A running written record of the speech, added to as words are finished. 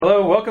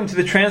Hello, welcome to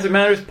the Transit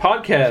Matters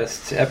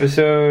podcast,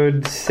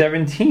 episode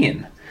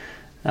 17.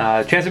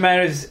 Transit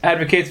Matters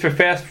advocates for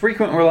fast,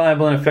 frequent,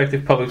 reliable, and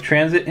effective public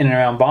transit in and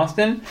around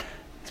Boston.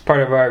 It's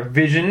part of our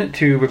vision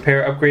to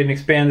repair, upgrade, and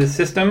expand the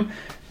system.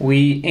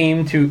 We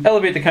aim to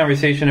elevate the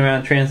conversation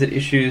around transit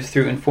issues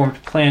through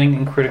informed planning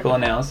and critical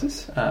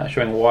analysis,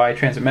 showing why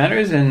transit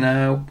matters and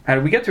how do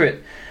we get to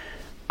it.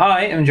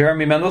 I am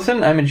Jeremy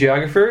Mendelson. I'm a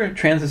geographer,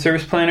 transit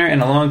service planner,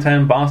 and a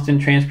longtime Boston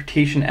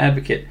transportation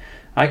advocate.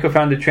 I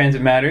co-founded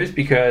Transit Matters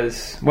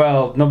because,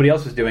 well, nobody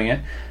else was doing it,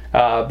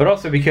 but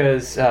also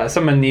because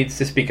someone needs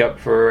to speak up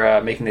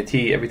for making the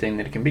T everything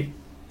that it can be.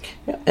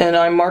 And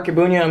I'm Mark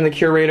Ibunya. I'm the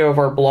curator of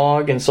our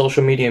blog and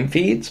social media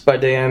feeds. By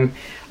day, I'm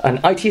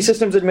an IT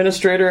systems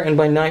administrator, and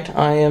by night,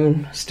 I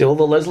am still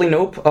the Leslie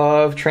Knope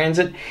of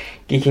transit,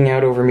 geeking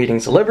out over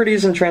meeting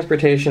celebrities in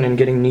transportation and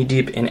getting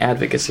knee-deep in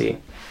advocacy.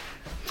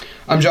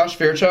 I'm Josh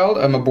Fairchild.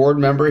 I'm a board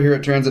member here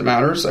at Transit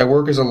Matters. I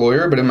work as a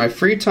lawyer, but in my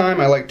free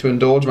time, I like to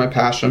indulge my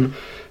passion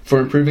for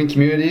improving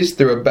communities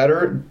through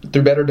better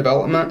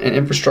development and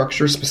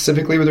infrastructure,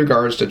 specifically with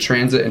regards to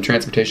transit and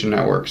transportation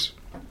networks.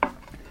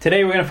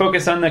 Today, we're going to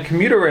focus on the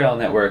commuter rail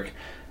network.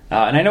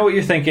 And I know what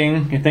you're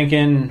thinking. You're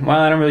thinking, well,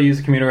 I don't really use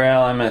the commuter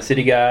rail. I'm a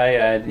city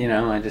guy.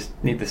 I just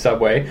need the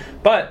subway.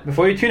 But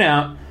before you tune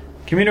out,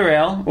 commuter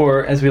rail,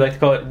 or as we like to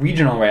call it,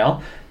 regional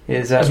rail,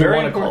 is as very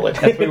we want to call it.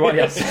 That's what we want,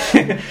 yes.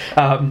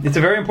 It's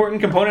a very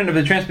important component of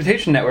the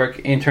transportation network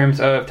in terms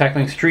of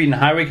tackling street and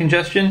highway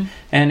congestion,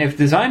 and if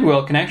designed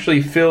well, can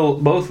actually fill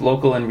both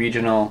local and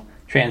regional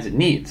transit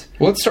needs.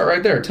 Well, let's start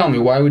right there. Tell me,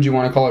 why would you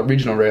want to call it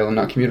regional rail and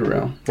not commuter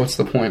rail? What's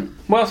the point?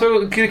 Well,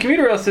 so the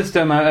commuter rail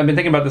system, I've been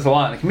thinking about this a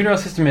lot. The commuter rail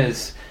system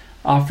is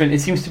often,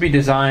 it seems to be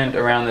designed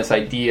around this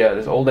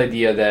old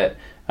idea that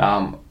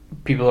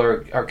people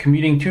are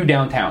commuting to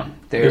downtown.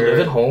 You live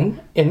at home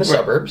in the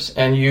suburbs,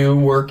 and you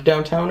work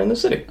downtown in the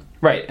city.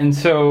 Right, and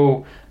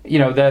so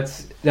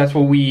that's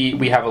what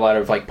we have a lot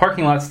of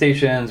parking lot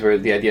stations where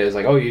the idea is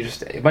a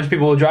bunch of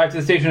people will drive to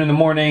the station in the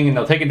morning and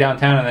they'll take it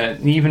downtown, and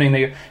in the evening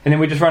and then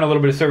we just run a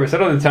little bit of service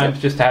at other times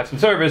just to have some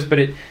service. But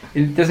it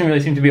doesn't really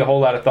seem to be a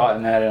whole lot of thought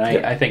in that, and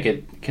I think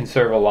it can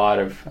serve a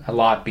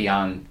lot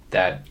beyond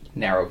that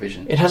narrow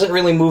vision. It hasn't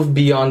really moved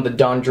beyond the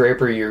Don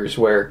Draper years,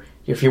 where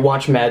if you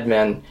watch Mad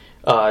Men,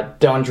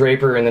 Don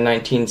Draper in the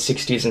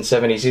 1960s and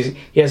 70s,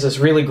 he has this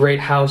really great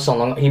house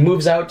he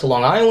moves out to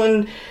Long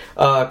Island,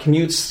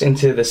 commutes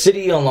into the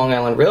city on Long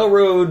Island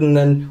Railroad, and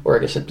then, or I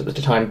guess at the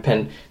time,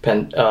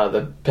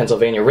 the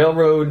Pennsylvania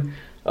Railroad,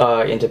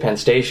 into Penn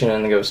Station,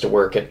 and then goes to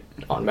work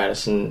on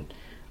Madison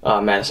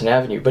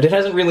Avenue. But it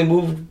hasn't really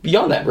moved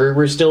beyond that.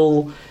 We're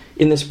still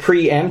in this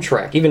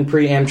pre-Amtrak, even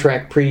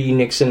pre-Amtrak,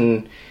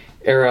 pre-Nixon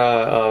era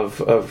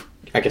of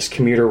I guess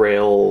commuter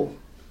rail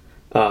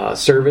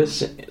service.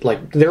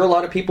 There are a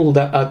lot of people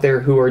out there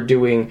who are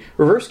doing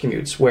reverse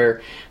commutes,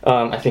 where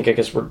I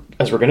guess we're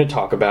going to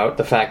talk about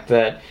the fact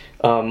that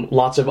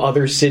lots of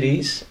other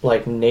cities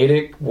like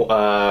Natick,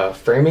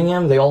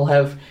 Framingham, they all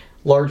have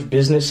large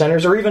business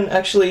centers, or even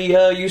actually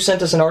you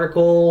sent us an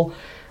article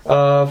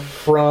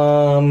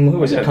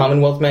from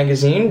Commonwealth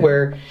Magazine,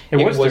 where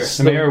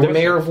the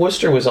mayor of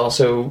Worcester was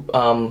also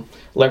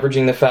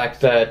leveraging the fact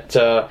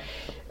that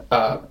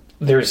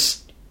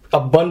there's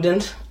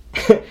abundant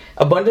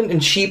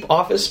and cheap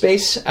office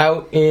space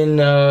out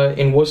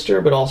in Worcester,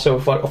 but also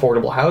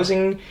affordable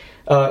housing,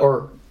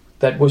 or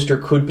that Worcester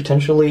could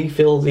potentially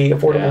fill the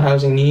affordable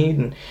housing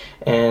need,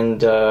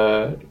 and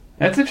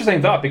that's an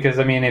interesting thought, because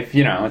if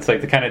it's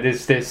the kind of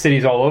there's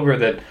cities all over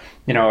that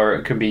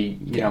or could be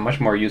much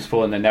more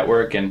useful in the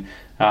network, and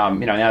now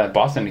that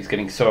Boston is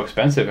getting so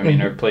expensive,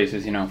 there are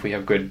places if we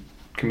have good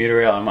commuter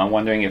rail, I'm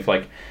wondering if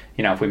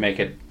if we make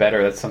it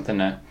better, that's something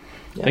to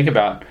think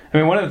about.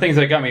 One of the things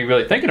that got me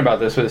really thinking about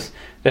this was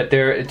that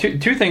there are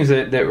two things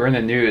that were in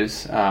the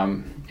news,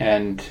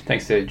 and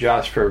thanks to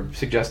Josh for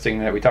suggesting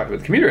that we talked about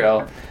the commuter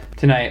rail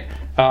tonight,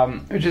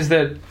 which is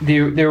that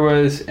there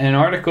was an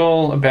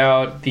article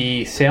about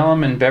the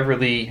Salem and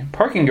Beverly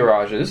parking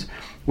garages,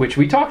 which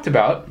we talked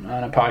about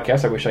on a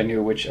podcast. I wish I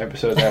knew which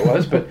episode that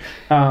was, but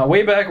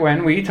way back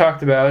when we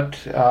talked about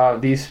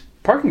these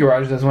parking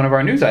garages as one of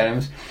our news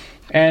items,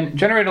 and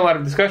generated a lot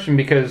of discussion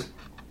because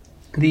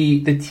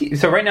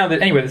so right now,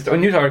 this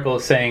news article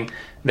is saying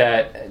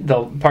that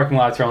the parking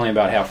lots are only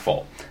about half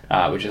full,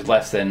 which is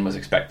less than was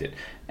expected.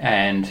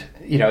 And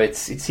it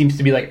seems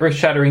to be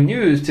earth-shattering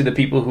news to the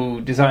people who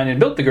designed and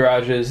built the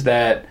garages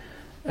that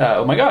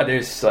oh my God,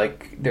 there's 4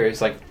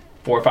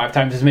 or 5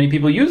 times as many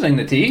people using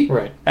the T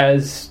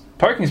as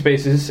parking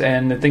spaces,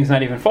 and the thing's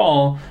not even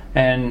full.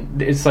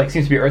 And it's seems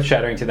to be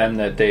earth-shattering to them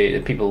that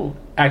people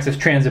access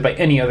transit by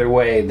any other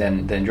way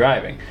than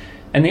driving.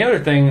 And the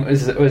other thing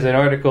was an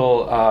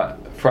article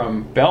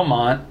from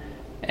Belmont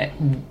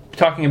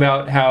talking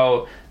about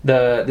how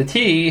the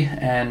T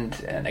and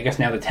I guess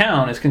now the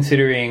town is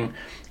considering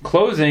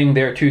closing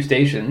their 2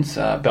 stations,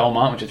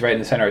 Belmont, which is right in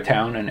the center of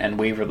town, and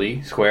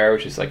Waverly Square,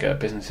 which is a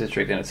business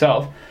district in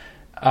itself,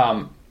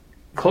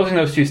 closing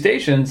those 2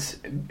 stations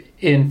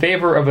in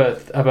favor of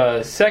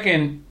a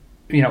second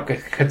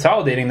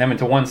consolidating them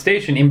into one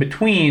station in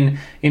between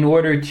in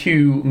order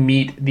to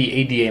meet the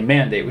ADA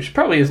mandate, which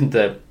probably isn't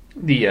the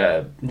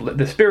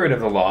spirit of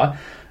the law.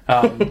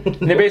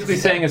 They're basically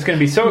saying it's going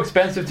to be so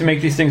expensive to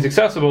make these things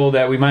accessible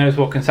that we might as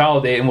well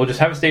consolidate, and we'll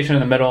just have a station in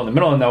the middle of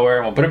nowhere,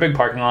 and we'll put a big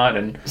parking lot.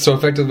 And so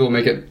effectively we'll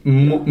make it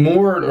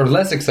more or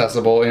less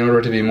accessible in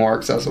order to be more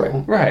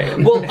accessible. Right.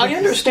 Well, I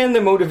understand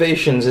the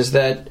motivations is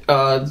that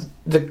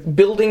the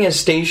building a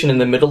station in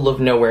the middle of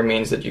nowhere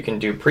means that you can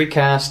do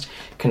precast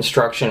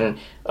construction.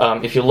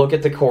 If you look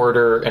at the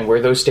corridor and where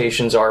those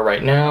stations are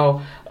right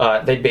now,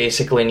 they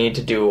basically need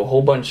to do a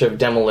whole bunch of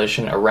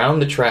demolition around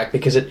the track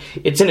because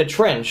it's in a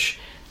trench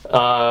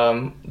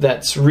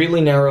that's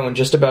really narrow and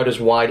just about as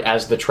wide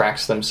as the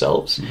tracks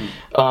themselves.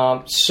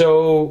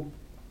 Mm-hmm.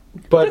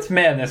 But it's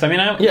madness. I mean,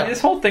 this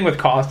whole thing with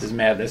cost is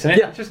madness, and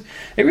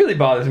it really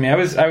bothers me. I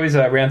was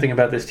ranting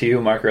about this to you,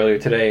 Mark, earlier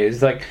today.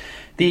 Is like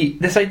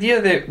this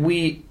idea that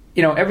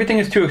everything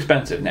is too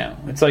expensive now.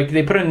 It's like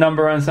they put a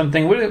number on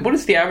something. What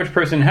is the average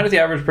person? How does the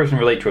average person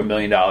relate to $1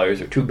 million or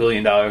 $2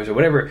 billion or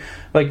whatever?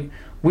 Like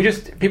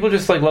people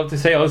just like love to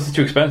say, "Oh, this is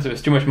too expensive.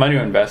 It's too much money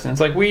to invest." And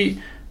it's like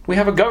we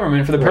have a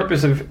government for the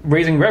purpose of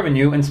raising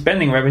revenue and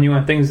spending revenue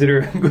on things that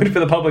are good for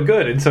the public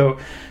good. And so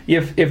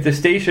if the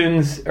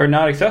stations are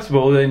not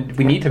accessible, then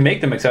we need to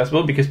make them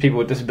accessible because people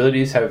with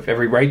disabilities have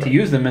every right to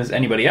use them as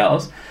anybody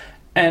else.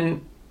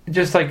 And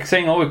just like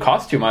saying, "Oh, it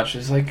costs too much,"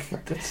 is like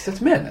that's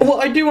madness.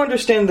 Well, I do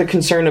understand the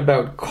concern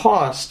about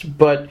cost,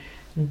 but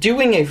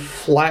doing a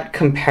flat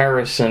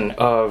comparison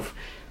of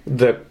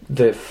the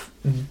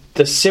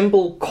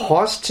simple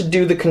cost to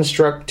do the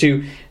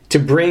to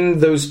bring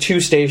those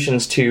two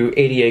stations to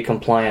ADA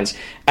compliance,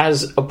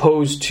 as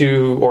opposed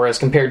to or as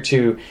compared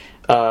to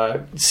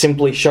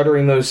simply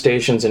shuttering those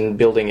stations and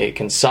building a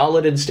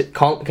consolidated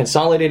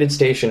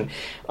station.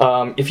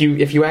 If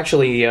you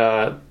actually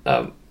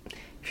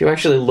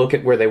look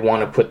at where they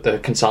want to put the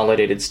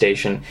consolidated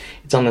station,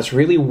 it's on this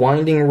really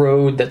winding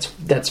road that's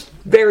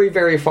very,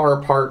 very far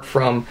apart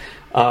from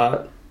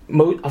the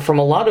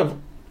downtowns,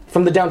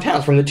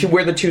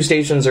 where the two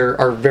stations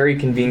are very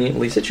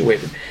conveniently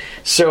situated.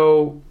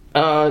 So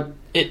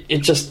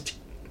it just,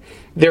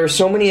 there are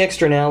so many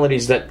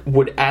externalities that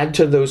would add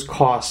to those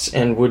costs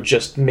and would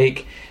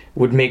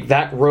make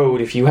that road,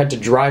 if you had to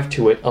drive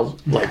to it,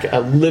 like a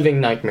living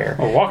nightmare.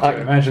 Or walk to it,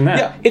 imagine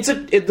that. Yeah,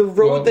 the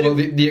road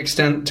the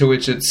extent to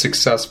which it's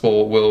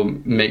successful will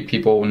make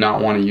people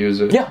not want to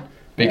use it. Yeah.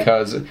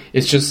 Because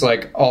it's just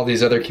like all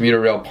these other commuter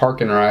rail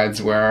park and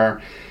rides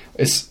where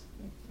if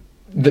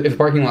the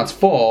parking lot's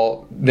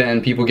full,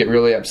 then people get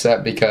really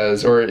upset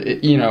because, I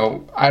don't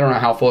know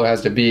how full it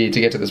has to be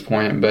to get to this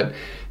point, but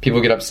people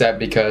get upset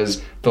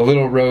because the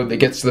little road that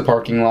gets to the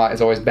parking lot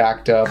is always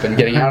backed up, and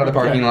getting out of the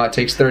parking lot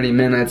takes 30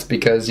 minutes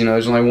because,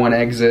 there's only one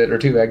exit or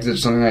two exits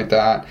or something like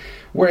that.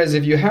 Whereas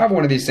if you have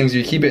one of these things,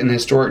 you keep it in the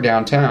historic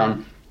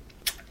downtown,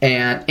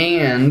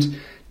 and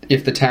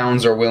if the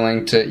towns are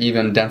willing to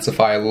even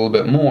densify a little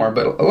bit more,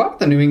 but a lot of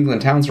the New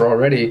England towns are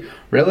already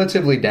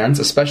relatively dense,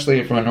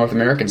 especially from North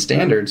American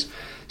standards.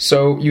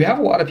 So you have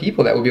a lot of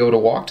people that would be able to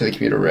walk to the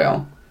commuter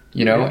rail,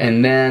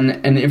 and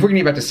if we're going to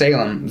get back to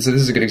Salem, so this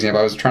is a good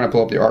example. I was trying to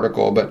pull up the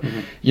article, but,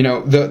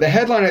 the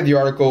headline of the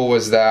article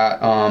was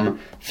that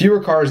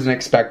fewer cars than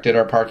expected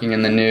are parking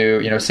in the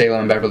new,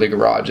 Salem and Beverly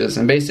garages.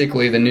 And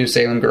basically the new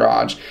Salem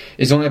garage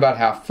is only about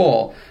half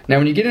full. Now,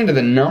 when you get into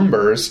the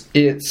numbers,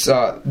 it's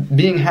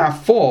being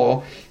half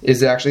full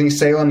is actually in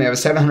Salem. They have a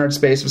 700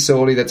 space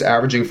facility that's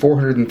averaging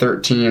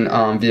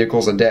 413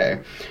 vehicles a day.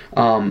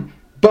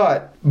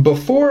 But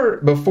before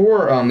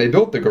they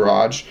built the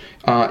garage,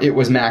 it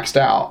was maxed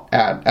out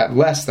at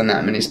less than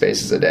that many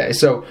spaces a day.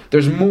 So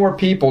there's more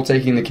people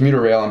taking the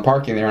commuter rail and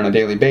parking there on a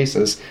daily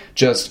basis.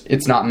 Just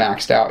it's not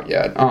maxed out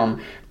yet.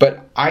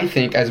 But I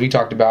think, as we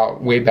talked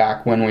about way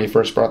back when we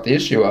first brought the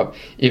issue up,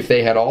 if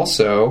they had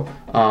also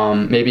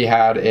maybe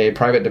had a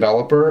private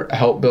developer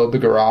help build the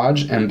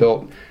garage and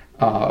built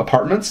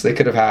apartments, they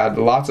could have had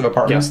lots of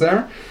apartments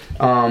there.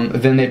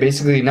 Then they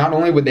basically, not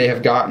only would they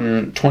have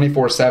gotten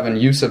 24/7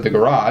 use of the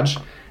garage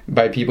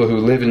by people who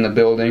live in the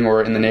building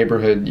or in the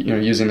neighborhood,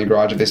 using the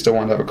garage if they still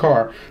wanted to have a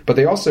car, but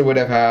they also would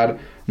have had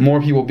more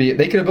people they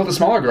could have built a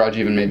smaller garage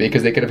even maybe,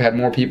 because they could have had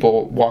more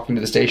people walking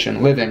to the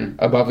station living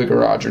above the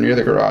garage or near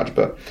the garage.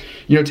 But,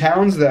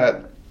 towns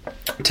that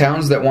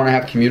want to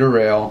have commuter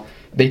rail,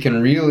 they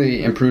can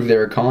really improve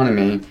their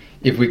economy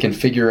if we can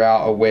figure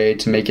out a way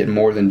to make it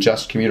more than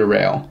just commuter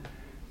rail.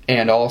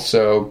 And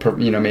also,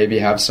 maybe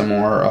have some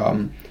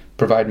more,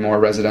 provide more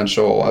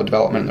residential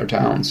development in their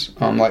towns,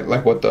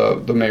 like what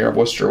the mayor of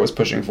Worcester was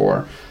pushing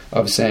for,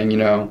 of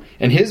saying,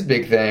 and his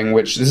big thing,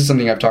 which this is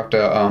something I've talked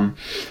to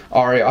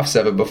R.A.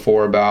 Offseva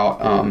before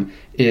about,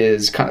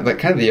 is kind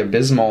of the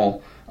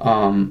abysmal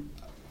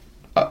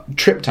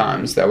trip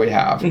times that we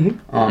have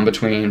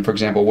between, for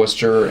example,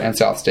 Worcester and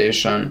South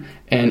Station,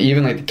 and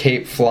even like the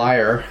Cape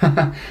Flyer.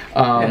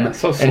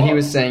 So slow. And he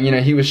was saying,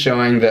 he was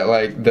showing that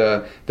like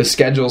the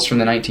schedules from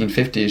the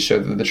 1950s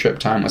showed that the trip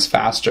time was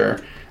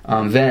faster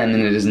then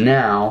than it is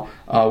now,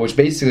 which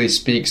basically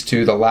speaks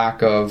to the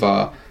lack of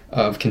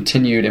of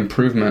continued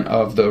improvement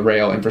of the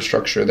rail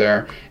infrastructure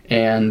there.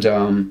 And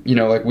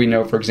like we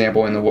know, for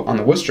example, on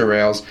the Worcester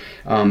rails,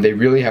 they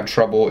really have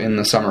trouble in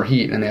the summer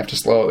heat, and they have to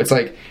slow. It's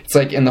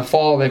like in the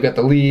fall they've got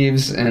the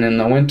leaves, and in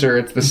the winter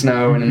it's the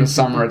snow, and in the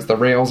summer it's the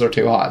rails are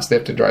too hot, so they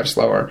have to drive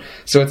slower.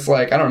 So it's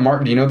like, I don't know,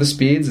 Mark, do you know the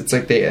speeds? It's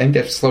like I think they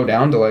have to slow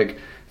down to like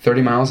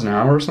 30 miles an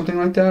hour or something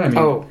like that. I mean,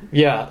 oh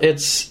yeah,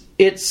 it's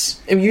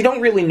you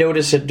don't really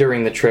notice it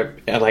during the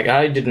trip. Like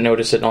I didn't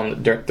notice it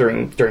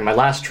during my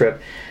last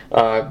trip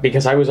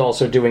because I was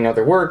also doing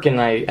other work,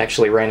 and I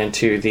actually ran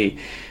into the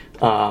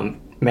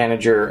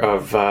manager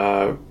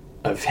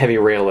of heavy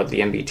rail at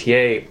the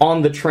MBTA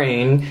on the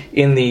train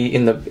in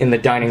the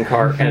dining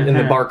car and in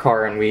the bar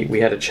car, and we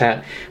had a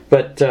chat.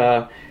 But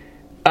no,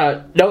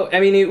 I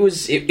mean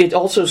it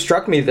also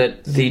struck me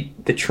that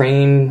the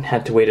train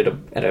had to wait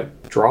at a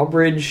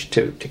drawbridge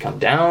to come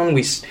down.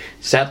 We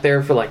sat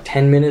there for like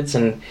 10 minutes,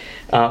 and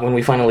when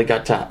we finally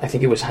got to, I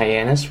think it was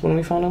Hyannis when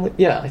we finally,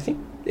 I think.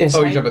 You're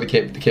talking about the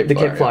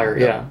Cape Flyer,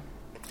 yeah.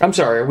 I'm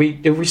sorry. Are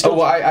we still? Oh,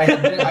 well,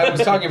 I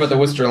was talking about the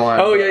Worcester line.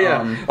 Oh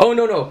yeah. Oh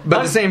no.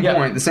 But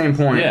the same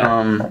point.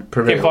 Yeah.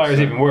 Prevails. Cape Flyer is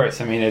even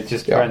worse. I mean, it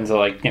just runs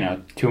like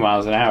 2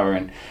 miles an hour,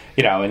 and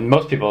and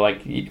most people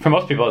for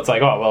most people it's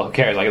like, oh well, who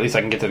cares? Like at least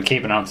I can get to the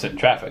Cape and I don't sit in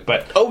traffic.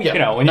 But when you're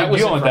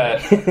dealing with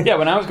that,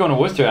 when I was going to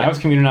Worcester, I was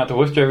commuting out to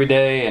Worcester every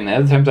day, and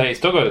other times I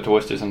still go to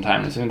Worcester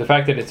sometimes. And the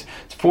fact that it's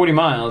 40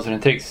 miles and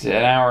it takes an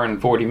hour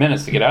and 40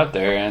 minutes to get out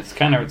there, and it's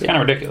kind of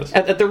ridiculous.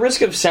 At the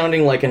risk of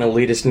sounding like an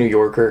elitist New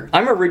Yorker,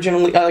 I'm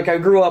originally I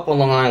grew up on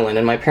Long Island,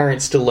 and my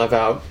parents still live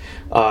out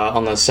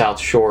on the south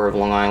shore of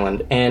Long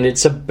Island, and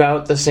it's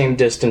about the same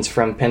distance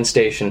from Penn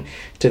Station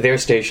to their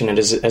station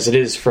as it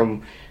is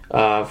from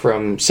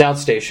South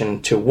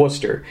Station to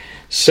Worcester.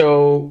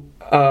 So,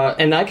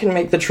 and I can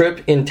make the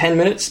trip in 10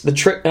 minutes.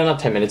 Not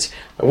 10 minutes.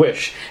 I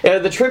wish.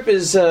 The trip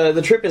is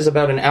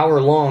about an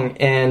hour long,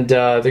 and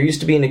there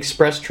used to be an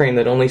express train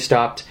that only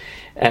stopped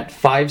at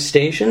 5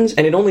 stations,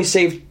 and it only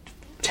saved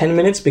 10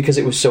 minutes because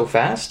it was so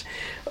fast.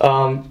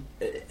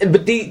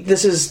 But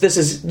this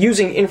is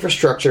using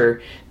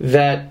infrastructure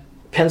that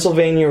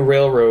Pennsylvania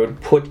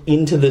Railroad put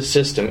into the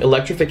system,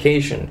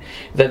 electrification,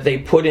 that they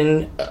put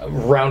in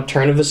around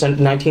turn of the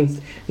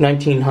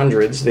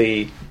 1900s,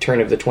 the turn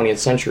of the 20th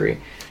century.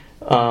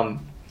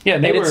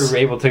 They were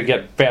able to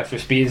get faster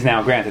speeds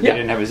now. Granted, they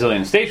didn't have a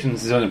zillion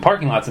stations, a zillion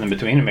parking lots in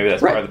between, and maybe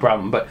that's part of the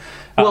problem. But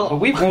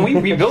when we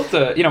rebuilt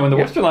when the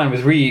Worcester line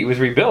was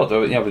rebuilt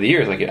over the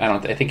years,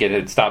 I think it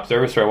had stopped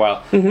service for a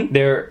while. Mm-hmm.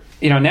 There,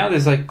 now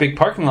there's like big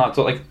parking lots.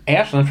 So, like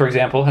Ashland, for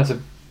example, has a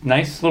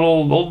nice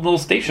little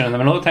station in the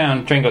middle of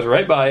town. Train goes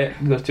right by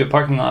it, goes to a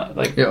parking lot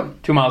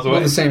 2 miles away.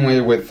 Well, the same way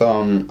with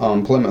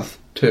Plymouth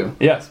too.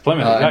 Yes,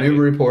 Plymouth. Exactly.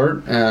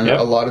 Newburyport, and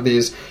a lot of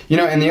these.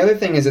 And the other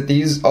thing is that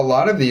a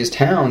lot of these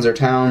towns are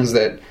towns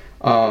that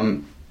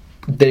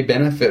they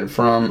benefit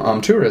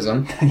from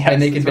tourism,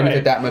 and they can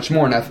benefit that much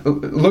more. Now,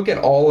 look at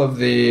all of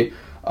the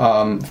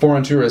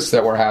foreign tourists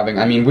that we're having.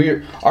 I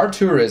mean, our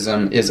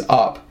tourism is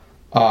up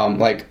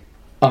like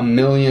 1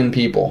 million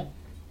people.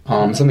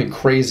 Something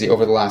crazy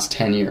over the last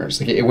 10 years.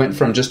 Like it went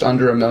from just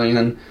under 1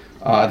 million.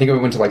 I think it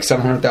went to like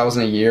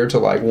 700,000 a year to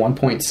like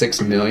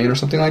 1.6 million or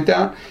something like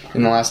that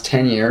in the last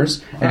 10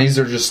 years. And these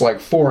are just like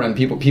foreign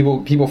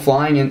people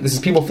flying in. This is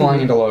people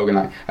flying into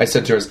Logan. I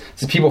said to us,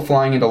 this is people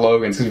flying into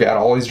Logan because we've had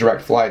all these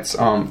direct flights,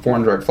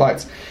 foreign direct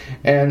flights,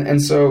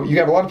 and so you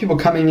have a lot of people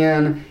coming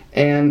in.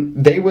 And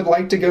they would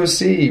like to go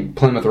see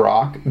Plymouth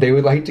Rock. They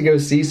would like to go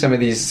see some of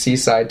these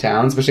seaside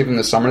towns, especially in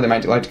the summer. They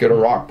might like to go to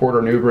Rockport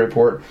or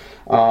Newburyport.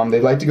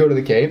 They'd like to go to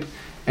the Cape.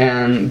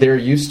 And they're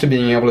used to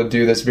being able to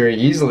do this very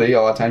easily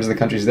a lot of times in the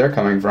countries they're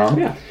coming from.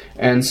 Yeah.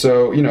 And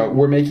so,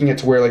 we're making it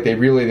to where like the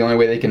only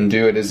way they can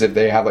do it is if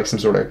they have like some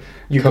sort of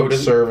coach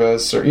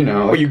service or,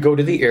 Or you go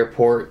to the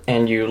airport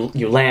and you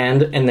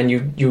land, and then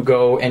you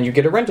go and you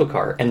get a rental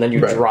car, and then you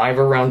drive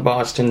around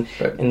Boston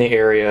in the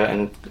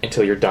area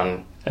until you're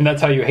done. And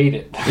that's how you hate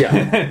it.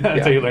 Yeah.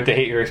 That's how you learn to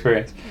hate your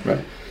experience. Right.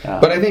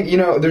 But I think,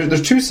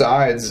 there's two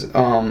sides.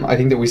 I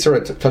think that we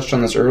sort of touched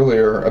on this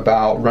earlier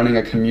about running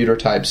a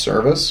commuter-type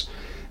service.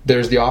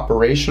 There's the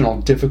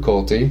operational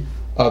difficulty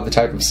of the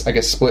type of,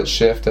 split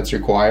shift that's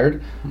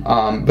required.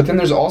 But then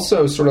there's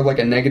also sort of like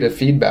a negative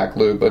feedback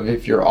loop of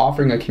if you're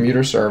offering a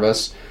commuter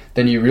service,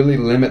 then you really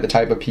limit the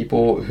type of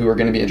people who are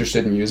going to be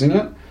interested in using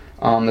it.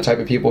 The type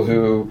of people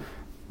who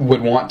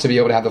would want to be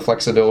able to have the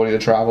flexibility to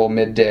travel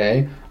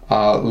midday,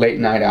 late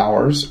night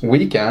hours,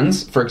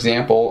 weekends, for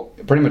example,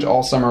 pretty much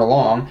all summer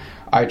long.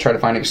 I try to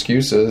find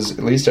excuses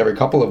at least every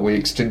couple of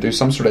weeks to do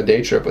some sort of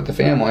day trip with the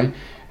family,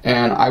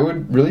 and I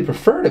would really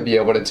prefer to be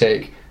able to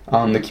take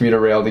the commuter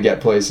rail to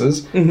get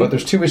places, but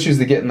there's two issues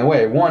that get in the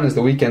way. One is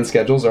the weekend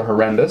schedules are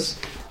horrendous,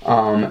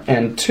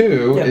 and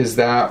two is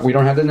that we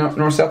don't have the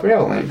North-South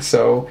rail link,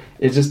 so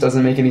it just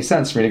doesn't make any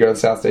sense for me to go to the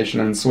South Station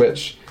and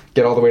switch,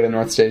 get all the way to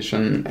North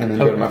Station, and then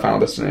go to my final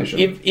destination.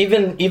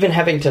 Even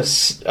having to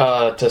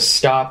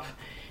stop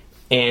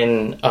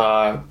in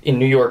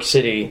New York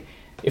City,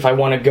 if I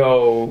want to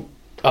go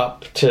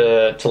up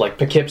to like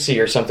Poughkeepsie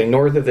or something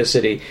north of the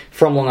city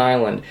from Long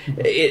Island,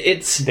 they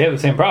have the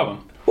same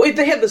problem. Well,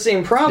 they had the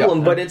same problem,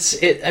 Yeah.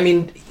 but I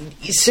mean,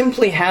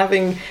 simply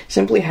having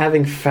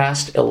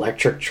fast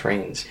electric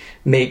trains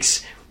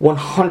makes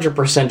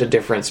 100% a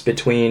difference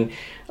between.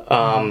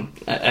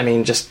 I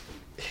mean, just.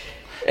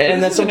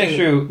 And this is an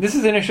issue. This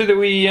is an issue that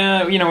we,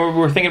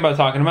 we're thinking about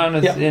talking about.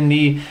 And it's in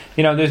the,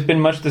 there's been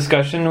much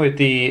discussion with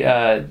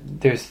the.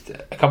 There's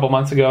a couple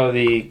months ago,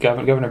 the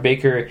Governor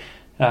Baker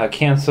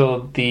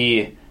canceled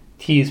the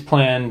T's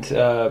planned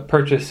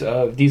purchase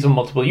of diesel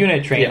multiple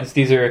unit trains. Yeah.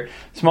 These are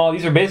small.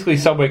 These are basically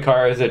subway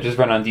cars that just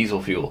run on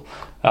diesel fuel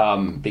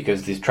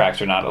because these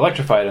tracks are not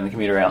electrified on the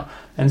commuter rail.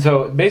 And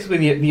so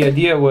basically, the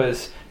idea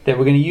was that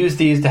we're going to use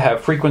these to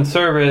have frequent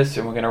service,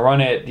 and we're going to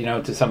run it,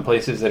 to some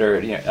places that are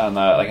on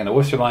the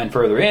Worcester line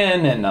further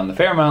in, and on the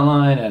Fairmount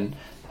line, and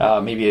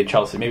maybe up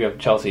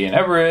Chelsea and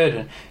Everett,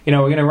 and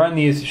we're going to run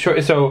these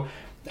short. So,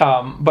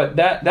 but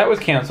that was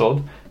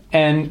canceled,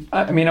 and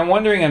I mean, I'm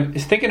wondering, I'm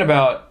thinking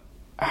about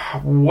how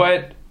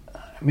much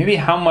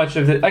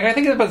of it. Like, I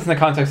think about this in the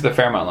context of the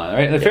Fairmount line,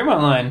 right? The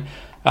Fairmount line.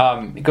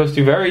 It goes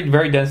through very,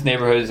 very dense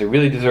neighborhoods that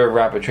really deserve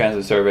rapid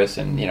transit service,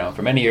 and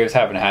for many years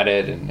haven't had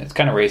it, and it's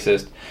kind of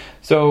racist.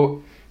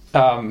 So,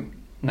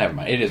 never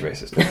mind, it is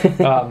racist.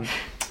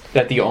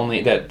 That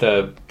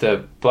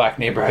the black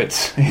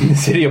neighborhoods in the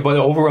city of, the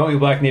overwhelming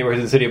black neighborhoods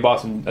in the city of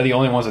Boston are the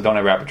only ones that don't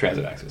have rapid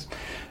transit access.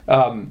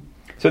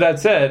 So that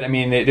said, I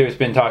mean, there's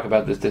been talk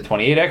about the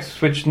 28X,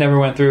 which never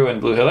went through,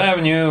 and Blue Hill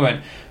Avenue,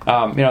 and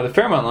the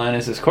Fairmount line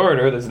is this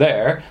corridor that's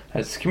there.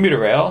 It's commuter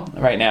rail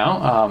right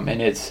now,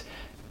 and it's.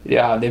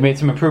 Yeah, they made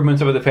some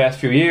improvements over the past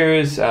few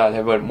years. They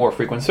have more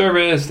frequent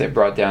service. They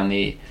brought down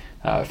the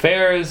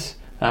fares,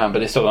 but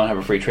they still don't have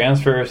a free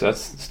transfer, so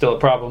that's still a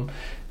problem.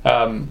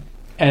 And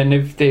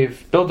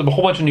they've built up a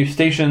whole bunch of new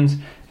stations,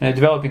 and they're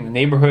developing the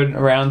neighborhood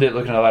around it,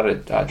 looking at a lot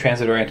of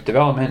transit-oriented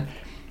development.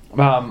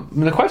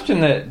 The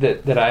question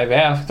that I've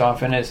asked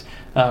often is,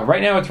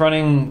 right now it's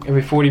running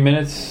every 40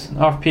 minutes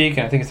off-peak,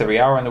 and I think it's every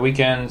hour on the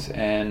weekends,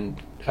 and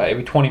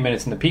every 20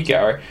 minutes in the peak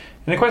hour.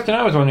 And the question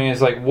I was wondering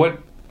is,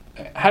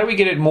 how do we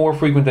get it more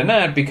frequent than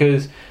that?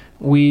 Because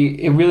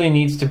it really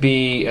needs to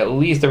be at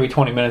least every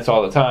 20 minutes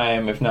all the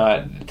time, if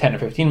not 10 or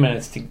 15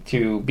 minutes,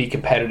 to be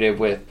competitive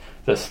with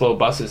the slow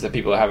buses that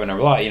people are having to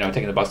rely.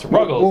 Taking the bus to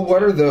Ruggles. Well,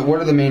 what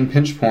are the main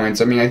pinch points?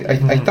 I mean,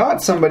 I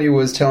thought somebody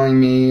was telling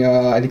me,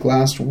 I think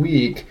last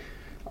week,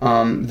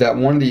 that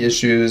one of the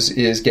issues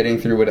is getting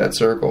through Widett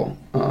Circle.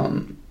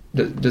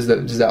 Does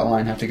that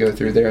line have to go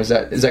through there? Is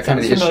that kind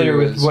of the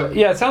issue?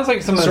 It sounds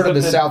like some of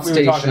the South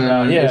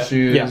Station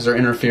issues are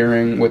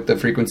interfering with the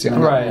frequency on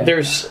right. that.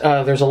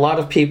 There's a lot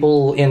of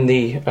people in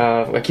the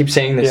I keep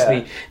saying this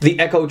the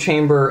echo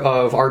chamber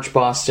of Arch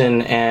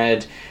Boston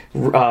and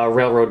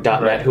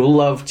Railroad.net right. who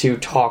love to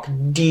talk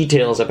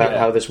details about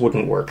how this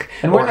wouldn't work,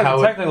 and we're not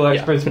the technical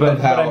experts, but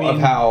how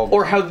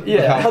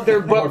there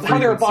are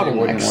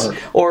bottlenecks,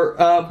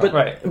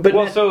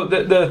 so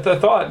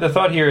the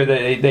thought here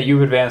that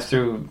you've advanced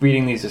through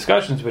reading these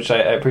discussions, which I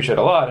appreciate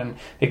a lot, and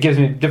it gives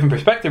me a different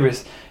perspective,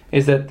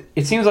 is that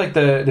it seems like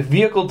the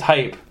vehicle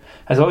type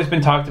has always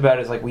been talked about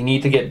as we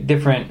need to get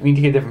different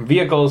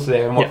vehicles so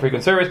they have more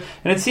frequent service,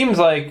 and it seems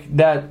like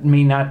that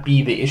may not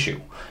be the issue.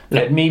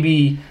 That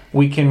maybe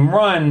we can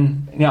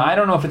run, I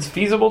don't know if it's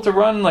feasible to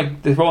run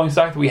the rolling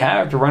stock that we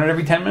have, to run it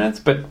every 10 minutes,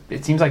 but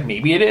it seems like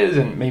maybe it is,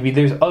 and maybe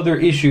there's other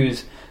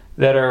issues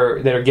that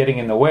are getting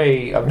in the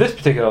way of this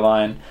particular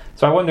line.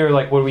 So I wonder,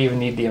 what do we even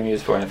need DMUs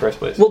for in the first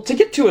place? Well, to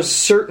get to a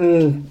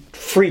certain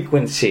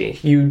frequency,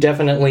 you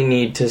definitely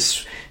need to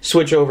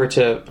switch over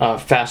to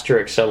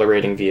faster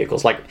accelerating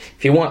vehicles.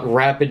 If you want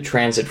rapid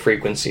transit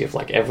frequency of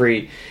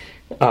every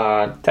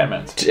 10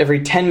 minutes.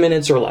 Every 10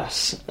 minutes or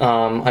less. As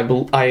I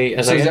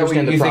understand the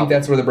problem. You think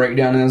that's where the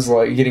breakdown is?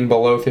 Getting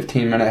below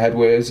 15-minute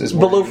headways is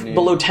below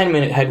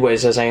 10-minute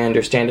headways, as I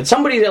understand it.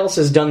 Somebody else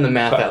has done the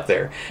math out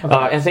there. Okay.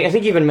 I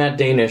think even Matt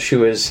Danish,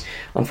 who has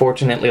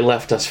unfortunately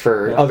left us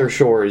for other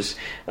shores,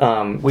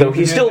 though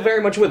he's still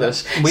very much with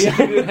us. We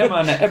interviewed him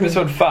on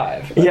episode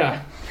 5.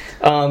 Yeah.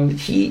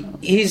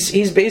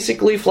 He's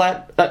basically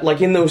flat,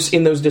 in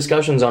those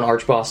discussions on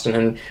Arch Boston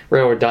and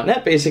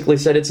Railroad.net, basically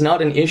said it's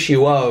not an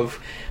issue of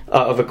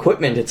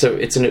equipment. It's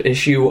an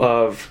issue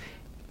of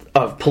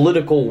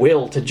political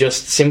will to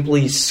just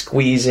simply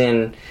squeeze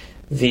in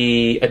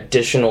the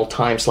additional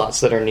time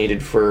slots that are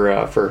needed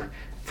for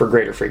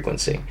greater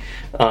frequency,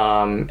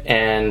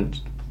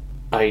 and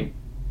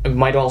it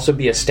might also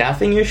be a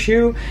staffing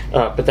issue,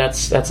 but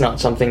that's not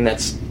something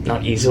that's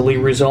not easily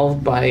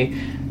resolved by.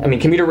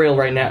 Commuter rail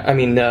right now.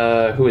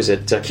 Who is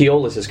it?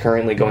 Keolis is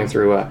currently going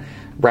through a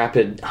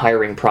rapid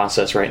hiring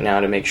process right now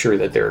to make sure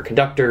that there are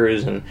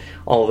conductors and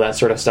all of that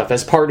sort of stuff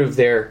as part of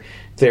their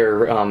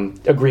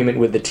agreement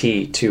with the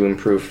T to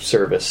improve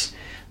service.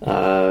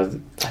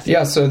 So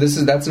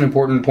that's an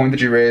important point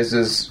that you raised,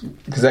 is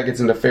because that gets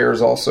into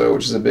fares also,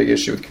 which is a big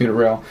issue with commuter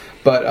rail.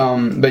 But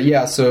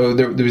so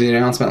there was an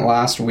announcement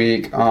last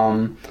week.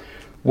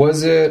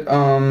 Was it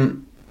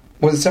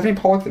Stephanie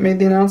Pollock that made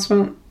the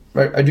announcement?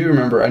 Right, I do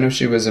remember. I know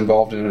she was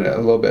involved in it a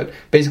little bit.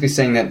 Basically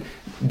saying that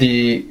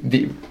the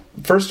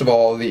first of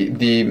all, the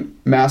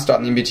MassDOT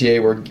and the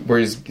MBTA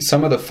were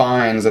some of the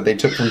fines that they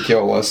took from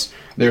Keolis,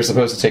 they were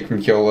supposed to take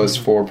from Keolis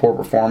for poor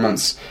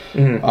performance.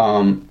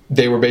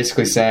 They were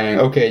basically saying,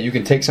 okay, you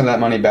can take some of that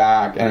money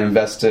back and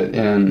invest it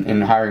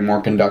in hiring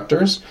more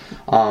conductors.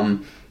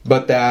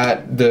 But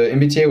that the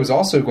MBTA was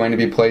also going to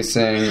be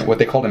placing what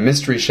they called a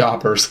mystery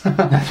shoppers,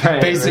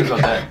 right,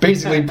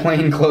 basically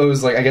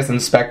plainclothes, like I guess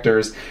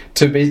inspectors,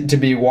 to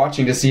be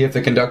watching to see if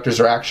the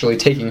conductors are actually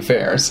taking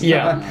fares.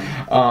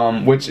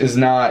 Yeah, which is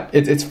not.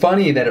 It's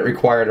funny that it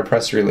required a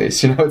press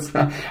release. It's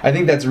not. I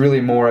think that's really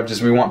more of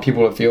just we want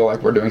people to feel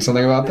like we're doing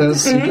something about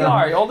this.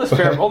 PR. All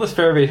this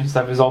fare evasion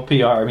stuff is all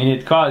PR. I mean,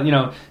 it caused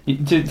to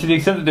the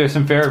extent that there's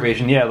some fare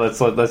evasion. Yeah, let's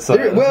look at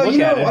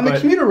it. On the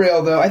commuter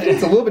rail though, I think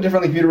it's a little bit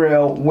different on the commuter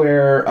rail,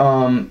 where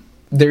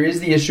there is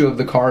the issue of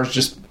the cars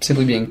just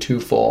simply being too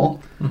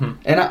full,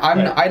 and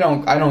I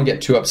don't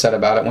get too upset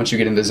about it once you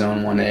get into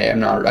Zone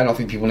 1A. I don't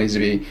think people need to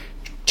be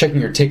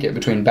checking your ticket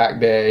between Back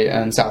Bay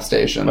and South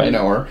Station, right.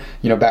 Or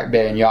Back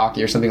Bay and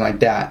Yawkey or something like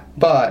that.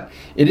 But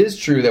it is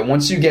true that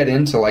once you get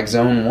into like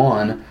Zone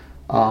 1,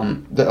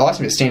 the last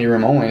time it's standing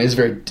room only is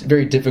very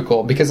very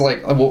difficult because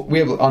we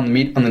have on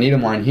the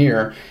Needham line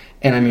here,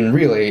 and I mean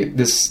really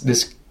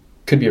this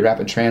could be a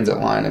rapid transit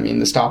line. I mean,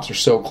 the stops are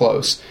so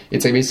close.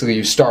 It's like basically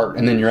you start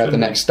and then you're at the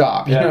next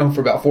stop,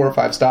 for about 4 or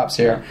 5 stops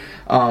here.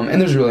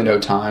 And there's really no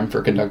time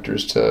for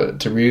conductors to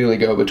really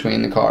go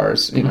between the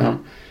cars,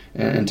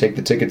 and take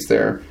the tickets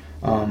there.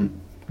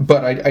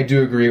 But I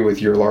do agree with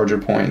your larger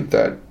point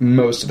that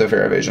most of the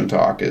fare evasion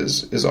talk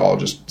is all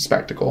just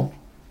spectacle.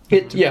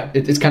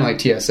 It's kind of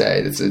like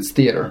TSA. It's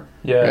theater.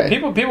 Yeah, right?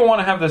 People want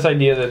to have this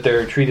idea that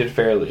they're treated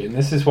fairly, and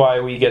this is why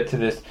we get to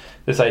this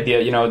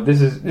idea.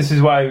 This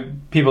is why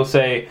people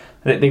say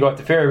that they go up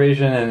to fare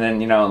evasion, and then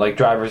like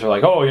drivers are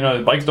like,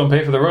 oh, bikes don't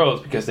pay for the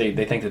roads because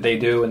they think that they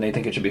do, and they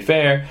think it should be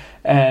fair,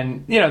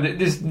 and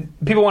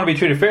people want to be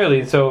treated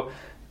fairly, and so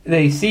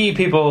they see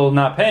people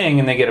not paying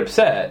and they get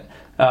upset.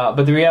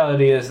 But the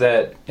reality is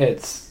that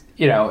it's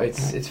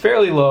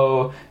fairly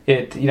low.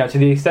 It to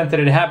the extent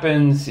that it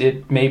happens,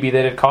 it may be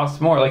that it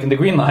costs more. Like in the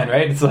Green Line,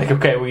 right? It's like,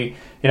 okay,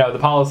 the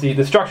policy,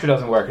 the structure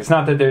doesn't work. It's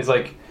not that there's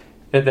like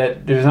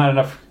that there's not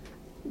enough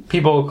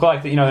people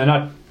collect. They're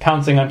not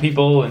pouncing on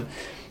people, and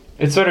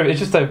it's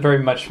just a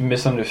very much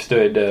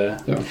misunderstood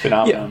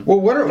phenomenon. Yeah. Well,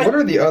 what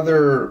are the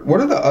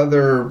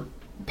other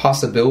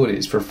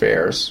possibilities for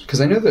fares?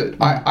 Because I know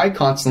that I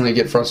constantly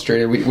get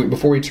frustrated. We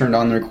before we turned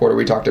on the recorder,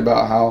 we talked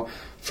about how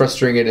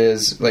frustrating it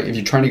is, like if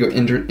you're trying to go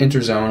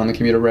interzone on the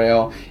commuter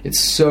rail, it's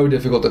so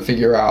difficult to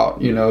figure out,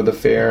 the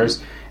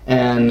fares,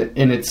 and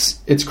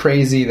it's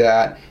crazy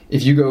that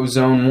if you go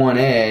Zone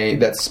 1A,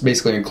 that's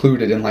basically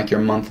included in like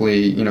your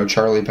monthly,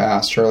 Charlie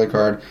Pass, Charlie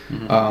Card,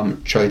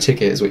 Charlie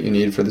Ticket is what you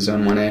need for the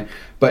Zone 1A.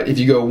 But if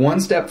you go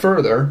one step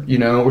further,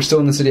 we're still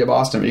in the city of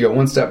Boston, but you go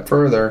one step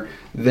further,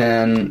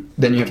 then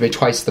you have to pay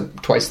twice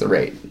the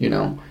rate,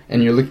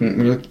 and you're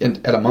looking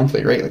at a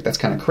monthly rate, like that's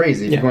kind of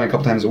crazy. If you're going a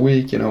couple times a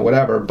week,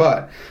 whatever.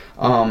 But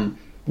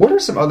what are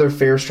some other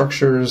fare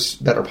structures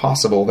that are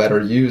possible that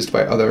are used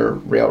by other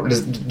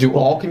railroads? Do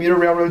all commuter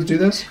railroads do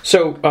this?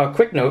 So,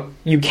 quick note: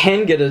 you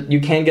can get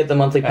the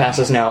monthly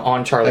passes now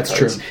on Charlie That's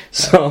cards. True.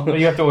 So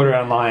you have to order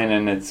online,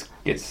 and it's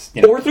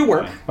or through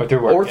work,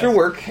 through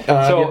work.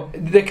 So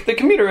the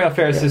commuter rail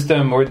fare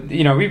system, or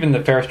even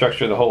the fare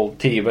structure, the whole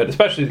T, but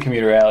especially the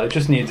commuter rail, it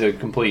just needs a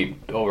complete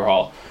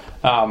overhaul.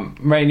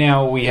 Right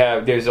now,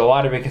 there's a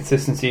lot of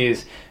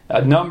inconsistencies.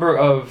 A number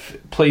of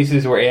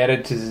places were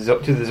added to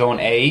the Zone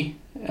A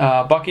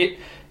bucket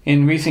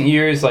in recent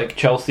years, like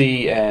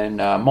Chelsea and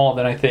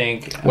Malden, I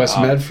think. West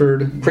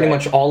Medford. Pretty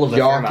much all of the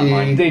Fairmount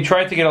line. They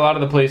tried to get a lot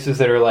of the places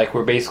that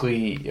are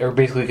basically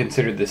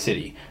considered the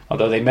city.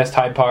 Although they missed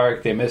Hyde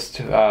Park, they missed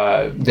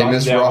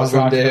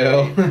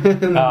Roslindale,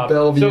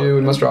 Bellevue,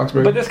 and West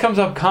Roxbury. But this comes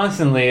up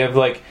constantly of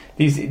like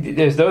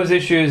there's those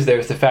issues.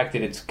 There's the fact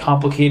that it's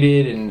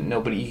complicated and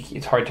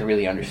it's hard to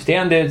really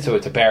understand it, so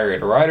it's a barrier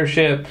to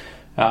ridership.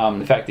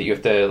 The fact that you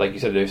have to, like you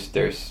said,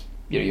 there's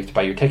you have to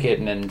buy your ticket,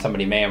 and then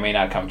somebody may or may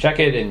not come check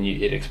it, and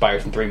it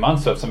expires in 3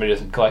 months. So if somebody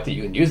doesn't collect it,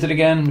 you can use it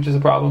again, which is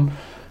a problem.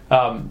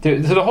 So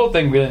the whole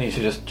thing really needs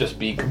to just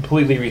be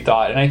completely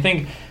rethought. And I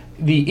think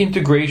the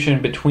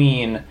integration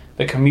between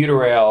the commuter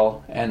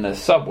rail and the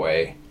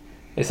subway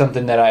is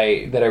something that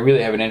I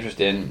really have an interest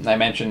in. I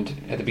mentioned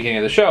at the beginning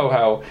of the show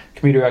how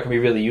commuter rail can be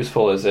really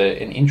useful as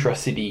an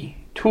intra-city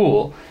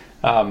tool.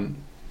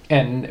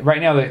 And right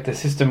now the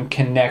system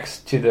connects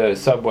to the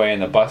subway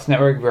and the bus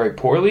network very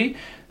poorly.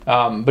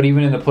 But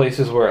even in the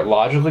places where it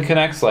logically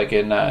connects, like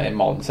in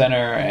Malden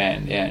Center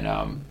and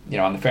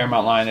on the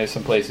Fairmount line, there's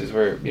some places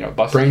where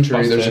buses.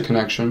 Braintree, there's a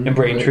connection. In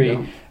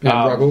Braintree,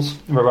 Ruggles.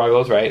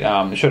 Ruggles, right?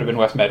 It should have been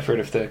West Medford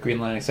if the Green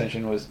Line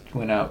extension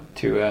went out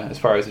to as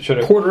far as it should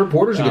have.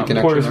 Porter's a good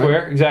connection. Porter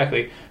Square, right?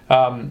 Exactly.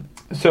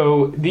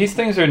 So these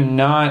things are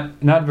not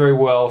very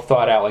well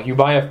thought out. Like you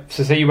buy a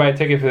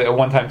ticket for a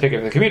one-time ticket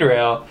for the commuter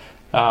rail.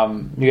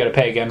 You got to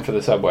pay again for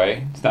the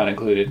subway. It's not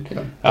included.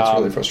 Yeah, that's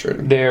really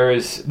frustrating.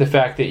 There's the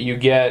fact that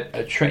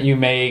you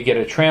may get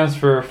a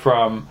transfer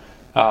from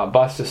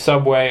bus to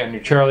subway on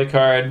your Charlie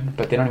card,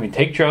 but they don't even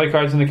take Charlie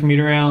cards on the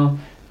commuter rail.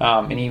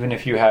 And even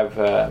if you have,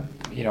 a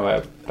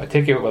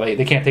ticket, well,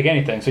 they can't take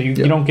anything. So you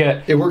don't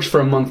get. It works for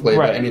a monthly,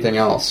 right. But anything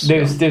else.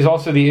 There's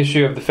also the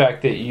issue of the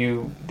fact that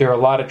there are a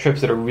lot of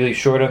trips that are really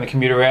short on the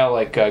commuter rail,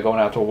 like going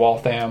out to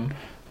Waltham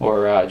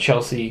or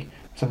Chelsea,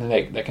 something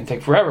that can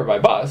take forever by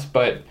bus.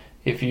 But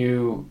if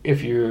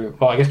you're,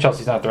 well, I guess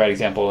Chelsea's not the right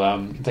example.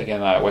 I'm thinking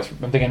about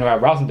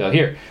Rosendale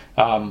here,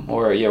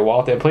 or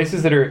Waltham,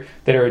 places that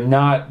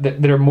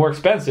are more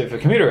expensive for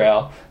commuter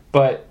rail,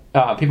 but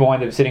people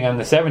wind up sitting on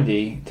the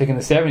 70, taking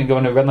the 70,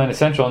 going to Red Line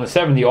Essential on the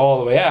 70 all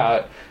the way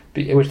out,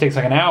 which takes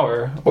like an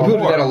hour. Well, people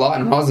more. do that a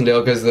lot in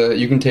Rosendale because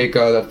you can take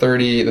the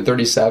 30, the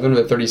 37, or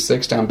the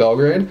 36 down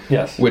Belgrade,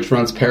 yes, which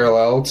runs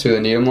parallel to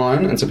the Needham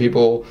line, and so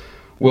people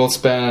will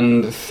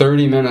spend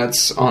 30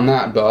 minutes on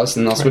that bus,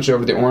 and they'll switch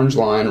over to the Orange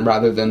line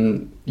rather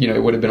than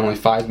it would have been only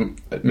 5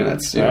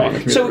 minutes. On the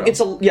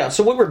commuter rail.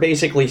 So what we're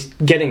basically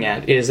getting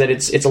at is that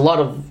it's a lot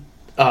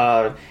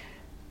of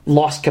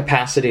lost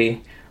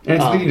capacity. And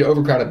it's leading to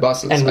overcrowded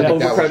buses. And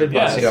overcrowded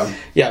buses.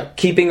 Yeah.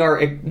 Keeping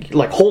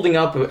holding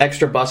up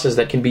extra buses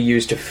that can be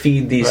used to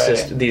feed these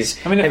these.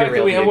 I mean, the fact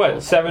that we have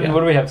what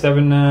do we have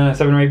seven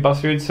or 8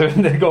 bus routes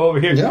that go over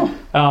here. Yeah.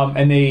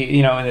 And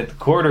and the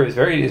corridor is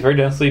very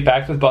densely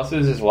packed with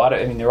buses. There's a lot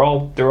of. I mean, they're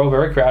all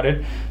very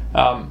crowded.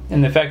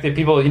 And the fact that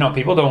people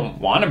don't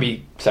want to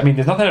be. I mean,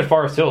 there's nothing at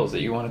Forest Hills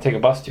that you want to take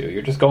a bus to.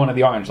 You're just going to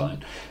the Orange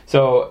Line.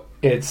 So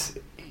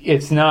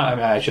it's not. I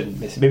mean, I shouldn't.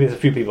 Maybe there's a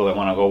few people that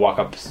want to go walk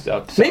up.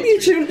 Maybe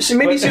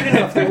soon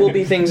enough there will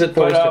be things at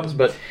Forest Hills,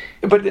 but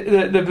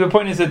the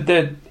point is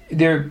that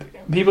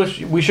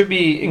we should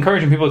be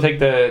encouraging people to take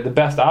the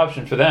best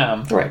option for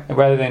them, right?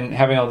 Rather than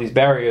having all these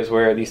barriers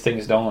where these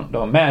things don't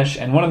mesh.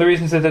 And one of the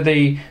reasons that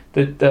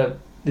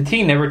the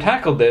team never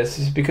tackled this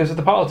is because of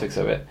the politics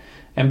of it,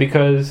 and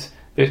because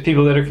there's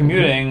people that are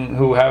commuting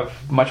who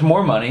have much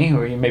more money,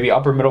 or maybe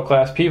upper middle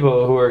class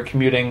people who are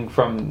commuting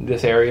from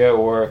this area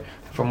or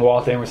from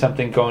Waltham or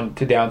something going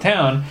to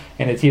downtown,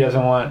 and he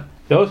doesn't want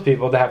those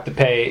people to have to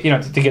pay,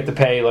 to get to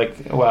pay like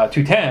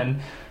 $210.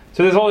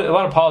 So there's a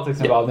lot of politics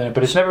involved in it,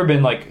 but it's never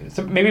been like.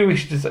 So maybe we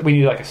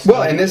need like a study.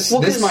 Well, and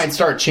this might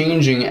start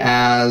changing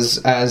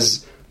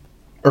as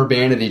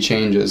urbanity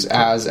changes,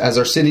 as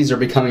our cities are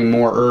becoming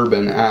more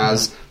urban,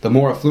 as the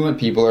more affluent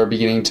people are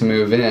beginning to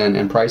move in,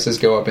 and prices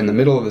go up in the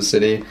middle of the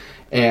city.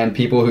 And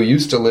people who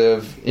used to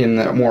live in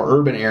the more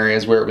urban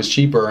areas where it was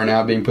cheaper are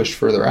now being pushed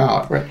further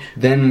out. Right.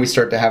 Then we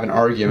start to have an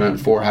argument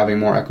for having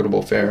more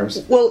equitable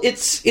fares. Well,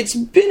 it's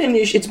been an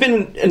issue. It's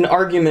been an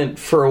argument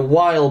for a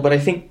while, but I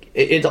think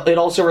it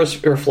also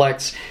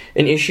reflects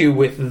an issue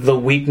with the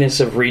weakness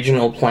of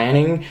regional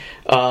planning.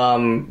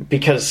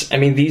 Because I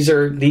mean, these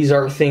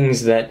are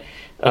things that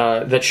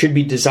should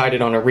be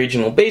decided on a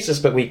regional basis,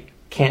 but we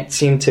can't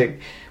seem to.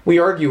 We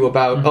argue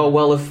about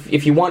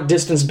if you want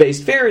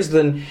distance-based fares,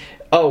 then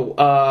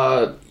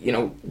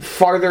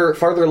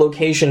farther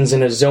locations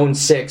in a Zone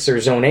 6 or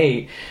Zone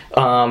 8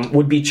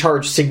 would be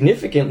charged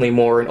significantly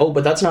more, and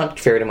but that's not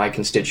fair to my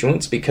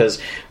constituents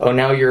because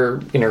now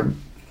you're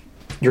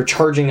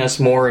charging us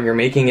more and you're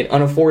making it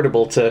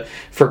unaffordable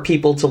for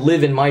people to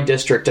live in my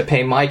district, to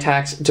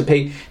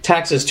pay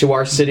taxes to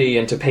our city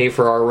and to pay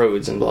for our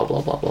roads and blah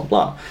blah blah blah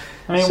blah.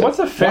 I mean, what's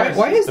a fair?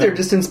 Why is there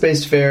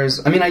distance-based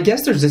fares? I mean, I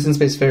guess there's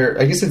distance-based fare.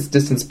 I guess it's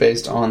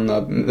distance-based on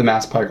the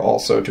Mass Pike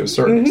also to a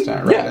certain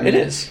extent, right? Yeah, I mean, it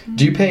is.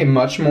 Do you pay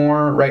much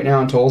more right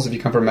now in tolls if you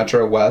come from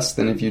Metro West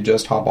than if you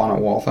just hop on at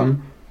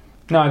Waltham?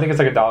 No, I think it's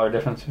like $1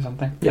 difference or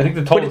something. Yeah. I think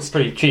the toll is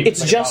pretty cheap. It's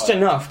like just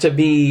enough to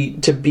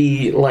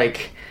be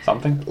like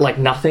something like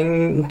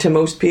nothing to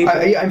most people.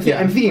 I'm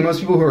thinking most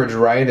people who are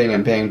driving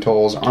and paying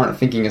tolls aren't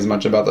thinking as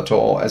much about the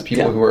toll as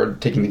people who are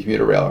taking the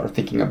commuter rail are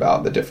thinking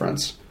about the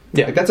difference.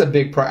 Yeah, like that's a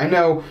big I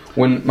know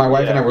when my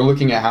wife and I were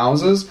looking at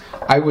houses,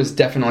 I was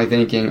definitely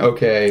thinking,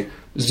 okay,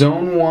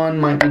 Zone 1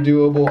 might be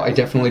doable. I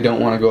definitely don't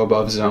want to go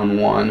above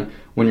Zone 1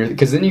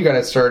 because then you got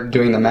to start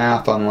doing the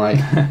math on like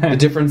the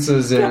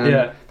differences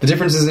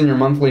in your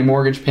monthly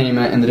mortgage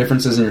payment and the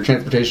differences in your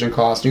transportation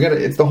cost.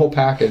 It's the whole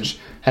package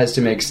has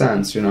to make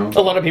sense, A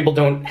lot of people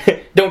don't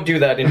do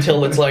that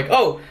until it's like,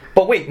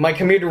 but wait, my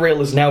commuter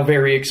rail is now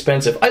very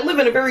expensive. I live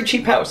in a very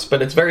cheap house,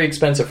 but it's very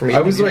expensive for me.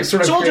 I was like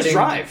sort of I'll just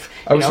drive.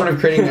 I was sort of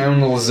creating my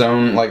own little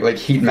zone, like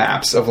heat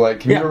maps of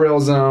like commuter rail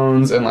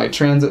zones and like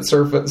transit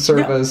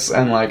service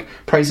and like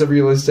price of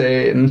real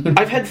estate. And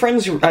I've had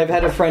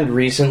a friend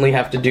recently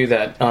have to do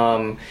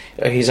that.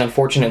 He's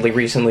unfortunately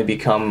recently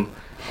become.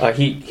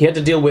 He had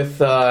to deal with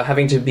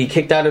having to be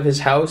kicked out of his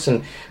house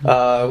and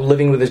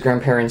living with his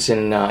grandparents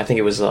in I think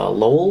it was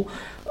Lowell.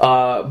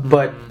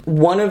 But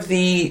one of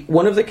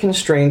the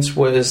constraints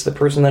was the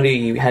person that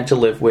he had to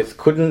live with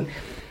couldn't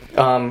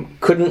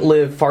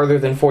live farther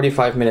than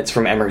 45 minutes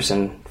from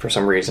Emerson for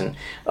some reason.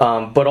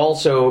 But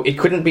also it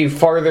couldn't be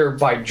farther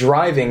by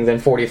driving than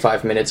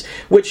 45 minutes,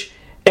 which.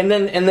 And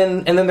then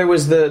there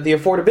was the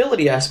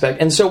affordability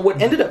aspect. And so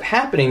what ended up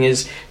happening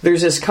is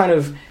there's this kind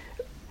of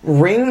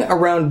ring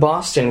around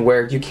Boston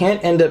where you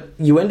end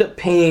up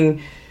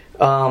paying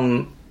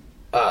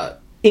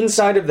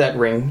inside of that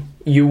ring,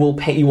 you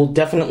will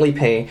definitely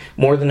pay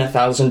more than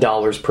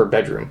 $1,000 per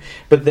bedroom.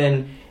 But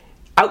then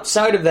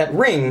outside of that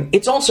ring,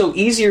 it's also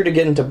easier to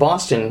get into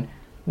Boston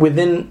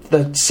within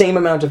the same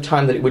amount of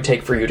time that it would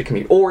take for you to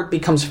commute, or it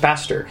becomes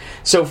faster.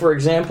 So, for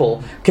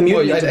example,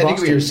 commuting into Boston... I think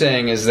what you're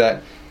saying is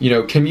that,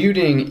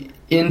 commuting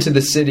into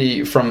the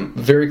city from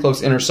very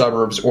close inner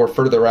suburbs or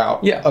further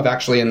out of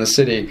actually in the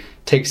city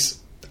takes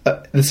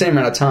the same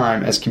amount of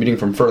time as commuting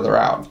from further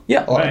out.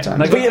 Yeah, a lot of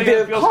times.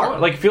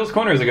 Like Fields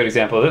Corner is a good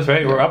example of this,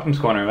 right? Or Upham's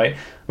Corner, right?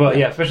 Well,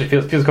 yeah, especially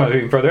Fields Corner is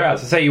even further out.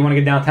 So say you want to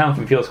get downtown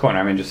from Fields Corner.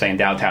 I mean, just saying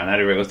downtown. Not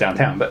everybody goes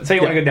downtown. But say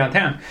you want to go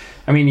downtown.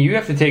 I mean, you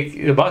have to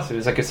take the bus.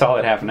 It's like a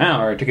solid half an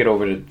hour to get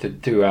over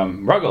to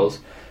Ruggles.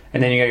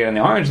 And then you got to get on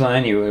the Orange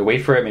Line. You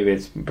wait for it. Maybe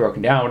it's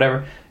broken down,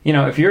 whatever.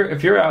 If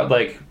you're out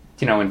like,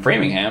 in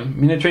Framingham, I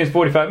mean, the train's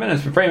 45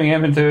 minutes from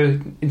Framingham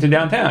into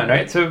downtown,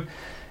 right? So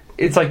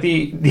it's like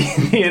the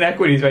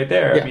inequities right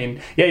there. Yeah. I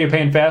mean, you're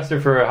paying faster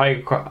for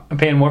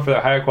paying more for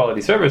a higher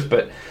quality service,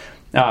 but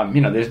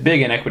there's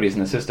big inequities in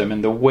the system,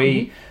 and the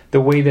way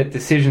that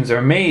decisions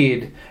are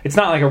made, it's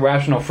not like a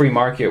rational free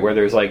market where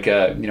there's like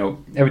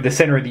the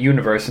center of the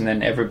universe, and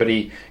then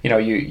everybody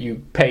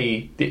you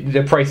pay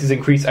the prices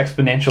increase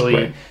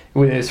exponentially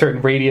with a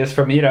certain radius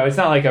from it's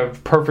not like a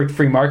perfect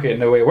free market in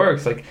the way it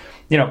works. Like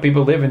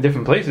people live in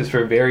different places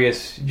for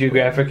various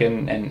geographic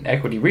and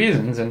equity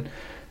reasons, and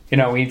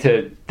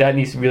that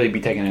needs to really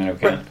be taken into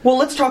account. Right. Well,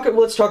 let's talk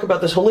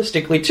about this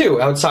holistically too,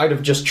 outside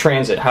of just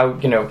transit. How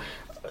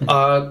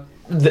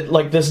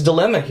like this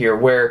dilemma here,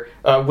 where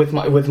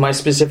with my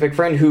specific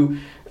friend who,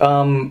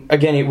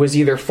 again, it was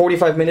either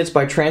 45 minutes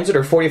by transit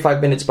or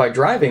 45 minutes by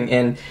driving,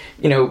 and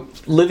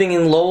living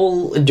in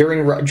Lowell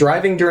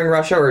driving during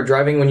rush hour or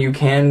driving when you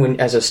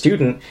can as a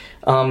student,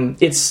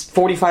 it's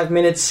 45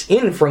 minutes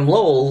in from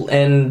Lowell,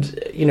 and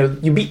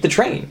you beat the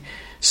train.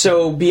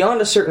 So beyond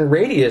a certain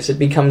radius, it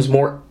becomes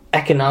more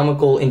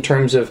economical in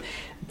terms of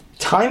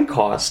time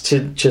cost to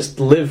just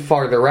live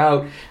farther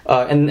out,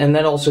 and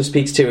that also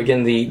speaks to,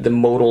 again, the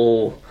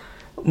modal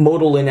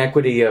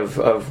inequity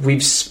of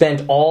we've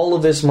spent all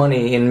of this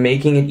money in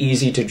making it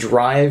easy to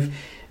drive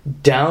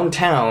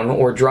downtown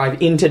or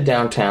drive into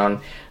downtown,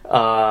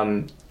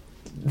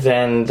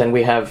 than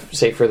we have,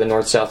 say, for the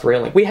north-south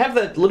rail link. We have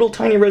that little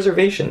tiny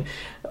reservation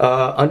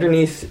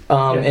underneath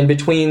and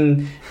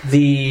between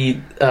the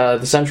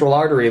central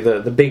artery,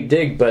 the Big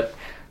Dig, but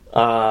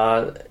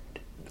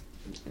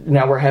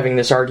now we're having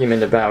this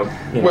argument about...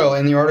 Well,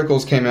 and the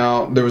articles came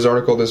out. There was an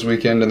article this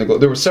weekend in the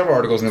Globe. There were several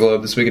articles in the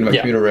Globe this weekend about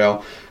commuter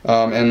rail.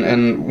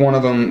 And one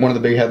of the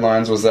big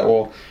headlines was that,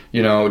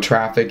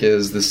 traffic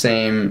is the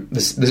same...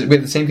 we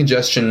have the same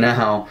congestion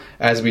now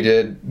as we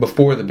did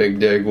before the Big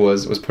Dig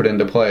was put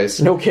into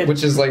place. No kidding.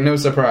 Which is, no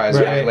surprise,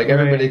 right?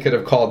 Everybody could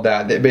have called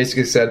that. They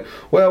basically said,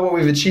 well, what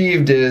we've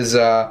achieved is...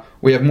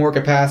 we have more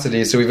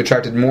capacity, so we've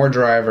attracted more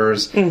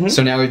drivers. Mm-hmm.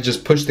 So now we've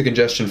just pushed the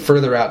congestion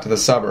further out to the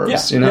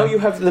suburbs. Now you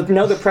have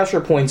the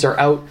pressure points are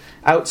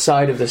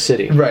outside of the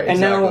city, right?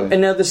 And exactly.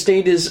 now the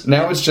state is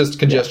it's just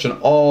congestion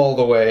all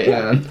the way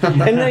in.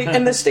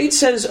 and the state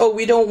says,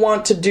 we're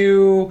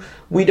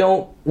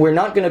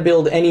not going to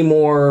build any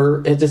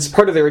more. It's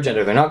part of their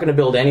agenda. They're not going to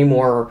build any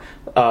more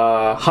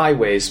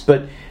highways,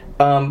 but.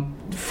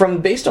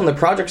 Based on the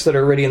projects that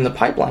are already in the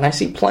pipeline, I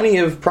see plenty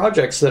of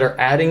projects that are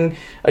adding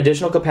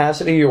additional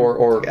capacity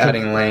or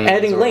adding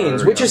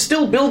lanes, which is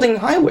still building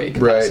highway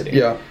capacity. Right.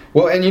 Yeah.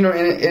 Well, and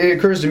it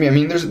occurs to me. I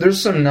mean,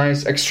 there's some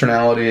nice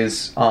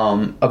externalities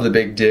of the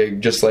Big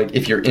Dig. Just like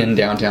if you're in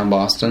downtown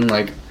Boston,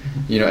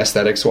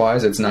 aesthetics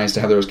wise, it's nice to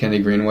have the Rose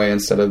Kennedy Greenway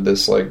instead of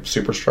this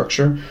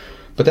superstructure.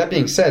 But that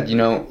being said, it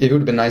would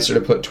have been nicer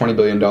to put $20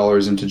 billion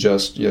into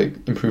just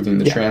improving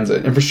the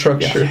transit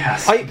infrastructure.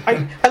 Yes.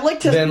 I like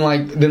to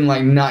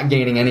than not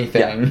gaining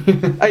anything.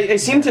 Yeah. I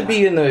seem to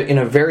be in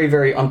a very,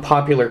 very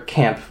unpopular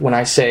camp when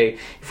I say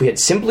if we had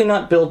simply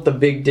not built the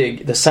Big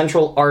Dig, the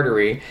central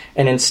artery,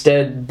 and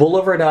instead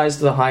boulevardized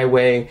the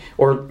highway,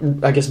 or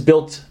I guess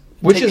built.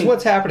 Which is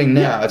what's happening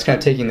now. Yeah. It's kind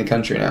of taking the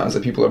country now, is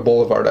that people are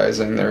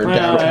boulevardizing their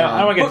downtown. I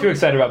don't want to get too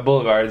excited about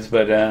boulevards,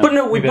 but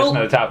no, maybe that's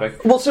another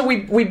topic. Well, so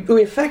we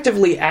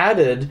effectively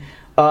added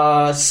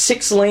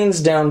 6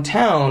 lanes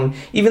downtown,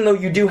 even though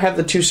you do have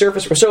the 2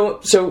 surface.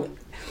 So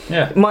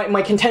yeah.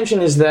 My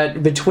contention is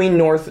that between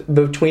North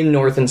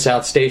and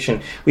South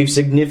Station, we've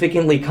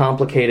significantly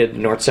complicated the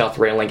North-South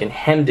rail link and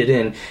hemmed it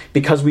in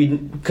because we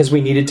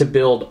needed to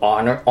build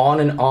on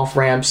and off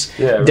ramps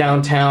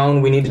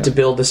downtown. We needed to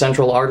build the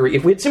central artery.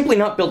 If we had simply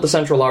not built the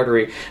central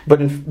artery, but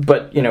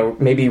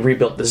maybe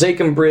rebuilt the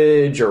Zakim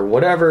Bridge or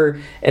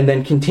whatever, and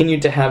then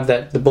continued to have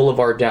the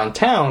boulevard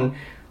downtown.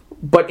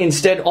 But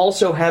instead,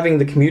 also having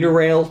the commuter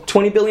rail,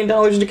 $20 billion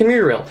into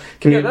commuter rail,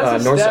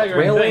 that's a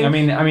staggering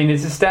thing. I mean,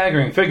 it's a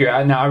staggering figure.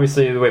 Now,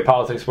 obviously, the way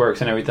politics works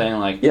and everything,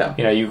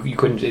 you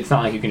couldn't. It's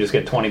not like you can just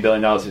get $20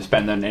 billion to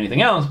spend on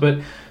anything else.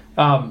 But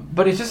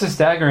it's just a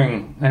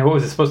staggering. And what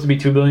was it supposed to be?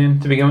 $2 billion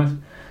to begin with.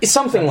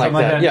 Something like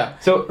that, yeah.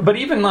 So, but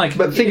even like,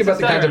 But think about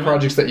the kinds of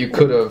projects that you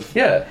could have.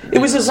 Yeah, it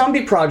was a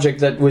zombie project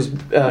that was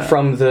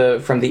from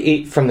the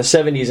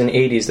 70s and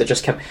 80s that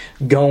just kept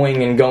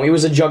going and going. It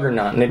was a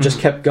juggernaut, and it just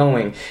kept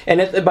going.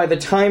 And by the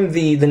time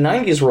the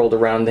 90s rolled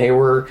around,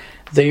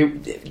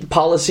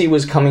 policy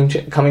was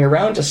coming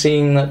around to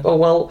seeing that, oh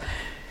well,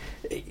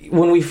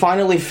 when we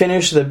finally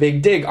finish the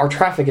big dig, our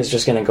traffic is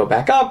just going to go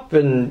back up,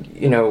 and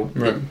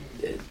Right.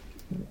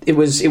 It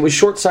was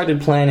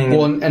short-sighted planning.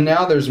 Well, and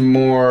now there's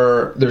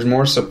more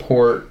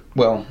support.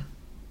 Well,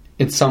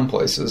 in some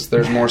places,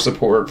 there's more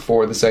support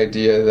for this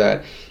idea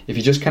that if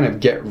you just kind of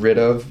get rid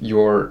of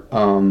your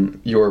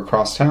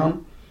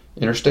crosstown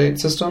interstate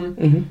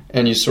system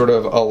and you sort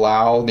of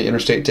allow the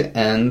interstate to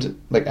end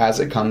like as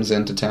it comes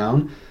into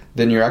town,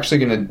 then you're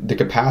actually the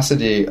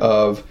capacity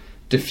of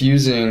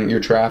diffusing your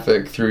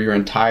traffic through your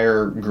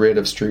entire grid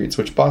of streets,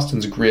 which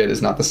Boston's grid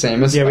is not the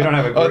same as we don't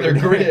have a grid. other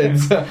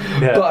grids.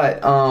 Yeah.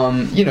 But,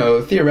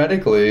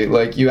 theoretically,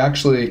 like, you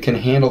actually can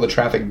handle the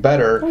traffic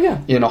better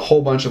in a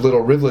whole bunch of little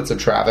rivulets of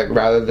traffic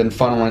rather than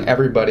funneling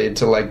everybody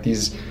to, like,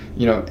 these,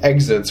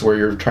 exits where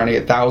you're trying to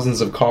get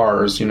thousands of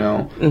cars,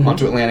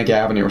 onto Atlantic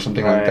Avenue or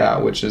something like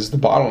that, which is the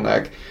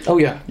bottleneck. Oh,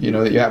 yeah.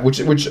 That you have,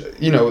 which,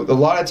 a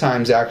lot of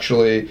times,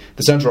 actually,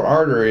 the central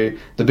artery,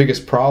 the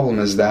biggest problem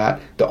is that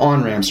the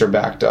on-ramps are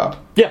backed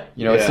up. Yeah.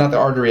 It's not the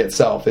artery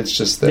itself, it's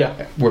just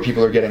that where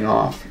people are getting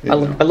off. I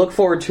look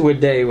forward to a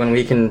day when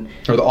we can...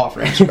 Or the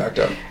off-ramps are backed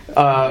up.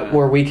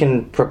 Where we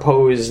can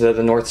propose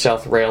the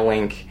north-south rail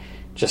link,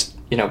 just,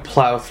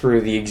 plow through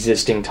the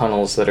existing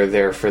tunnels that are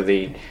there for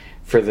the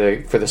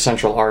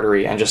central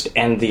artery and just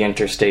end the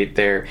interstate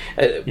there.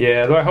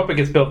 Though I hope it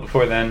gets built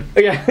before then.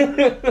 Yeah.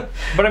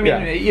 But I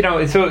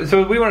mean,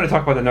 so we wanted to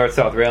talk about the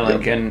north-south rail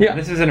link, and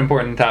this is an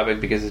important topic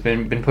because it's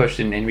been pushed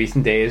in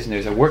recent days, and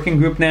there's a working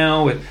group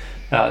now with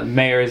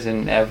mayors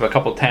and of a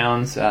couple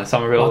towns.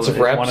 Somerville is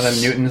one of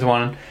them, Newton's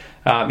one.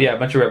 A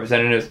bunch of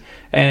representatives,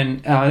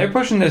 and they're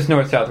pushing this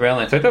north-south rail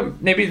link. So I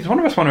thought maybe one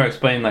of us want to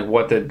explain like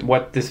what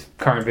this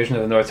current vision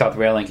of the north-south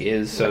rail link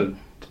is, so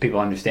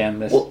people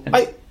understand this. Well,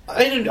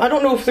 I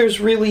don't know if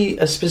there's really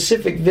a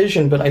specific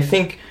vision, but I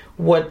think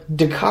what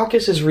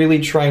Dukakis is really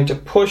trying to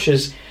push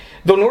is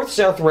the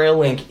north-south rail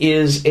link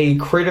is a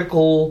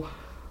critical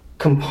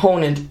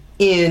component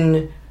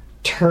in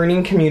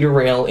turning commuter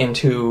rail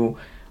into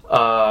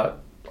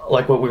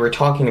like what we were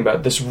talking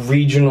about, this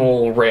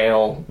regional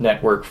rail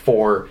network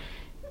for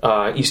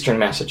eastern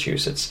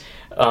Massachusetts.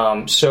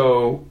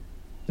 So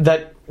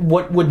that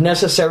what would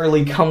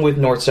necessarily come with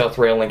North-South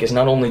Rail Link is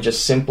not only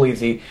just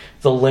simply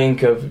the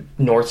link of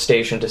North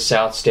Station to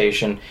South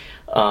Station,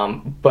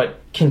 but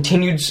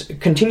continued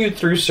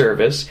through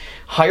service,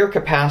 higher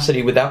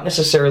capacity without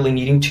necessarily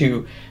needing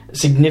to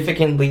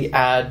significantly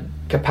add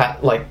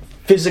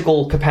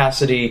physical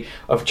capacity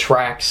of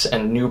tracks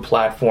and new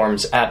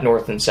platforms at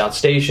North and South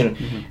Station,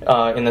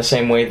 in the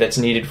same way that's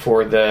needed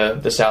for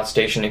the South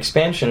Station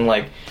expansion,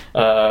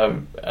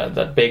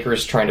 that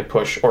Baker's trying to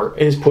push or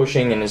is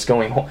pushing and is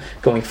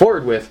going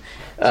forward with.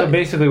 So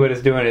basically, what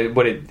it's doing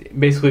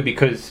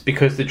is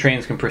because the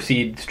trains can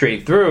proceed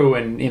straight through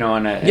and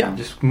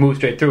just move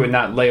straight through and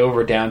not lay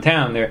over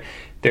downtown. You're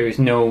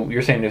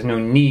saying there's no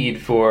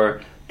need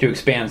to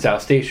expand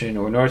South Station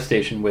or North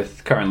Station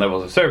with current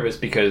levels of service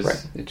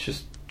because it's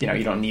just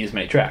you don't need as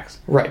many tracks.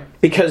 Right,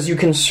 because you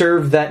can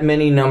serve that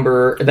many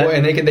number.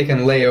 And they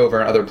can lay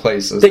over in other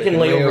places. They can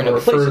lay over in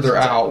other places further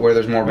out where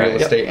there's more real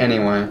estate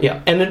anyway.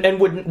 Yeah, and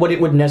what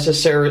would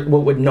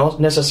not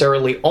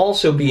necessarily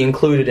also be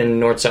included in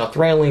North-South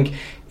Rail Link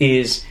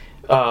is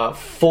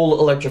full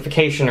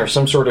electrification or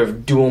some sort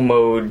of dual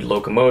mode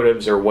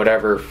locomotives or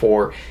whatever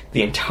for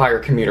the entire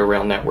commuter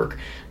rail network,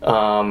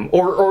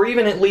 or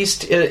even at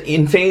least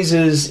in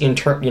phases in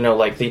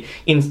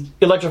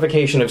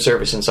electrification of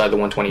service inside the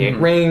 128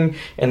 ring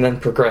and then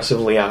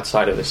progressively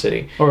outside of the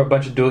city, or a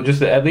bunch of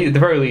at the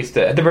very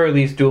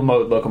least dual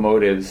mode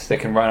locomotives that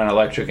can run on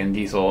electric and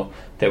diesel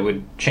that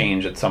would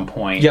change at some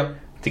point.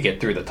 To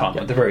get through the tunnel,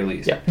 at the very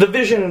least. The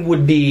vision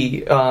would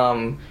be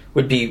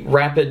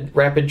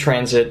rapid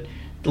transit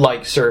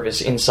like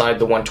service inside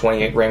the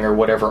 128 ring or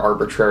whatever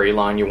arbitrary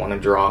line you want to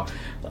draw,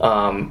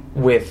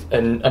 with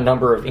a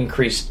number of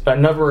infill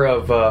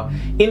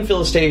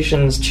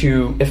stations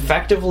to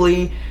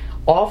effectively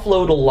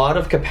offload a lot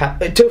of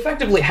capacity, to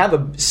effectively have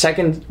a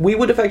second. We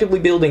would effectively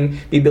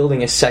be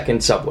building a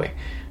second subway,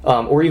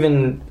 or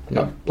even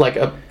like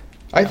a.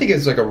 I think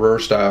it's like a RER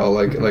style,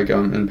 like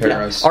in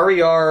Paris.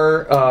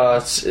 RER,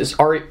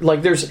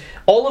 there's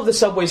all of the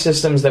subway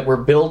systems that were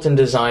built and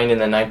designed in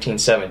the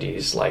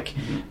 1970s,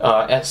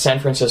 at San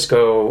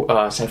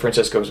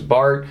Francisco's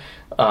BART,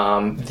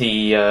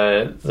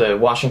 the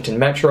Washington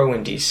Metro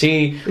in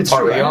DC. It's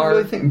RER. I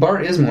really think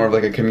BART is more of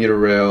like a commuter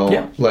rail.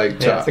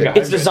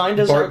 It's designed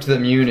as BART to the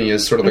Muni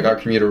is sort of like our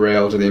commuter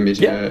rail to the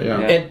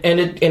MBTA.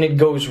 And it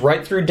goes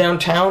right through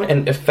downtown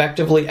and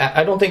effectively.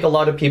 I don't think a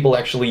lot of people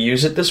actually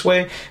use it this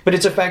way, but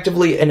it's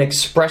effectively an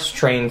express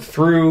train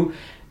through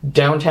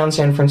downtown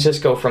San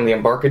Francisco from the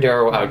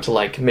Embarcadero out to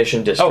like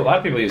Mission District. Oh, a lot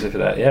of people use it for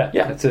that. Yeah,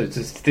 Yeah. It's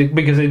just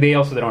because they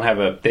also don't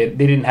have they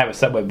didn't have a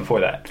subway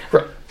before that.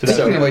 Right. So that's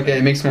Something like that,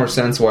 it makes more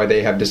sense why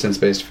they have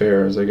distance-based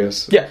fares, I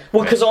guess. Yeah,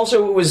 well, because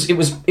also it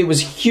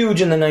was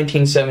huge in the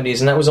 1970s,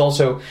 and that was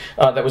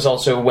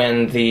also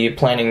when the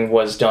planning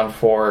was done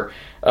for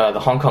the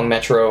Hong Kong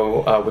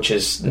Metro, which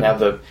is now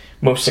the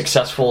most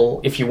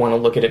successful, if you want to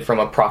look at it from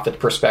a profit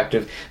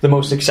perspective, the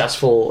most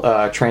successful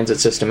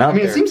transit system out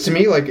there. I mean, it seems to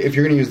me like if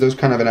you're going to use those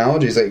kind of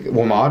analogies, like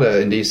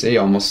WMATA in DC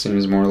almost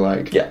seems more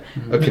like Yeah.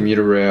 a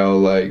commuter rail,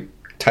 like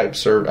type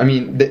serve. I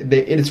mean,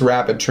 it's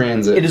rapid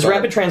transit. It is but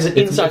rapid transit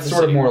it's inside the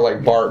sort of city. more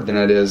like BART than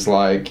it is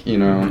like, you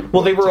know.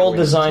 Well, they were all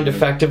designed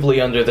effectively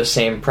under the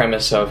same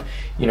premise of,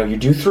 you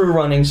do through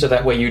running so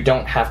that way you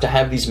don't have to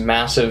have these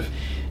massive,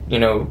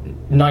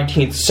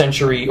 19th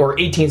century or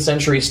 18th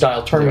century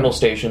style terminal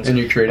stations. And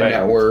you create a Right.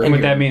 network. And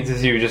what that means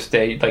is you just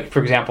like, for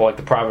example, like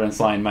the Providence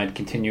line might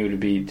continue to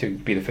be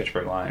the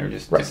Fitchburg line, or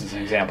just as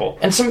an example.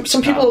 And some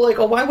people are like,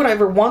 oh, why would I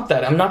ever want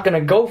that? I'm not going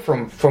to go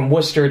from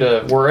Worcester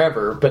to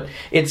wherever. But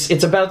it's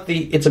about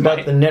the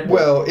network.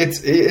 Well,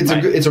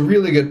 it's a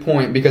really good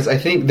point, because I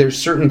think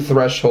there's certain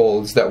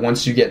thresholds that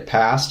once you get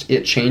past,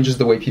 it changes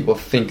the way people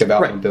think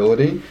about Right.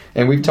 mobility.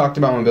 And we've talked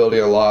about mobility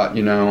a lot,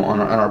 on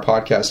our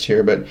podcast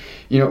here. But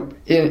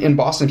in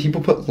Boston,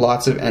 people put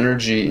lots of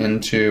energy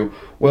into,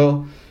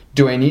 well,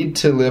 do I need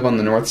to live on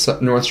the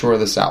north shore or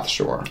the south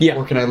shore? Yeah.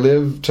 Or can I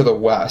live to the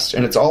west?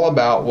 And it's all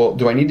about, well,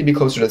 do I need to be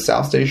closer to the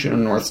South Station or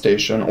North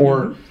Station,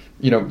 or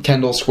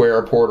Kendall Square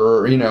or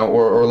Porter,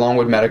 or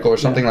Longwood Medical or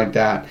something like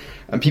that.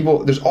 And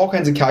there's all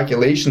kinds of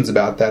calculations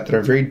about that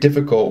are very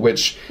difficult,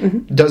 which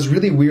does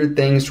really weird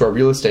things to our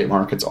real estate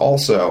markets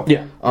also.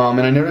 Yeah.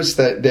 And I noticed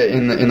that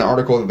in the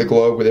article at the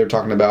Globe, where they were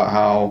talking about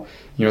how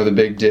the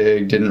Big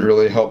Dig didn't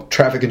really help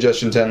traffic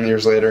congestion 10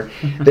 years later,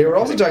 they were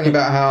also talking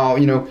about how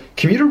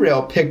commuter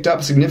rail picked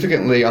up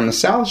significantly on the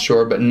South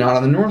Shore, but not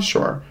on the North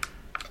Shore.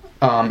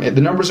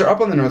 The numbers are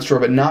up on the North Shore,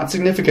 but not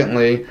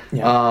significantly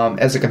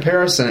as a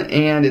comparison,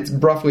 and it's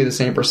roughly the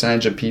same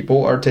percentage of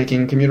people are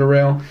taking commuter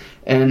rail,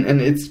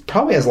 and it's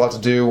probably has a lot to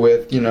do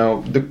with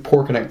the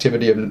poor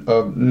connectivity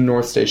of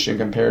North Station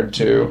compared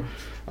to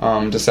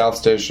South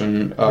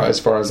Station, as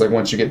far as like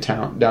once you get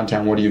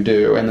downtown, what do you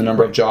do, and the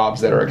number of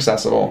jobs that are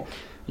accessible.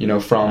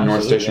 From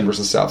North Station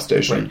versus South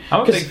Station. Right.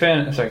 I'm a big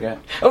fan. Sorry, go ahead.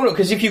 Oh no,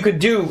 because if you could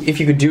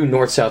do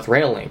north-south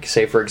rail link,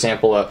 say for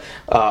example a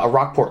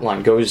Rockport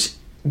line goes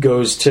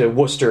to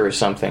Worcester or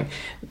something,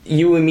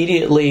 you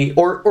immediately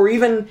or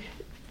even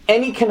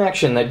any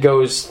connection that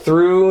goes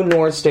through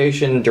North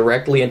Station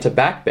directly into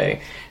Back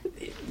Bay,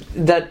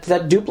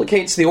 that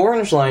duplicates the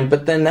Orange Line,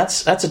 but then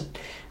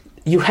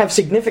you have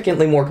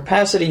significantly more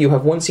capacity. You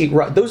have one-seat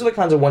rides. Those are the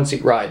kinds of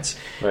one-seat rides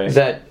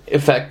that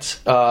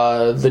affect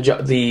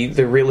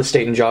the real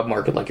estate and job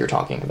market, like you're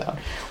talking about.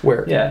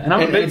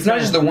 And it's not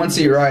just the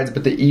one-seat rides,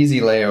 but the easy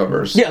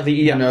layovers. Yeah,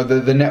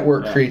 the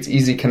network creates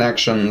easy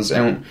connections,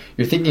 and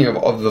you're thinking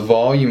of the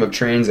volume of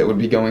trains that would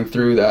be going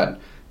through that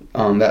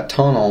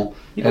tunnel.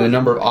 And the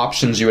number of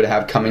options you would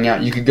have coming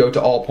out. You could go to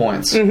all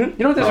points. You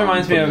know what this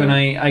reminds me of, and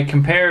I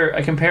compare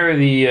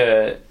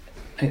the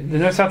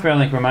North-South Rail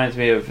Link reminds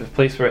me of a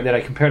place that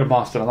I compare to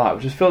Boston a lot,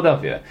 which is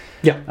Philadelphia.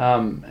 Yeah.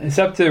 It's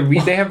up to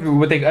they have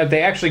what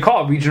they actually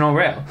call regional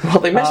rail. Well,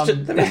 they messed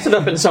it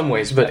up in some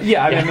ways, but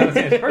yeah, I mean,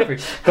 it's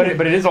perfect. But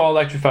it is all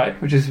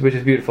electrified, which is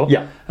beautiful.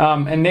 Yeah.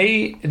 And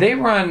they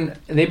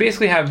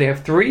basically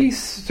have three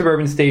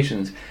suburban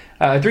stations,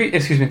 three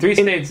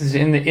stations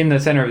in the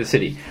center of the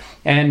city.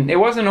 And they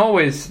weren't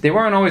always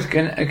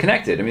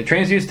connected. I mean,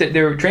 trains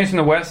from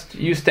the west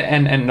used to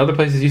end, and other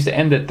places used to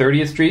end at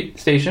 30th Street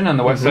Station on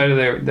the west side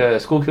of the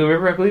Schuylkill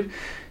River, I believe.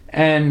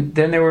 And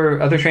then there were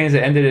other trains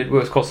that ended at what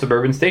was called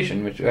Suburban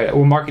Station, which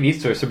Market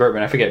East or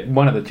Suburban, I forget,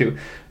 one of the two,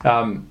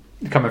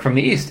 coming from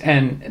the east.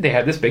 And they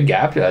had this big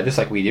gap, just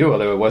like we do,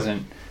 although it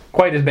wasn't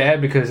quite as bad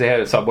because they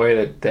had a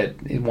subway that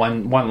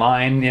one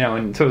line,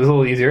 and so it was a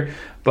little easier.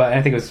 But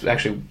I think it was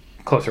actually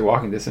closer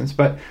walking distance.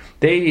 But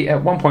they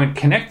at one point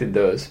connected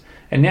those.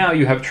 And now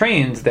you have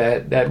trains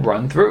that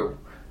run through,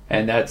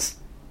 and that's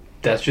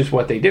just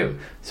what they do.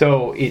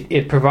 So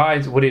it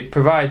provides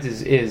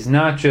is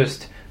not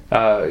just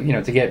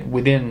to get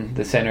within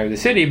the center of the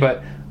city,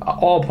 but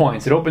all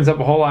points. It opens up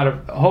a whole lot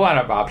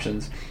of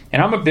options.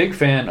 And I'm a big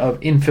fan of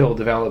infill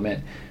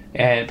development,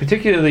 and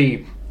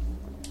particularly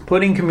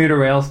putting commuter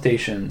rail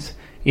stations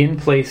in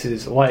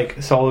places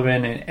like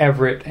Sullivan and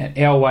Everett and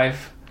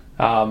Alewife,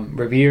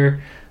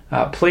 Revere,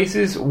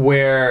 places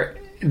where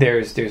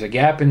there's a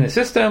gap in the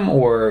system,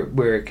 or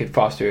where it could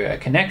foster a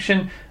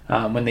connection.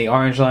 When the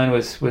Orange Line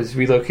was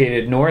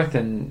relocated north,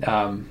 and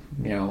a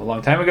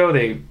long time ago,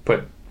 they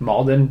put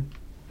Malden.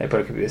 They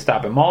put a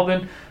stop in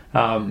Malden.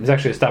 There's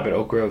actually a stop at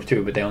Oak Grove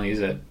too, but they only use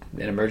it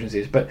in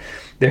emergencies. But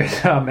there's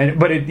it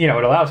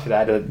allows for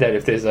that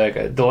if there's like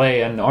a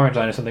delay on the Orange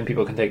Line or something,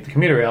 people can take the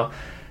commuter rail,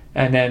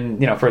 and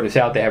then further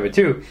south they have it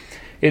too.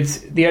 It's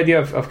the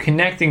idea of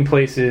connecting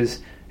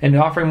places and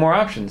offering more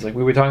options, like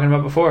we were talking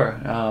about before,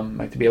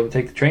 like to be able to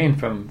take the train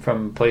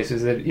from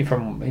places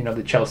from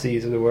the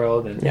Chelseas of the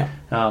world,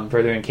 and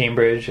further in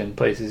Cambridge and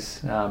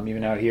places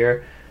even out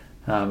here.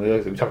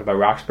 We talked about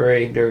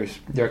Roxbury. There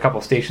are a couple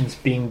of stations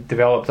being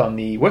developed on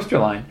the Worcester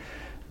line,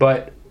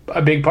 but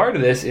a big part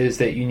of this is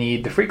that you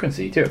need the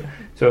frequency too.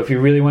 So if you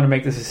really want to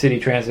make this a city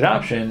transit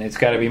option, it's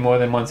got to be more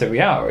than once every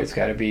hour. It's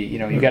got to be,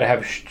 you got to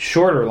have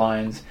shorter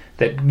lines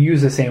that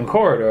use the same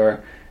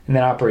corridor and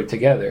then operate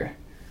together.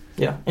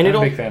 Yeah, and I'm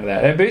a big fan of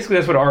that. And basically,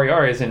 that's what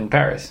RER is in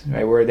Paris,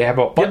 right? Where they have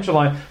a bunch of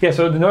lines. Yeah,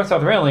 so the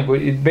North-South Rail Link,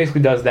 it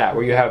basically does that,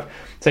 where you have,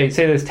 say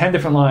there's 10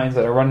 different lines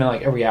that are running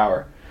like every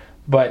hour,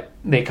 but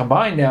they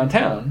combine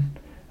downtown.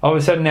 All of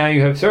a sudden now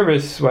you have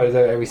service,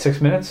 every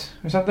 6 minutes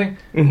or something?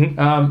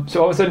 Mm-hmm.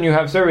 So all of a sudden you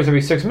have service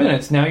every 6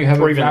 minutes. Now you have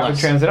a rapid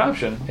transit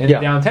option in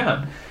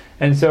downtown.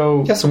 And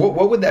so... Yeah, so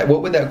what would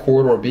that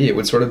corridor be? It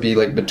would sort of be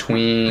like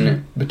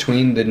between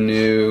the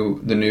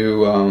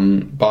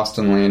new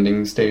Boston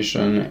Landing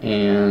station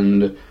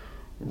and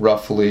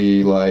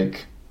roughly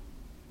like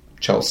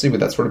Chelsea. Would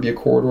that sort of be a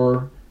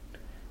corridor?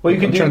 Well, you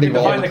can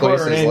define the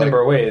corridor in any number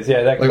of ways.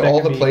 Yeah, that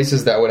all the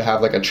places that would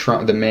have like a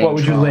trunk, the main. What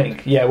would you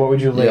link? Yeah, what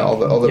would you link? Yeah,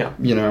 all the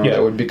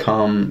that would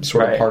become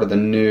sort of part of the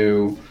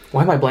new.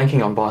 Why am I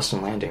blanking on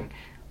Boston Landing?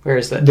 Where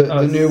is that?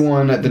 The new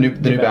one at the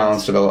New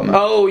Balance development.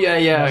 Oh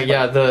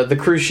yeah. The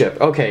cruise ship.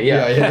 Okay,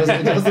 yeah. Yeah,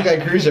 it does look like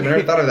a cruise ship. I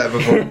never thought of that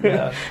before.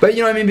 Yeah. But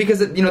because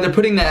they're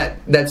putting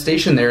that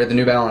station there at the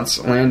New Balance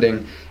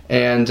Landing.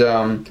 And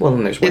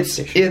then there's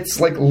it's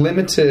like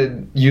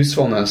limited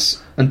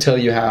usefulness until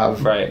you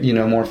have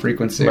more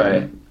frequency.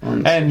 Right.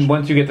 And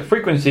once you get the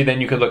frequency, then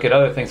you could look at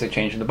other things like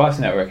changing the bus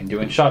network and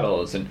doing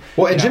shuttles. And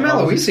Jim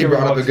Aloisi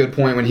brought up a good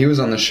point when he was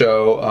on the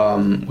show.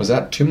 Was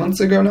that 2 months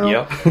ago now?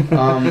 Yep.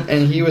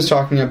 And he was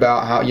talking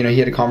about how he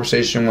had a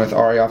conversation with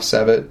Arioff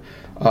Sevitt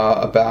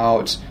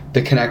about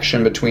the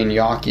connection between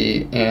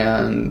Yawkey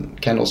and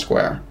Kendall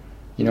Square.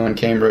 In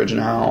Cambridge,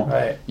 and how,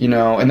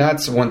 and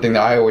that's one thing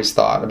that I always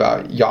thought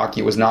about.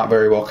 Yawkey was not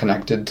very well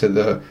connected to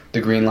the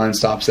Green Line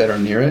stops that are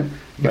near it.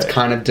 It's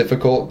kind of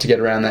difficult to get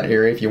around that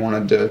area if you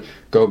wanted to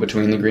go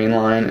between the Green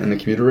Line and the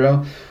commuter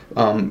rail.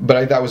 But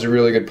I thought that was a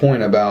really good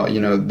point about,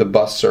 the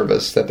bus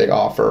service that they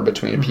offer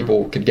between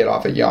people could get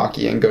off at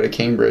Yawkey and go to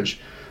Cambridge.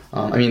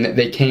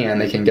 They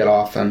can get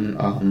off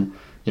and,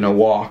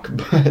 walk,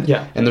 but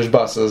and there's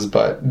buses,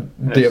 but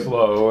they're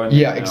slow. And,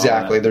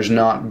 exactly. There's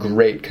not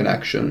great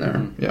connection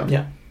there.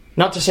 Yeah.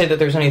 Not to say that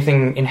there's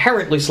anything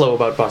inherently slow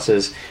about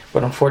buses,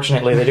 but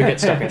unfortunately they do get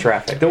stuck in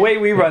traffic. The way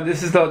we run,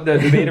 this is the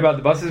debate about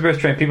the buses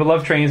versus trains. People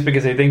love trains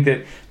because they think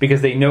that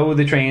because they know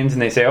the trains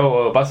and they say,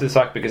 buses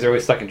suck because they're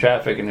always stuck in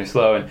traffic and they're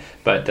slow.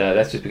 But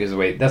that's just because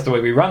that's the way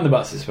we run the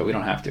buses, but we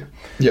don't have to.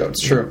 Yeah,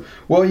 it's true.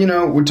 Well,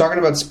 we're talking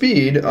about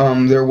speed.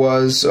 There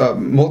was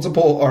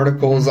multiple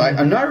articles.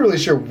 I'm not really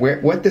sure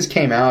what this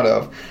came out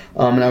of.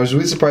 And I was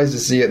really surprised to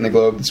see it in the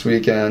Globe this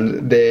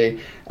weekend.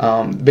 They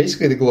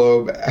basically the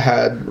Globe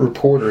had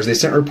reporters. They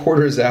sent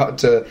reporters out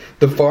to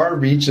the far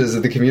reaches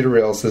of the commuter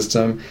rail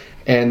system,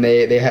 and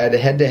they had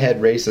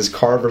head-to-head races,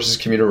 car versus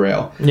commuter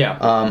rail. Yeah.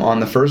 On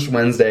the first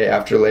Wednesday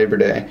after Labor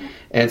Day,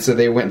 and so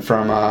they went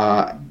from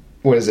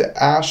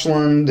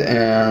Ashland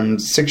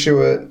and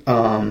Scituate.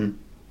 And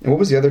what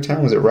was the other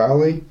town? Was it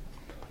Rowley?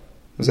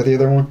 Was that the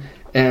other one?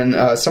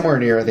 And somewhere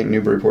near, I think,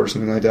 Newburyport or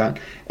something like that.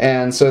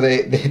 And so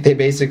they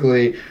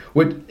basically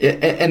would,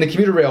 and the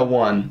commuter rail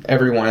won,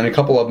 everyone, and a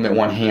couple of them it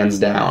won hands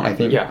down, I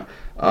think. Yeah.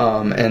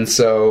 And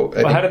so,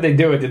 how did they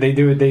do it? Did they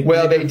do it? They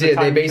did.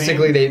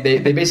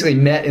 They basically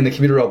met in the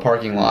commuter rail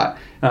parking lot,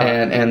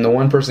 and the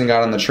one person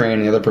got on the train,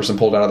 and the other person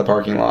pulled out of the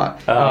parking lot,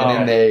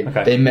 and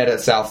then they met at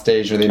South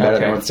Station, or they met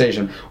at North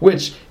Station,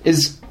 which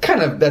is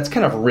kind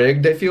of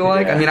rigged. I feel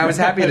like. I was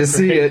happy to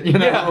see it,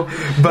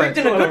 but rigged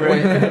in a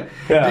good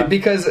way.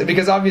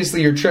 because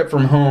obviously your trip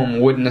from home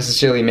wouldn't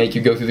necessarily make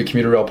you go through the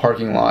commuter rail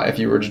parking lot if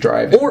you were to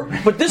drive.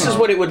 But this is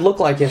what it would look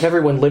like if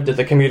everyone lived at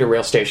the commuter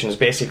rail stations.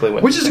 Basically,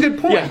 which is a good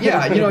point.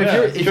 Yeah.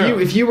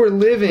 If you were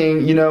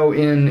living,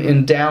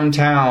 in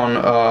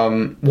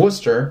downtown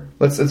Worcester,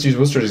 let's use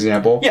Worcester as an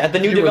example. Yeah, the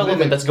new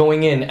development that's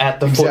going in at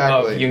the foot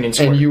of Union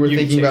Square. And you were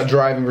thinking about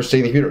driving versus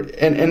taking the commuter.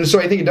 And so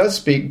I think it does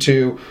speak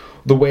to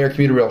the way our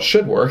commuter rail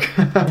should work.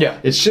 Yeah.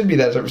 It should be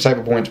that type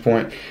of point to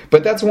point.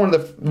 But that's one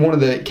of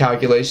the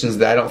calculations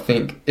that I don't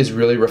think is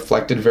really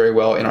reflected very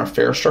well in our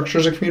fare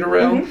structures of commuter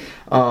rail.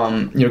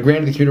 Mm-hmm.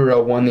 Granted, the commuter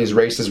rail won these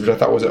races, which I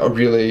thought was a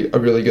really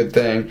good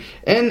thing.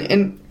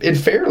 And it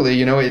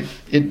fairly,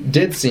 it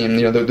did seem,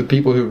 the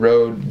people who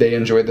rode, they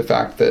enjoyed the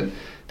fact that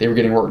they were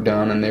getting work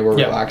done and they were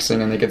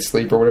relaxing and they could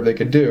sleep or whatever they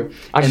could do.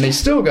 And they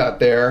still got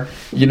there,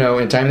 in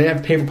time. They didn't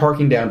have to pay for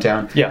parking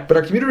downtown. Yeah. But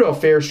our commuter rail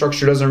fare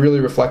structure doesn't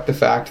really reflect the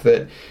fact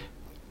that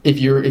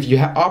if you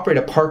operate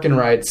a park and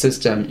ride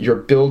system, you're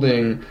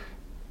building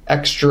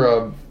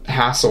extra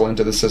hassle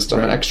into the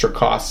system and extra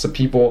costs. So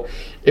people,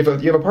 if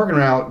you have a park and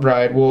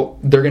ride, well,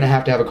 they're going to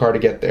have a car to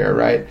get there,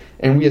 right?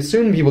 And we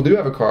assume people do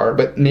have a car,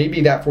 but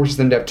maybe that forces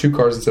them to have two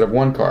cars instead of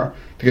one car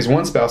because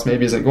one spouse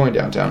maybe isn't going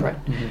downtown.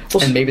 Right.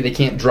 Mm-hmm. And maybe they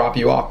can't drop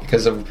you off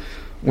because of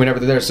whenever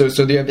they're there. So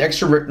you have the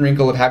extra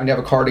wrinkle of having to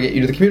have a car to get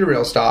you to the commuter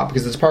rail stop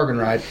because it's a park and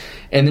ride,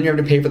 and then you have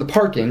to pay for the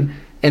parking,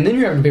 and then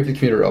you're having to pay for the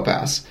commuter rail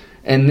pass.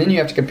 And then you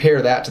have to compare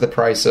that to the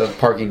price of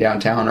parking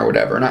downtown or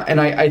whatever.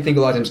 And I think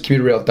a lot of times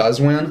commuter rail does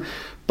win.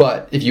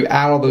 But if you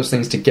add all those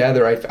things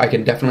together, I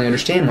can definitely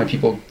understand why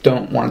people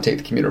don't want to take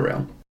the commuter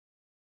rail.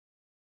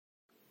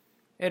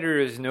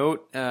 Editor's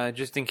note,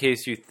 just in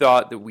case you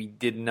thought that we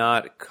did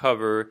not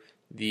cover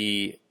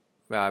the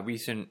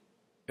recent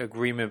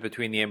agreement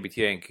between the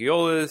MBTA and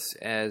Keolis,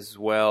 as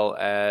well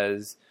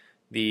as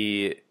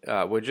the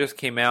what just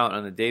came out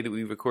on the day that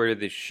we recorded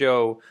this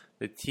show,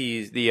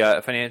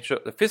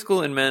 the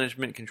Fiscal and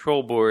Management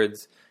Control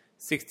Board's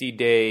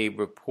 60-day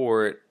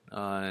report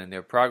on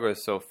their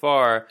progress so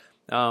far.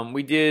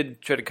 We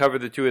did try to cover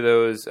the two of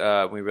those.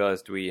 We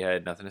realized we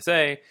had nothing to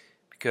say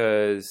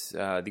because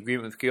the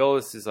agreement with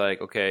Keolis is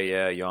like, okay,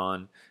 yeah,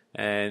 yawn.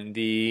 And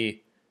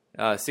the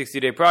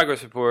 60-day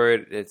progress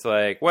report, it's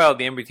like, well,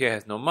 the MBTA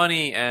has no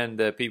money, and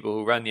the people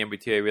who run the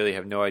MBTA really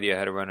have no idea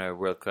how to run a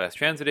world-class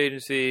transit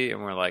agency.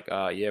 And we're like,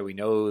 yeah, we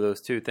know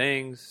those two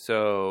things,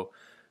 so...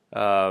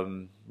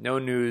 no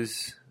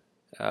news.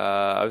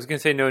 I was going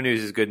to say no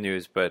news is good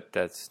news, but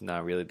that's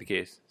not really the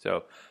case.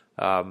 So,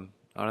 on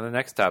to the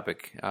next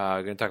topic.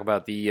 We're going to talk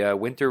about the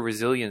Winter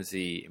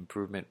Resiliency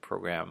Improvement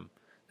Program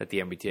that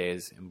the MBTA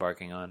is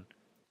embarking on.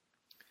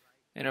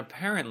 And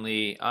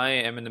apparently, I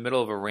am in the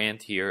middle of a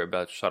rant here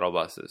about shuttle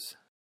buses.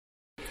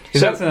 So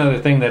that's another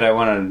thing that I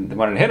wanted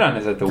to hit on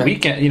is that the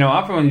weekend,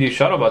 often when you do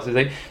shuttle buses,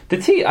 I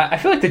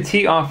feel like the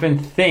T often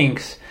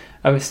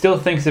still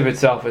thinks of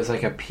itself as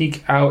like a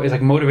peak hour, is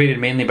like motivated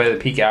mainly by the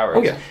peak hours.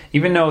 Oh, yeah.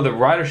 Even though the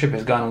ridership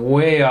has gone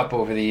way up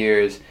over the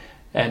years,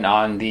 and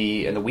on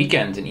the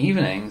weekends and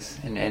evenings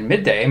and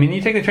midday. I mean, you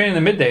take the train in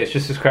the midday, it's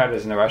just as crowded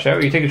as in the rush hour.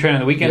 You take a train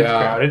on the weekend, it's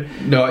crowded.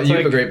 No, you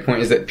have a great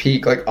point. Is that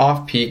peak, like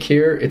off peak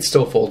here, it's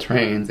still full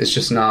trains. It's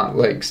just not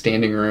like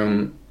standing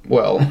room.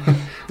 Well,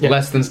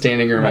 less than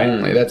standing room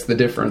only. That's the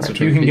difference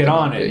between. You can get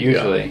on it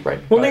usually. Yeah. Right.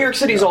 Well, New York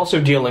City's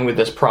also dealing with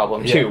this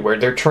problem too, where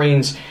their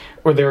trains.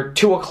 Or their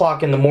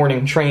 2:00 in the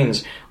morning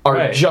trains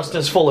are just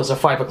as full as a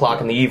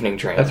 5:00 in the evening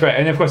train. That's right,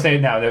 and of course they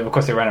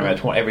run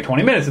about every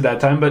 20 minutes at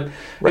that time. But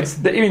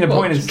the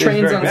point is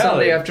trains on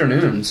Sunday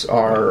afternoons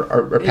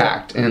are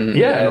packed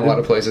in a lot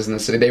of places in the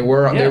city. They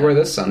were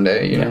this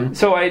Sunday. You know.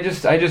 So I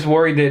just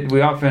worry that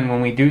we often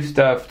when we do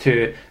stuff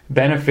to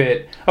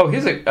benefit. Oh,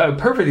 here's a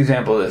perfect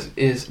example of this: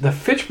 is the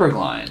Fitchburg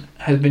line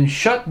has been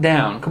shut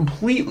down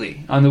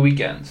completely on the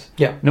weekends.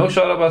 Yeah, no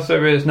shuttle bus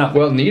service, nothing.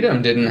 Well,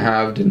 Needham didn't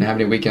have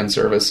any weekend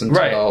service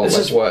until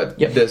this spring.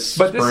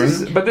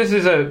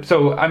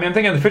 I'm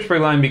thinking of the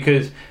Fitchburg line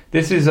because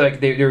this is like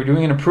they were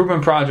doing an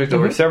improvement project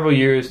over several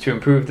years to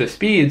improve the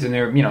speeds, and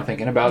they're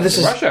thinking about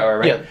the rush hour.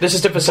 Right? Yeah, this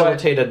is to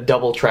facilitate a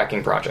double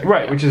tracking project.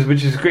 Right, which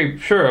is great.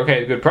 Sure,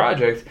 okay, good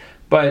project.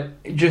 But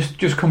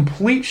just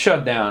complete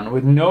shutdown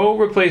with no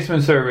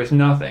replacement service,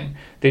 nothing.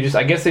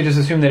 I guess they just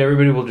assume that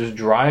everybody will just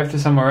drive to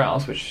somewhere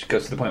else, which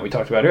goes to the point we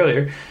talked about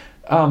earlier.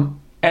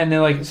 And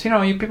they're like,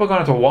 people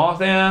going to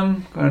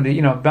Waltham, going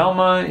to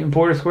Belmont, in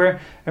Porter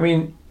Square. I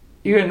mean,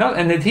 you get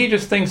nothing. And he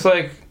just thinks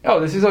like, oh,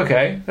 this is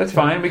okay, that's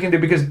fine, we can do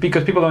because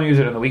people don't use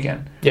it on the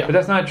weekend. Yeah, but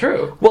that's not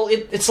true. Well,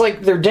 it's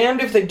like they're damned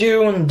if they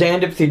do and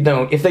damned if they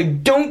don't. If they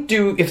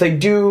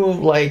do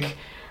like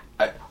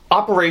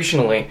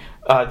operationally.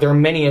 There are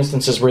many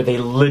instances where they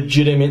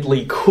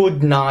legitimately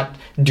could not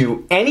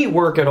do any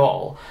work at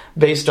all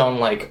based on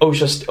like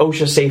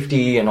OSHA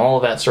safety and all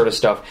of that sort of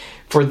stuff.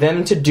 For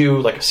them to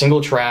do like a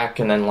single track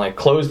and then like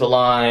close the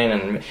line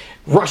and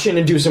rush in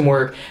and do some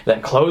work,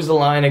 then close the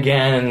line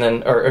again and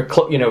then or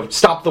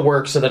stop the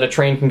work so that a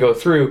train can go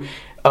through.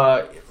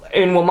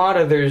 In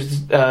WMATA,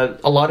 there's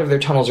a lot of their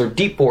tunnels are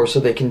deep bore,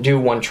 so they can do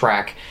one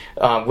track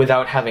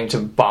without having to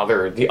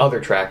bother the other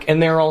track.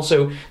 And they're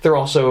also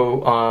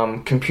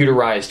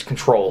computerized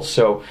controls.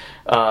 So,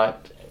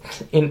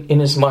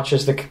 in as much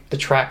as the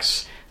track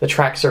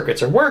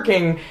circuits are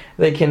working,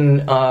 they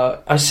can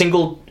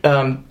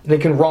they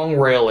can wrong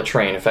rail a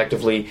train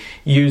effectively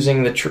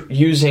using the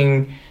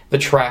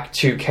track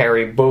to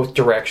carry both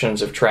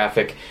directions of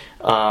traffic.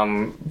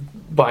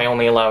 By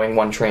only allowing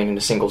one train in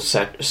a single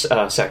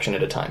section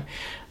at a time,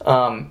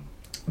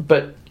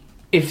 but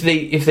if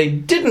they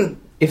didn't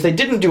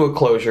do a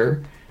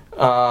closure,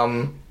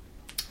 and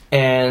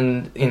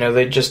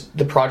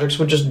the projects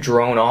would just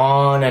drone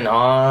on and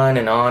on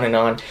and on and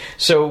on.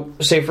 So,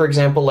 say for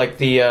example, like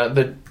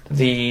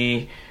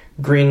the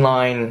Green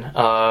Line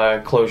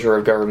closure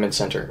of Government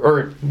Center,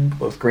 or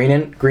both green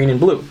and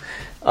blue.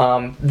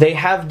 They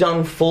have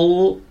done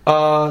full.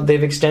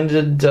 They've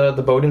extended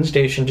the Bowdoin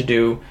station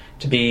to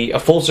be a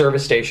full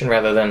service station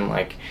rather than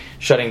like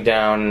shutting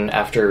down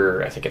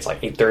after I think it's like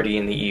 8:30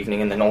 in the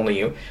evening and then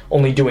only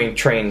doing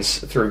trains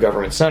through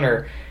Government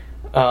Center.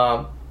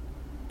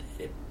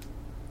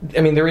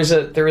 I mean, there is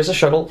a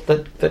shuttle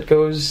that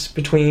goes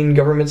between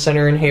Government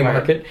Center and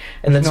Haymarket,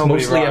 and that's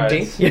Nobody mostly rides,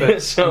 empty. but Yeah,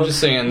 so I'm just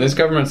saying, this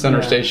government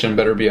center station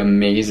better be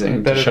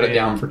amazing Better to shut be. it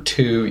down for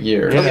 2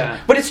 years. Yeah.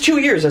 but it's 2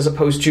 years as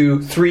opposed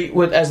to 3,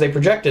 as they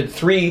projected,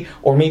 3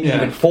 or maybe Yeah.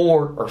 even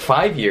 4 or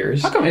 5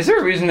 years. How come? Is there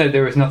a reason that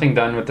there was nothing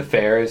done with the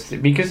fares?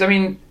 Because I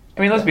mean,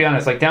 let's be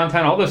honest. Like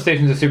downtown, all those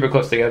stations are super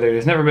close together.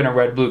 There's never been a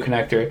red-blue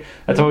connector.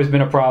 That's always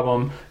been a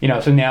problem.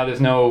 So now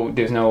there's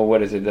no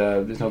what is it?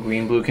 There's no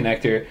green-blue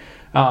connector.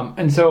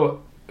 And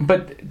so,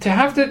 but to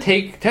have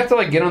to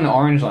like get on the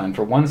orange line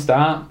for one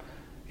stop,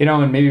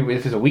 and maybe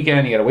if it's a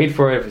weekend, you got to wait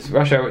for it. If it's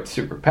rush hour, it's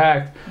super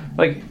packed.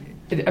 Like,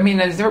 I mean,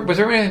 was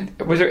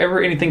there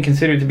ever anything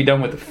considered to be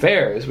done with the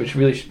fares, which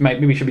really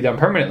maybe should be done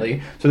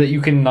permanently, so that you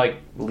can like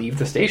leave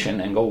the station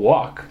and go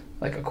walk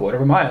like a quarter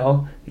of a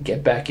mile,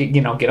 get back,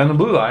 get on the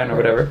blue line or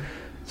whatever,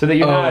 so that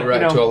you're not,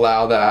 to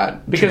allow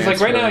that. because like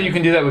right transfer. now you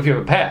can do that if you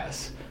have a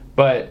pass,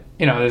 but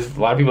there's a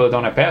lot of people that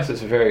don't have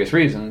passes for various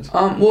reasons.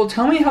 Well,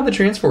 tell me how the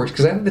transfer works,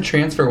 because I think the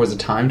transfer was a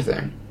timed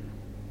thing.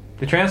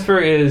 The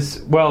transfer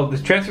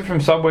the transfer from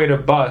subway to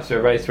bus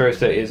or vice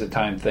versa is a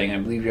time thing. I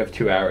believe you have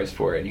 2 hours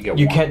for it. And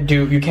you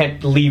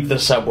can't leave the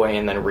subway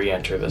and then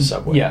re-enter the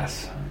subway.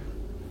 Yes.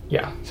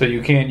 Yeah. So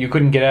you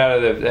couldn't get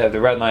out of the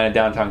red line at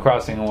Downtown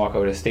Crossing and walk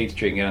over to State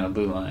Street and get on the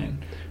blue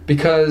line.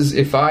 Because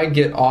if I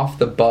get off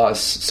the bus,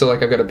 so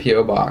like I've got a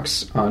P.O.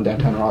 box on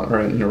downtown or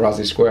in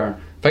Rosley Square,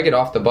 if I get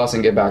off the bus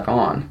and get back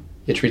on,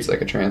 it treats it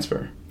like a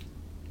transfer.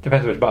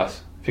 Depends which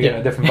bus. If you get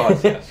on a different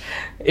bus, yes.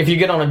 If you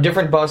get on a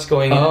different bus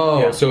going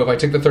So if I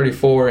take the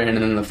 34 in and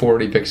then the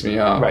 40 picks me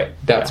up, Right.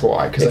 That's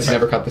why, because It's- I've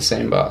never got the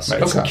same bus.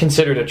 Right. it's Okay.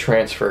 considered a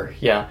transfer,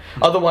 yeah.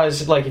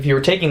 Otherwise, like if you were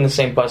taking the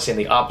same bus in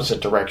the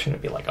opposite direction,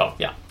 it'd be like, oh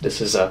yeah,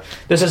 this is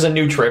a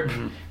new trip.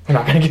 We're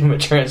not going to give him a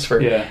transfer.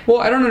 Yeah. Well,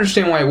 I don't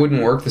understand why it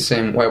wouldn't work the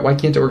same. Why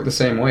can't it work the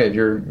same way if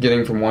you're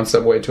getting from one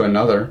subway to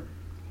another?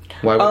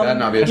 Why would that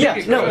not be a yeah,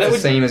 transfer? no, It's that the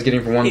would- same as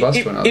getting from one bus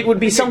It, to another. it would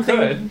be something.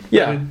 Good,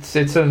 Yeah. but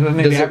it's something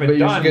they Does it, haven't but you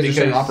done guys are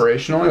saying because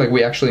operationally? Like,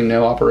 we actually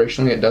know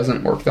operationally it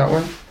doesn't work that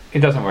way? it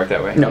doesn't work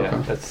that way. No.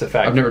 Yeah, that's the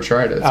fact. I've never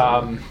tried it.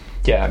 So.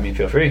 Yeah, I mean,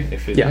 feel free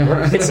if it Yeah,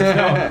 works. it's,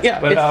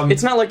 But,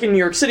 it's not like in New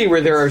York City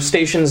where there are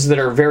stations that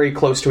are very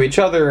close to each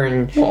other,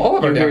 and Well, all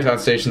of our you're- downtown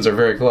stations are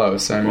very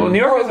close. I mean, Well, New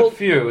York has a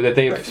few that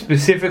they've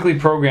specifically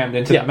programmed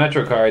into Yeah. the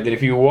MetroCard that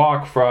if you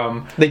walk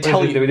from... They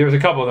tell you- There was a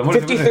couple of them. What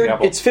is an 53rd.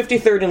 example? It's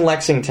 53rd in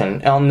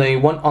Lexington on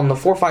the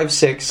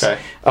 456,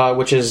 Okay.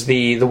 which is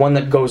the one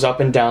that goes up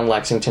and down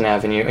Lexington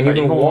Avenue, and Right,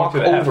 you can walk to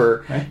the F,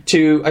 over right?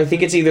 to I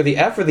think it's either the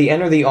F or the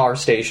N or the R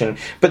station.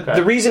 But Okay.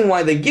 the reason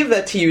why they give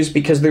that to you is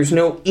because there's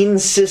no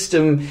in-system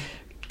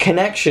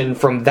connection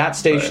from that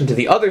station to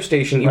the other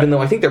station, even Right.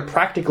 though I think they're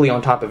practically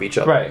on top of each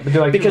other. Right, but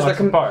they're like two blocks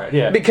apart,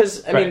 yeah.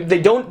 Because I mean, Right. they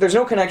don't. There's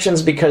no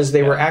connections because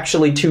they were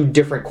actually two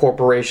different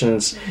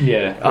corporations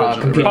Yeah.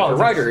 competing for Politics.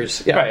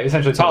 riders. Yeah. Right,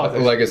 essentially a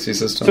politics. legacy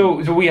system.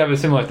 So we have a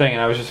similar thing,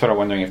 and I was just sort of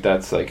wondering if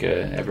that's like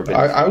ever been...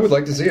 I would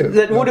like to see it.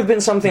 That would have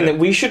been something that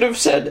we should have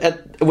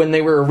said when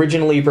they were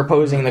originally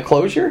proposing the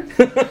closure,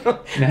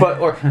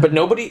 but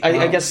nobody.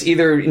 I guess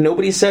either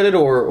nobody said it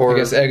or I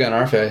guess egg on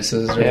our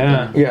faces. Right?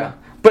 Yeah. yeah.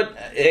 But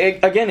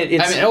again,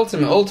 it's I mean,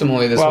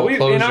 ultimately, this Well, whole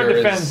closure in our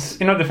is...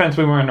 defense,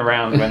 we weren't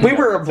around when... we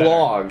were a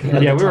blog.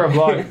 Yeah, we were a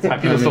blog at the time.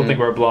 People still think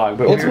we're a blog,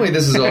 but Ultimately,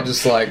 this is all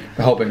just like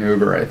helping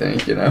Uber, I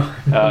think,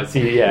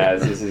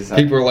 this is...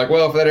 People are like,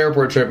 well, for that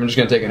airport trip, I'm just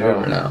going to take an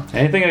Uber now.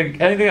 Anything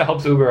that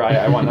helps Uber,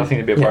 I want nothing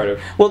to be a part of.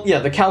 Well, yeah,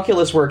 the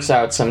calculus works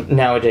out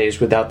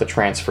nowadays without the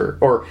transfer,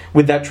 or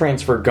with that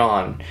transfer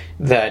gone,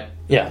 that,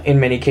 yeah,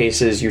 in many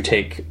cases you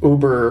take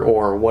Uber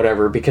or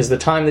whatever, because the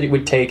time that it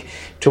would take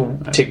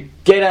to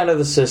get out of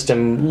the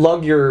system,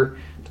 lug your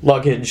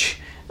luggage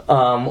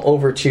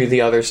over to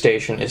the other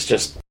station is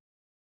just...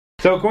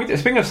 So,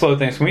 speaking of slow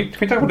things, can we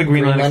talk about the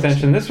Green Line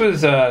extension? This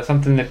was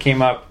something that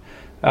came up,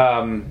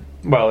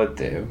 what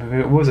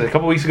was it, a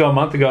couple weeks ago, a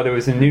month ago, there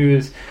was the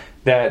news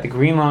that the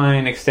Green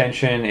Line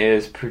extension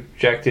is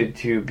projected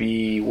to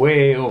be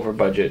way over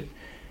budget.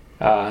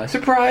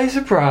 Surprise,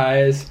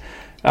 surprise.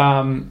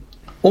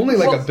 Only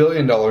like $1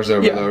 billion over,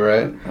 though,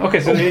 right?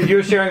 Okay, so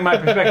you're sharing my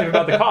perspective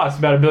about the cost,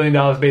 about $1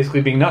 billion basically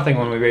being nothing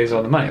when we raise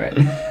all the money,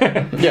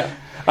 right? Yeah.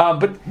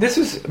 But this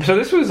was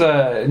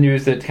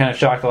news that kind of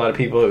shocked a lot of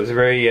people. It was a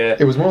very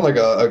It was more like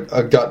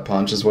a gut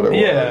punch, is what it was.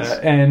 yeah,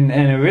 and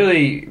it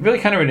really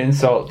kind of an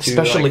insult to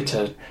Especially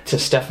to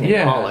Stephanie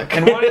Pollock.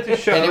 and wanted to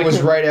show. And it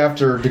was right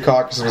after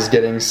Dukakis was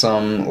getting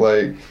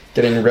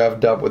getting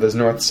revved up with his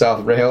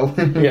north-south rail.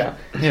 Yeah.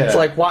 It's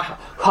like,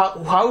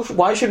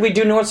 why should we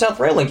do north-south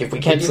rail link if we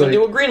can't even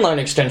do a Green Line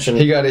extension?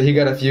 He got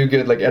a few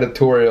good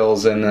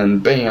editorials, and then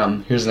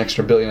bam, here's an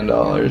extra $1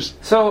 billion.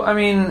 So I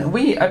mean,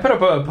 I put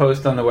up a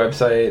post on the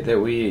website that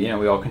we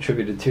all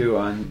contributed to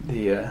on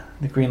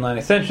the Green Line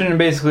extension, and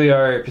basically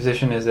our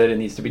position is that it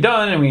needs to be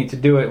done, and we need to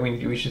do it.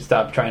 We should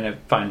stop trying to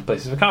find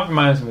places of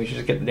compromise, and we should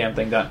just get the damn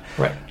thing done.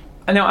 Right.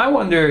 And now I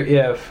wonder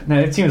if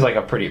it seems like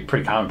a pretty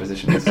common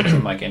position. It doesn't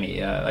seem like any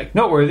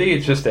noteworthy.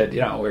 It's just that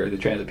we're the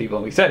transit people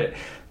and we said it.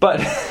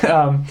 But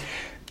I'm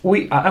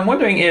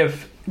wondering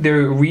if the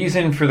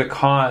reason for the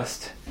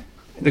cost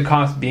the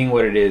cost being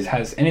what it is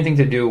has anything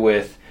to do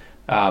with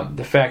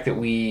the fact that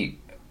we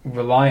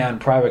rely on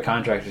private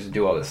contractors to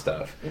do all this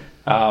stuff.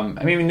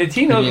 I mean, the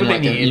T knows what they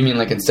need. You mean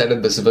like instead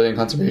of the Civilian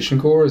Conservation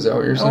Corps? Is that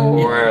what you're saying?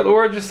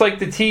 Or just like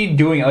the T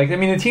doing it. Like, I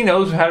mean, the T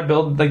knows how to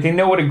build. Like, they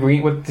know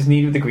what's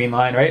needed with the Green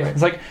Line, right?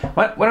 It's like,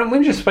 why don't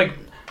we just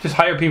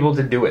hire people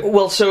to do it?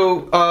 Well,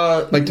 so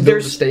like to build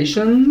the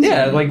stations.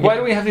 Yeah, like why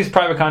do we have these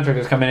private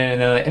contractors coming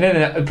in and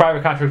then a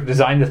private contractor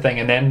design the thing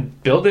and then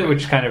build it,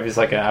 which kind of is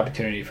like an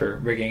opportunity for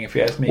rigging, if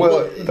you ask me.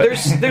 Well,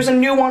 there's a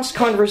nuanced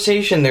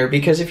conversation there,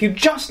 because if you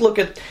just look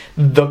at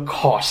the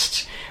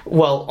cost,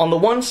 well, on the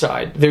one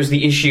side, there's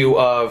the issue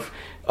of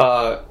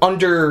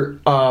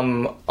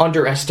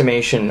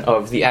underestimation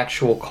of the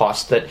actual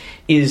cost that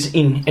is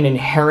an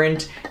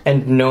inherent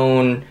and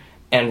known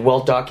and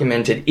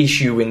well-documented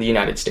issue in the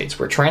United States,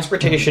 where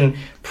transportation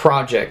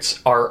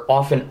projects are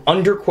often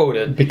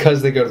underquoted.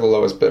 Because they go to the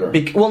lowest bidder.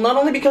 Well, not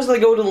only because they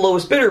go to the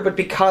lowest bidder, but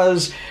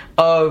because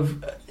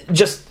of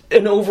just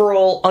an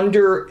overall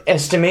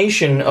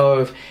underestimation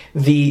of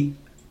the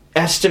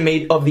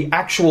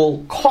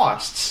actual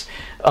costs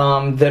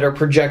that are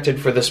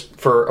projected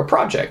for a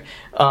project.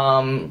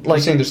 Like, you're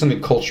saying there's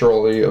something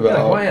culturally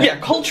about... Yeah,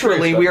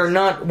 culturally, we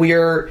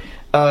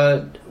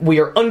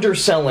are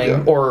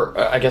underselling, or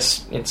I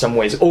guess in some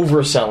ways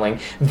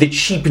overselling, the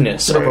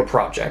cheapness of a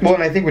project. Well,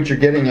 and I think what you're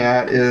getting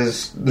at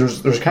is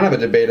there's kind of a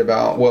debate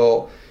about,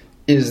 well,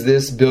 is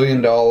this $1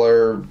 billion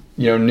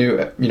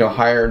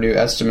higher new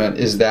estimate,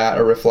 is that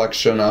a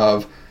reflection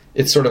of,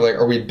 it's sort of like,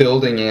 are we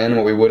building in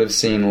what we would have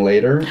seen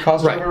later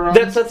cost overruns?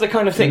 That's the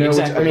kind of thing.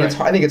 Exactly.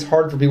 I think it's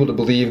hard for people to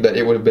believe that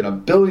it would have been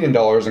 $1 billion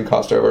in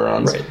cost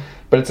overruns. Right.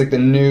 But it's like the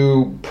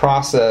new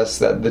process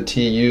that the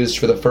T used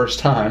for the first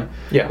time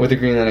with the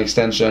Green Line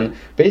extension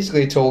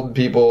basically told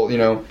people,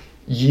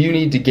 you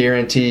need to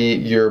guarantee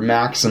your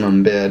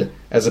maximum bid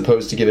as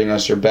opposed to giving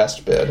us your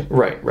best bid.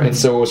 Right. And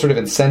so it was sort of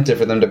incentive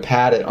for them to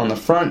pad it on the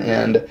front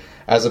end,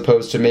 as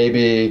opposed to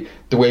maybe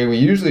the way we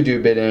usually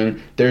do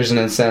bidding, there's an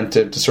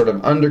incentive to sort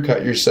of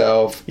undercut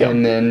yourself,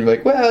 and then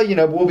like, well,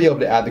 we'll be able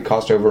to add the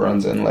cost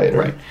overruns in later.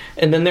 Right.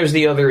 And then there's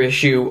the other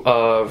issue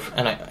of,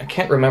 and I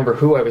can't remember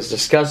who I was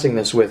discussing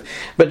this with,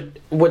 but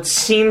what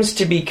seems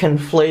to be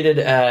conflated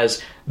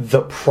as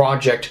the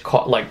project,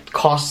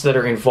 costs that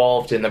are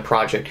involved in the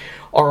project,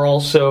 are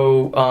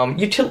also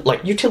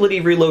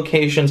utility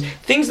relocations,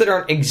 things that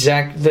aren't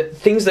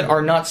things that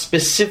are not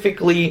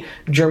specifically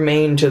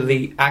germane to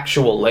the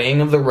actual laying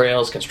of the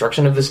rails,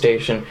 construction of the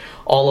station,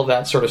 all of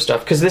that sort of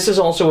stuff. Because this is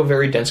also a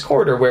very dense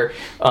corridor where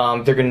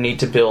they're going to need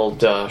to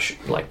build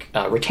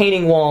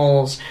retaining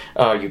walls,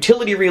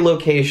 utility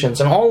relocations,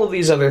 and all of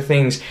these other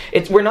things.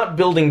 We're not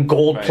building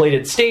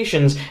gold-plated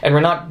stations, and we're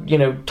not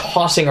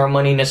tossing our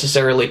money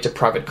necessarily to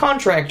private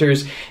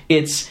contractors.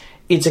 It's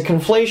a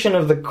conflation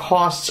of the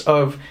costs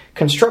of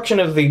construction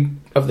of the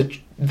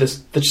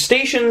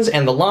stations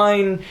and the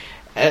line,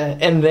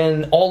 and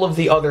then all of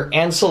the other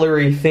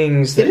ancillary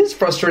things. It is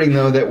frustrating,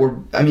 though, that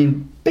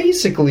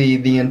basically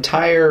the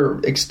entire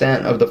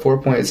extent of the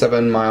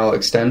 4.7 mile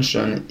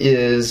extension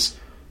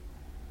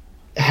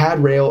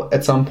had rail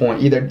at some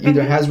point.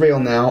 Either has rail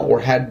now or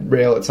had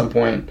rail at some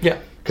point. Yeah.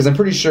 Because I'm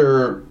pretty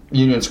sure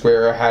Union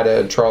Square had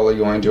a trolley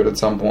going to it at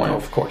some point. Oh,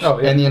 of course. Oh,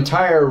 yeah. And the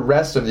entire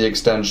rest of the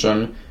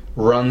extension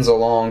runs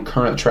along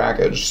current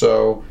trackage,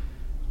 so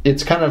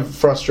it's kind of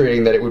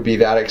frustrating that it would be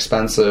that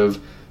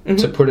expensive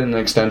to put in an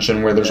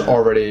extension where there's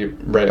already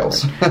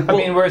rails.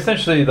 We're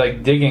essentially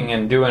like digging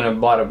and doing a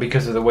lot of,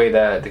 because of the way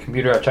that the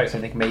computer checks,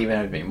 I think, may even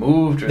have to be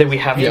moved. That we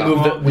have to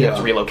move them. We have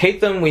to relocate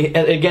them.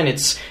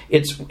 It's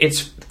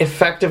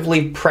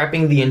effectively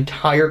prepping the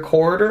entire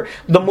corridor.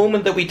 The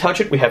moment that we touch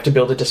it, we have to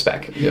build it to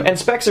spec, and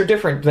specs are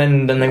different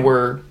than they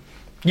were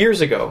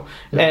years ago.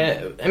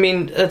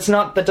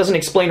 That doesn't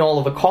explain all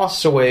of the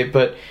costs away,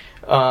 but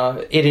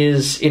it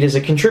is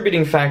a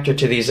contributing factor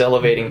to these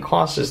elevating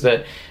costs. Is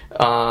that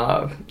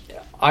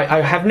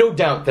I have no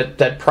doubt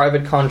that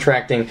private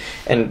contracting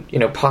and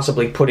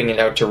possibly putting it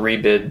out to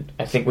rebid,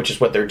 I think, which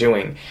is what they're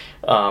doing,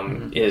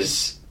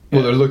 is.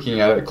 Well, they're looking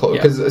at it close,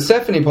 because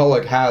Secretary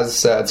Pollock has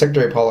said,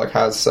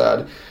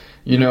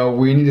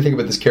 we need to think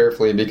about this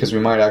carefully, because we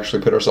might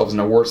actually put ourselves in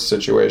a worse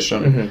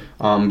situation.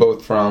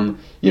 Both from,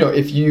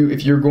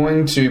 if you're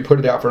going to put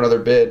it out for another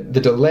bid, the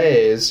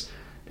delays,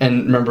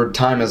 and remember,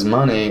 time is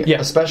money,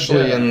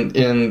 especially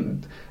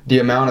in the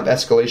amount of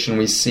escalation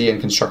we see in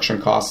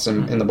construction costs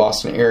in the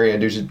Boston area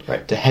due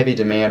to heavy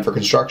demand for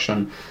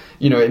construction.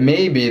 It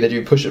may be that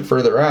you push it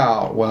further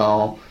out,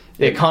 well,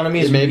 the economy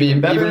is maybe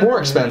even more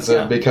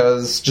expensive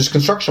because just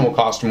construction will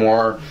cost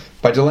more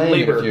by delaying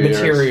labor, a few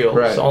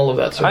materials, all of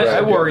that.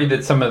 I worry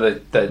that some of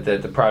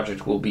the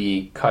project will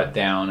be cut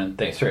down, and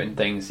certain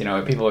things.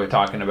 People are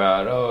talking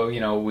about,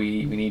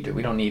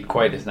 we don't need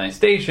quite as nice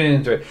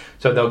stations, or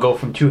so they'll go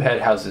from 2 head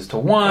houses to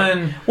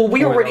 1. Well,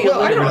 we already.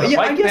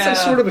 I guess I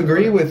sort of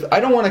agree with. I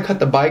don't want to cut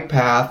the bike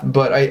path,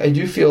 but I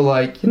do feel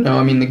like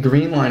the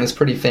Green Line is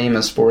pretty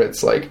famous for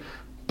its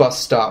bus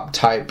stop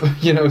type,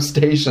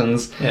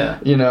 stations. Yeah.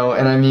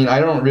 And I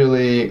don't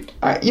really.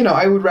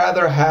 I would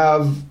rather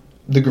have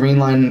the Green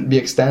Line be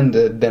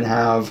extended than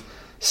have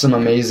some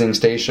amazing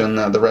station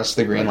that the rest of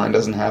the Green Line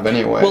doesn't have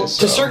anyway. Well,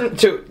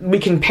 so. we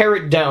can pare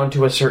it down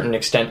to a certain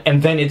extent,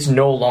 and then it's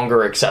no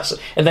longer accessible,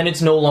 and then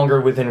it's no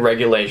longer within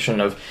regulation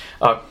of,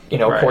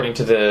 according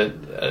to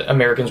the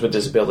Americans with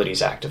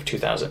Disabilities Act of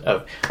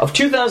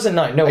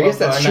 2009. No, I guess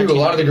that's true. A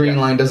lot of the Green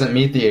Line doesn't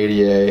meet the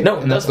ADA, no,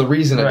 and that's the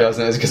reason it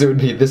doesn't, is because it would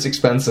be this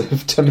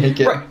expensive to make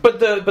it. Right, but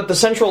the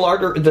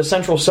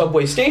central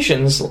subway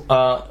stations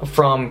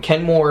from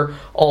Kenmore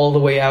all the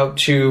way out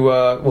to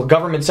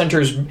Government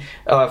Center's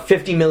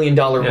 $50 million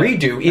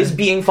redo is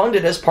being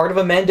funded as part of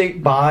a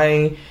mandate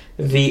by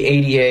the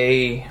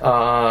ADA.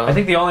 I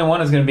think the only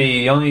one is going to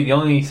be the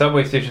only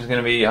subway station is going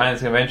to be Heinz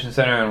Convention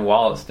Center in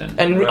Wollaston,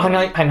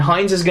 and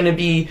Heinz is going to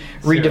be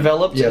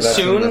redeveloped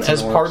soon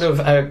as part of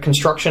a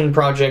construction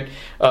project,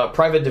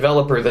 private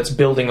developer that's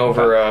building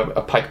over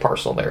a pike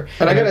parcel there.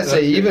 And I gotta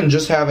say, even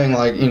just having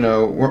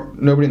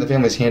nobody in the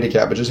family is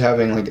handicapped, but just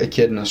having a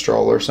kid in a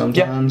stroller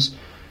sometimes. Yeah.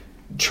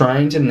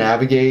 Trying to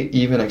navigate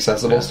even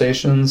accessible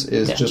stations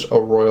is just a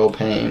royal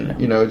pain.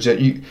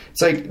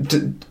 It's like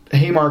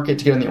Haymarket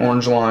to get on the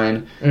Orange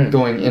Line,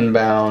 going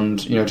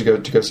inbound,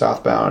 to go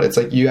southbound. It's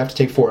like you have to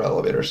take 4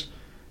 elevators.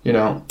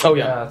 Oh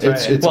yeah,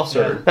 it's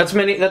absurd.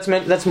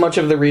 That's much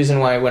of the reason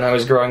why when I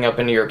was growing up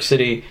in New York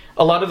City,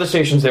 a lot of the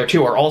stations there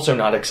too are also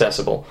not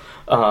accessible.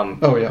 My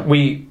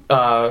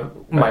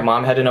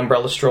mom had an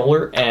umbrella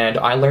stroller, and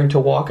I learned to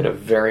walk at a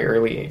very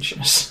early age.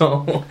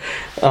 So,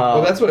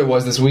 well, that's what it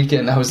was this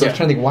weekend. I was trying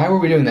to think, why were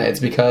we doing that? It's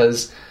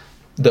because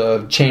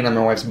the chain on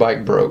my wife's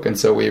bike broke, and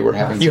so we were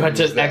having to use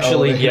the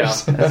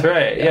elevators. That's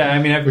right. Yeah, I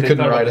mean, we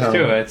couldn't ride home.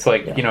 Too. It's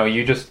like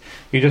you just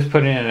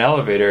put in an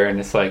elevator, and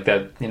it's like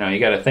that. You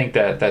got to think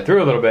that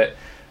through a little bit.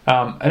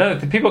 I know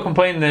that the people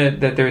complain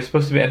that there's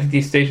supposed to be. I think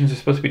these stations are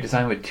supposed to be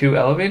designed with 2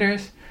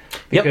 elevators.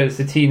 Because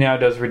the T now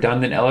does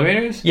redundant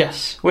elevators.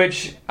 Yes.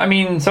 Which, I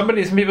mean, some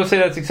people say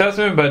that's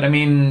excessive, but I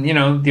mean,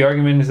 the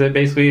argument is that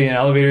basically an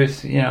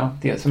elevators,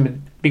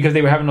 because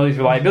they were having all these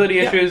reliability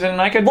issues,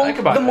 and I could buy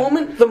that. The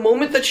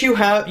moment that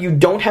you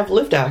don't have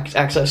lift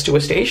access to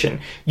a station,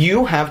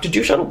 you have to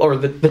do shuttle, or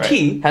the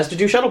T has to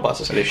do shuttle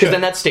buses, because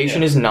then that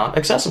station is not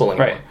accessible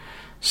anymore. Right.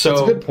 So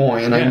that's a good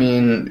point. And I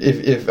mean,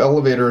 if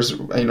elevators,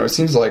 it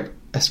seems like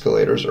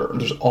escalators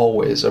there's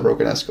always a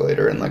broken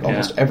escalator in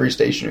almost every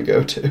station you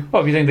go to.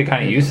 Well, if you think the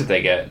kind of use that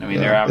they get, I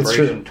mean, they're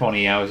operation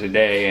 20 hours a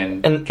day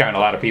and carrying a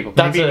lot of people.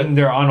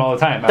 They're on all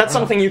the time. That's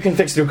something you can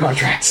fix through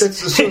contracts.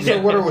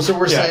 So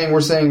we're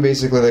saying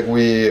basically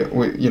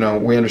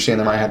we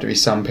understand there might have to be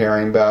some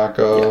paring back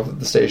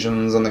of the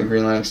stations on the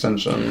Green Line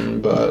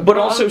extension, but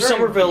also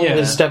Somerville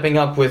is stepping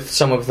up with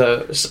some of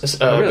the.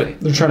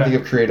 They're trying to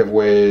think of creative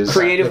ways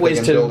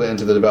to build it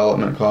into the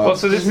development cost. Well,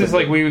 so this is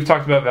we've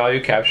talked about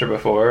value capture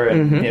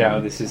before. And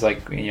this is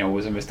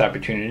was a missed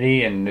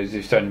opportunity, and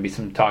there's starting to be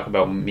some talk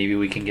about maybe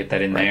we can get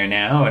that in there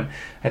now, and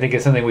I think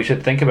it's something we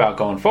should think about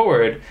going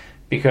forward,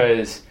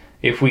 because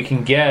if we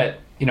can get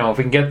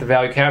the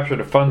value capture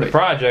to fund the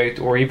project,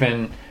 or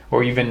even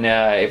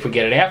if we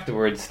get it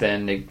afterwards,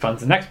 then it funds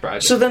the next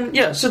project. So then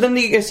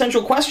the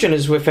essential question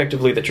is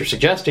effectively that you're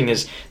suggesting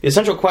is the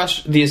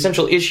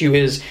essential issue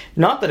is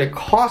not that it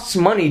costs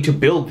money to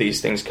build these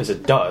things, because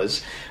it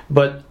does,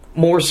 but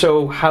more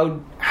so,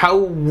 how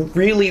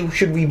really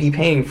should we be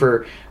paying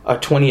for a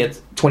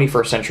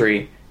 21st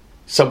century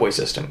subway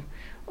system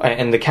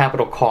and the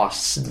capital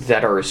costs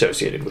that are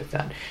associated with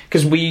that?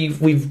 Because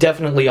we've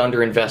definitely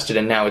underinvested,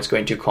 and now it's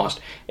going to cost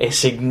a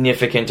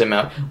significant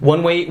amount.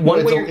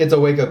 It's a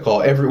wake up call.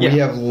 We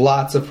have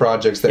lots of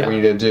projects that we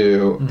need to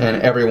do,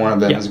 and every one of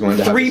them is going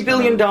to have $3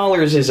 billion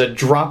is a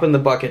drop in the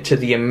bucket to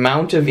the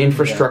amount of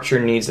infrastructure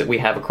needs that we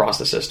have across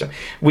the system.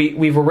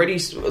 We've already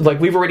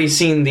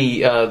seen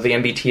the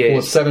MBTA.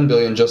 Well, $7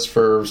 billion just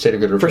for state of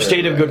good repair. For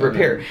state of good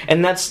repair,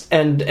 and that's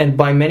and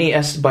by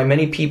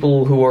many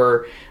people who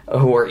are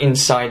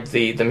inside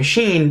the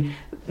machine,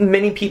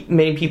 many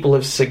people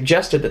have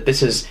suggested that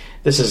this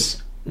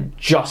is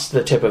just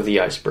the tip of the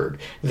iceberg.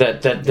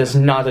 That is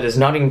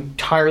not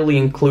entirely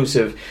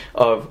inclusive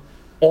of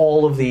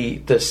all of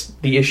the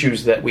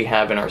issues that we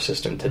have in our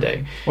system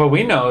today. Well,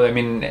 we know, I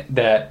mean,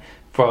 that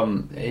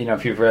from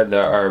if you've read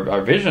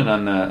our vision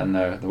on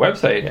the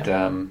website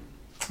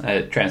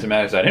at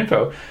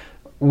transitmatters.info.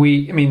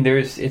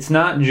 It's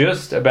not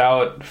just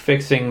about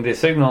fixing the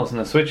signals and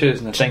the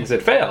switches and the things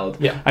that failed.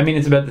 Yeah. I mean,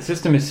 it's about the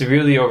system is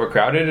severely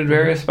overcrowded at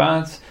various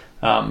spots.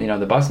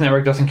 The bus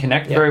network doesn't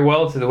connect very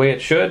well to the way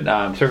it should.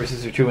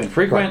 Services are too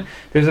infrequent. Right.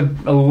 There's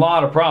a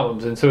lot of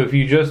problems, and so if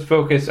you just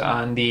focus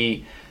on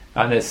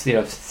this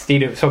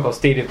so-called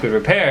state of good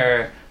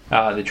repair,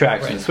 the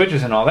tracks and the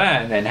switches and all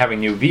that, and then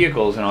having new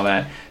vehicles and all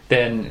that,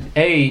 then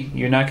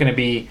you're not going to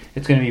be.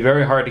 It's going to be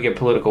very hard to get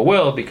political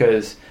will,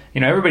 because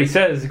everybody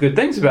says good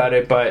things about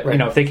it, but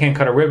if they can't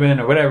cut a ribbon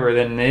or whatever,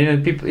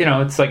 then people,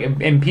 it's like,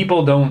 and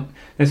people don't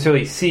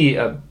necessarily see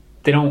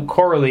they don't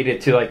correlate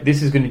it to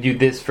this is going to do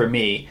this for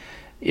me,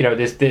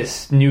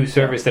 this new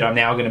service that I'm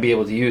now going to be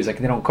able to use. They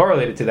don't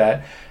correlate it to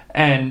that,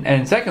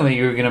 and secondly,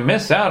 you're going to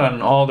miss out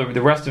on all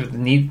the rest of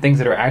the things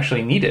that are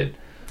actually needed.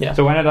 Yeah.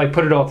 So why not like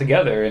put it all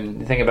together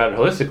and think about it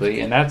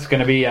holistically? And that's going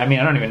to be, I mean,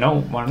 I don't even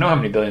want to know how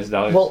many billions of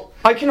dollars. Well,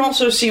 I can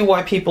also see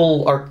why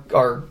people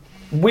are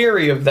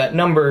weary of that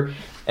number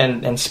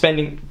and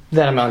spending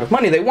that amount of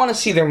money. They want to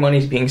see their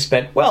money being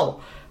spent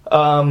well.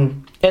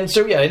 And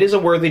so, yeah, it is a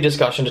worthy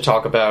discussion to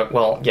talk about,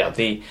 well, yeah,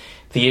 the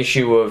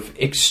issue of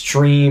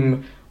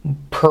extreme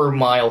per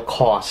mile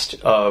cost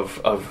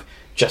of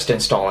just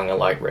installing a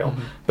light rail.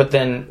 Mm-hmm. But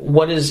then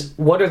what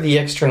are the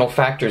external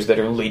factors that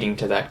are leading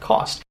to that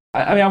cost?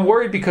 I mean, I'm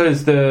worried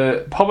because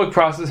the public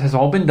process has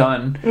all been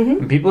done,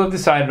 and people have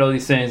decided all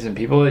these things, and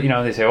people,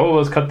 they say, oh,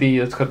 let's cut the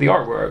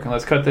artwork, and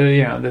let's cut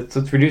the,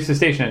 let's reduce the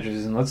station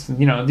entrances, and let's, do.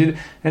 And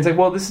it's like,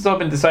 well, this has all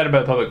been decided by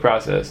the public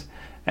process,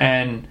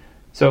 and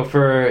so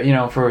for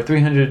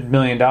 $300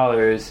 million,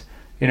 we're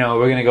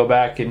going to go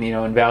back and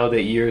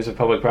invalidate years of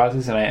public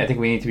process, and I think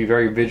we need to be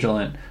very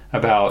vigilant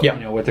about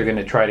what they're going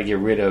to try to get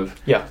rid of.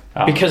 Yeah,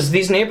 because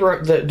these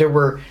there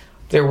were.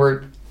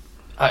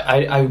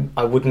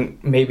 I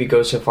wouldn't maybe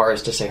go so far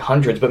as to say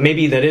hundreds, but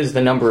maybe that is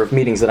the number of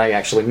meetings that I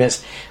actually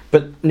missed.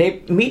 But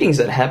meetings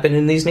that happened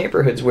in these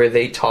neighborhoods where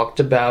they talked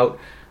about,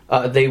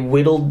 they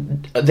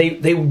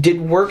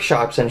did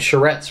workshops and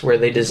charrettes where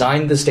they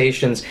designed the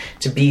stations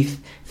to be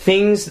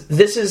things.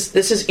 This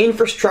is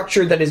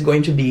infrastructure that is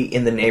going to be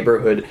in the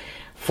neighborhood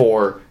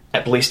for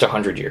at least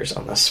 100 years,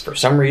 unless for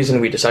some reason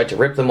we decide to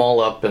rip them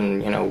all up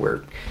and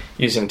we're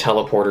using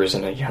teleporters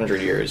in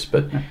 100 years.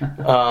 But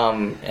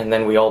and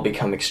then we all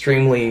become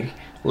extremely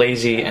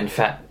lazy and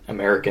fat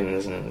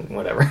Americans and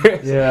whatever.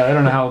 Yeah, I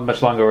don't know how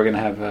much longer we're going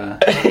to have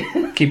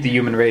keep the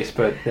human race,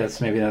 but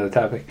that's maybe another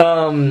topic.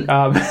 But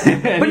no,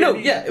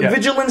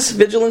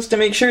 vigilance to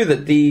make sure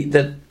that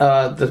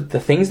the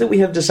things that we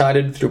have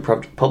decided through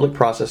public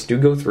process do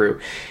go through,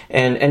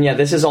 and yeah,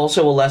 this is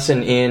also a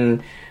lesson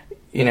in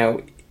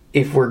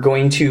if we're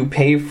going to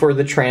pay for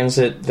the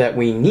transit that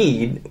we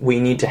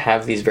need to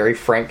have these very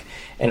frank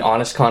and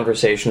honest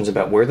conversations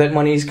about where that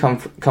money is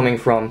coming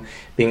from,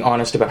 being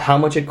honest about how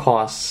much it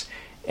costs,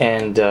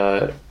 and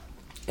just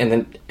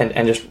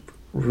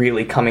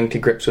really coming to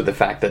grips with the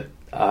fact that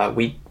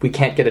we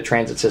can't get a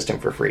transit system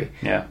for free.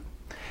 Yeah.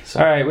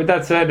 So. All right. With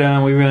that said,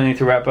 we really need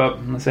to wrap up.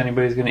 Unless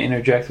anybody's going to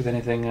interject with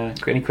anything,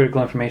 any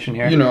critical information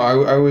here.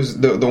 I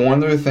was the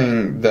one other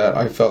thing that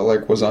I felt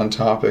like was on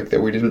topic that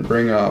we didn't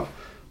bring up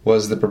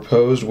was the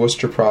proposed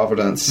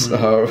Worcester-Providence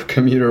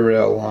commuter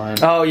rail line.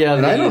 Oh, yeah.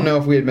 And I don't know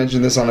if we had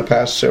mentioned this on a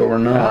past show or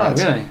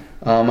not. Oh, really?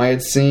 I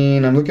had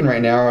seen, I'm looking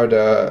right now at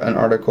an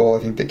article, I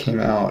think that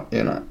came out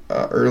in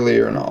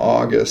earlier in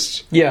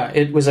August. Yeah,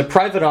 it was a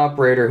private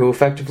operator who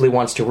effectively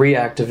wants to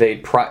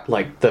reactivate,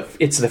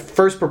 it's the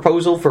first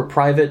proposal for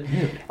private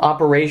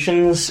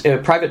operations,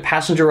 private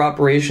passenger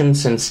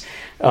operations since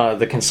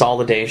the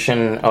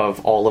consolidation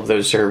of all of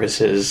those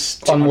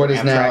services. On what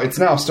is now, it's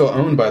now still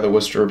owned by the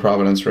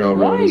Worcester-Providence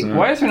Railroad, isn't it?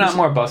 Why is there not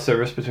more bus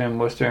service between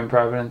Worcester and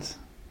Providence?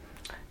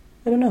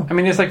 I don't know. I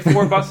mean, there's like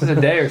 4 buses a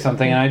day or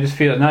something, and I just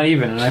feel not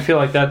even. And I feel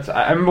like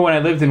I remember when I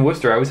lived in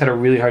Worcester, I always had a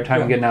really hard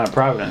time getting out of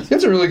Providence.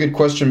 That's a really good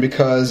question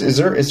because is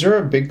there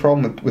a big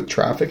problem with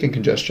traffic and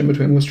congestion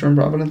between Worcester and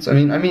Providence? I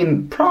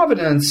mean,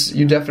 Providence,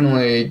 you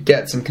definitely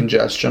get some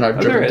congestion.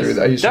 I've driven through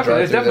that. I used to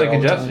drive through definitely that all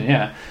congestion, the time.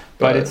 yeah.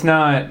 But it's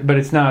not. But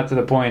it's not to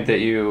the point that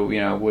you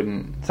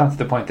wouldn't. It's not to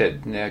the point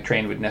that a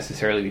train would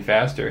necessarily be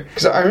faster.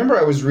 Because I remember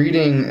I was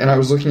reading and I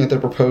was looking at their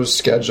proposed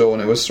schedule,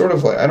 and it was sort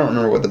of like I don't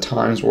remember what the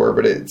times were,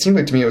 but it seemed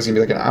like to me it was going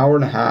to be like an hour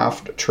and a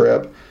half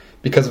trip,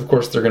 because of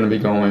course they're going to be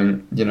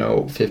going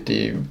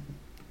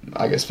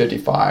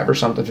 55 or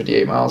something,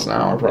 58 miles an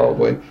hour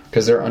probably,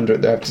 because they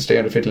have to stay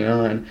under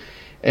 59,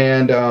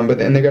 and but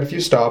then they got a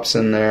few stops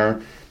in there,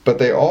 but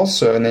they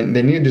also and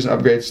they need to do some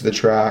upgrades to the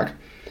track.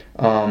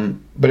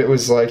 But it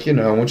was like,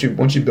 once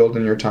you build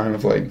in your time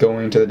of like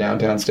going to the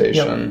downtown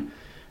station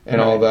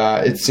and all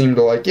that, it seemed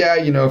to like,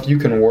 if you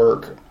can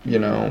work, if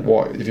you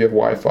have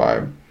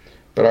Wi-Fi.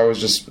 But I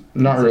was just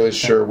not really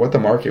sure what the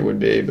market would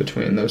be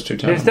between those two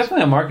towns. There's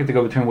definitely a market to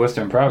go between Worcester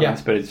and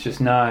Providence, but it's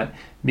just not,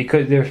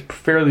 because they're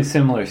fairly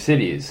similar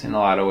cities in a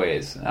lot of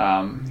ways.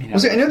 I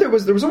know there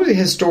was always a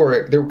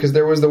historic, because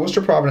there was the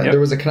Worcester-Providence, there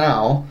was a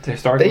canal.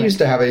 They used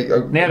to have they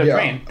had a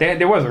train.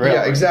 There was a railroad.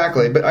 Yeah,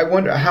 exactly. But I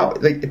wonder how,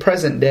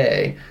 present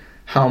day,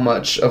 how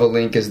much of a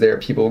link is there?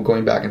 People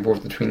going back and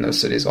forth between those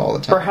cities all the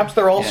time. Perhaps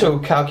they're also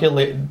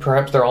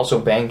Perhaps they're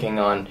also banking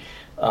on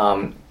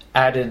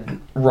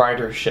added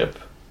ridership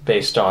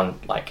based on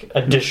like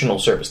additional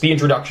service, the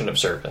introduction of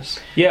service.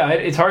 Yeah,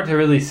 it's hard to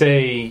really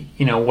say,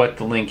 what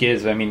the link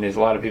is. I mean, there's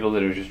a lot of people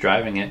that are just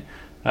driving it,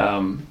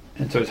 and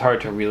so it's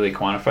hard to really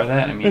quantify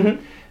that. I mean,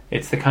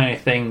 it's the kind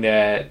of thing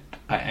that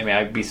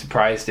I'd be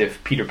surprised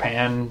if Peter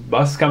Pan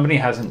Bus Company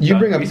hasn't. You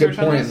bring up a good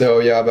point, though,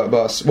 about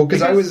bus. Well,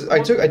 because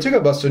I took a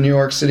bus to New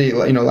York City,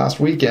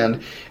 last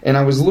weekend, and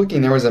I was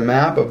looking. There was a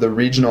map of the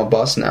regional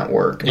bus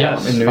network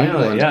in New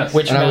England, yes.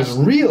 I was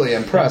really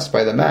impressed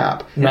by the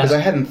map because I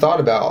hadn't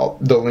thought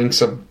about the links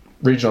of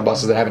regional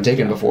buses that haven't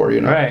taken before.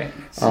 You know, Right.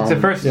 It's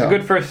a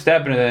good first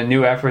step into the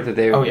new effort that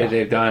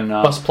they've done.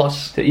 Bus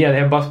Plus. They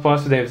have Bus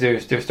Plus.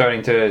 They're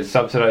starting to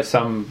subsidize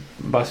some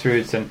bus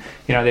routes, and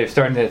they're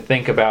starting to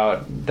think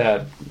about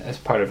that as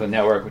part of the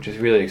network, which is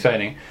really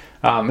exciting.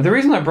 The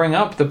reason I bring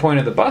up the point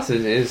of the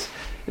buses is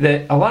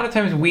that a lot of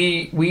times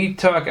we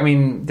talk. I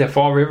mean, the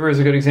Fall River is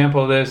a good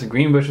example of this.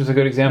 Greenbush is a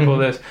good example of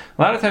this.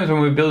 A lot of times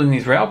when we're building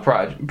these rail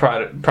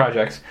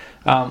projects,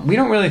 we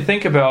don't really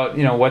think about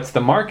what's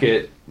the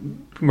market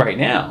right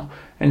now.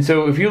 And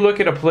so if you look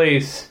at a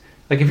place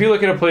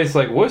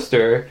like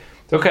Worcester,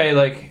 okay,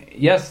 like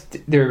yes,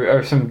 there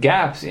are some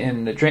gaps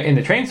in the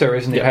train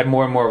service, and they've had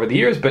more and more over the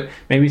years. But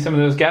maybe some of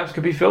those gaps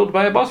could be filled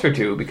by a bus or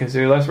two because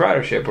there's less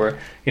ridership. Or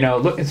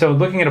so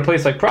looking at a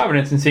place like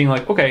Providence and seeing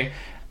like, okay,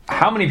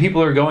 how many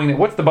people are going?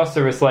 What's the bus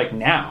service like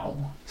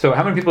now? So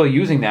how many people are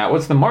using that?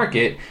 What's the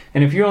market?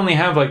 And if you only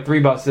have like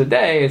 3 buses a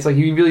day, it's like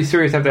you really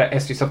seriously have to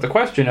ask yourself the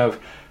question of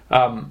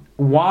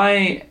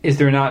why is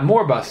there not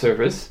more bus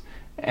service?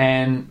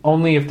 And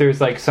only if there's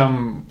like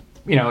some,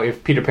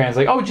 if Peter Pan's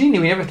like, oh, genie,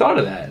 we never thought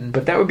of that.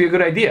 But that would be a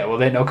good idea. Well,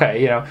 then,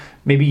 okay,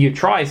 maybe you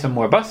try some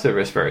more bus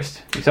service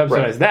first. You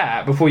subsidize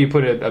that before you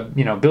put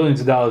billions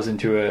of dollars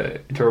into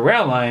a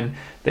rail line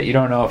that you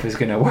don't know if it's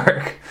going to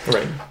work.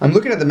 Right. I'm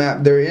looking at the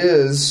map. There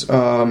is,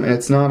 and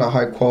it's not a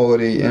high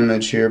quality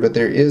image here, but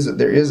there is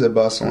a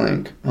bus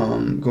link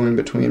going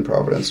between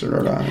Providence and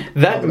Rhode Island.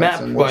 That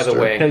map, by the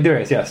way, there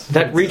is, yes.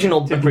 That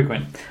regional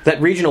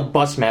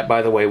bus map,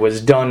 by the way,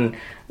 was done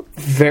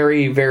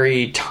very,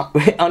 very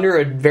under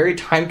a very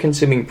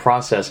time-consuming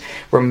process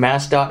where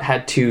MassDOT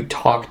had to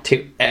talk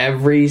to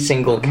every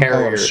single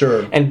carrier. Oh,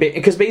 sure. And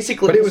because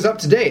basically, but it was up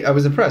to date. I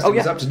was impressed. It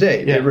was up to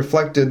date. Yeah. It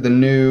reflected the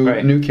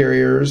new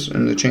carriers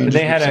and the changes.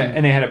 They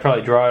had to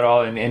probably draw it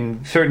all.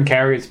 And certain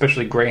carriers,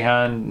 especially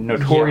Greyhound,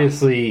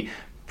 notoriously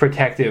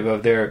protective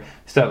of their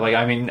stuff. Like,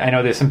 I mean, I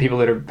know there's some people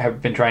that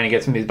have been trying to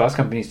get some of these bus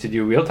companies to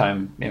do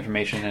real-time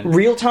information. And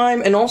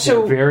real-time, and also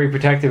they're very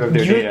protective of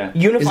their data.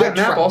 Is that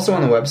map also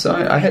on the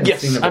website? I hadn't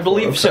seen it before. I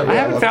believe so. I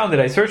haven't found it.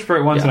 I searched for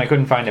it once and I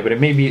couldn't find it, but it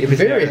may be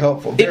very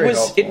helpful.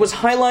 It was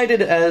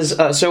highlighted as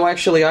so.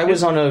 Actually, I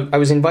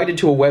was invited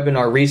to a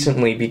webinar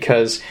recently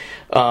because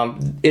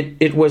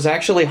it was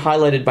actually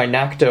highlighted by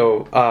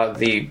NACTO,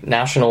 the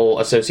National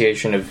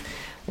Association of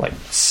like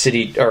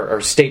city or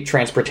state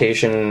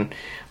transportation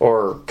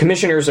or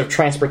commissioners of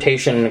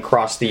transportation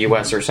across the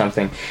U.S. or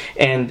something,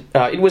 and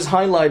it was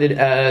highlighted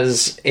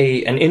as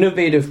an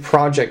innovative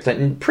project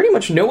that pretty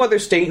much no other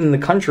state in the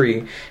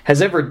country has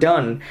ever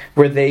done,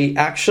 where they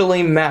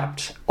actually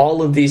mapped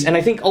all of these. And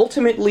I think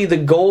ultimately the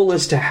goal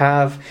is to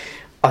have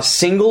a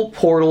single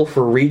portal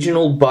for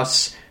regional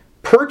bus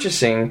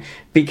purchasing,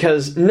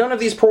 because none of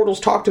these portals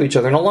talk to each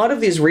other, and a lot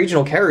of these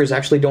regional carriers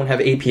actually don't have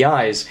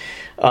APIs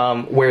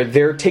where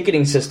their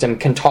ticketing system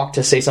can talk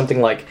to, say, something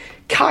like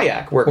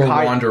Kayak,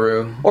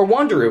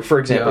 Wanderoo, for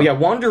example. Yeah,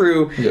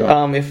 Wanderoo.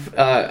 Yeah.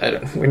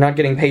 If we're not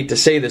getting paid to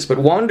say this, but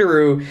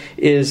Wanderoo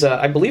is,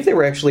 I believe, they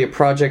were actually a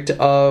project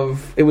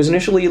of. It was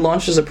initially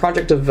launched as a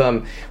project of,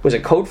 was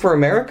it Code for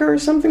America or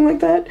something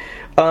like that?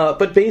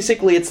 But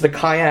basically, it's the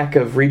Kayak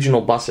of regional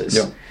buses.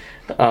 Yeah.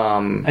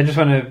 I just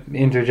want to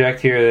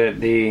interject here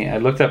that I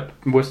looked up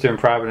Worcester and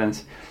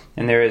Providence,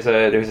 and there's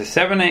a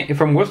 7 a.m.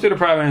 from Worcester to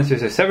Providence.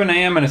 There's a 7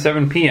 a.m. and a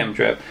 7 p.m.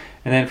 trip,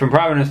 and then from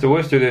Providence to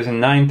Worcester there's a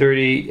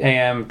 9:30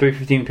 a.m.,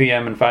 3:15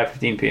 p.m. and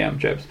 5:15 p.m.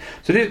 trips.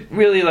 So these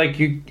really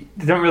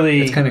they don't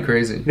really. It's kind of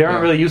crazy. They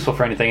aren't really useful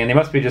for anything, and they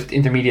must be just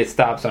intermediate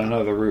stops on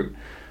another route.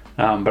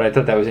 But I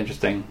thought that was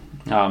interesting.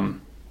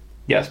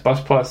 Yes,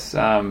 Bus Plus,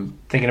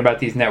 thinking about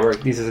these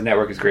as a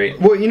network is great.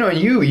 Well,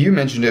 you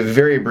mentioned it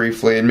very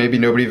briefly, and maybe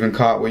nobody even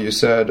caught what you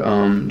said,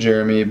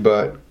 Jeremy,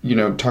 but,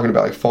 talking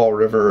about like Fall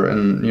River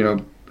and,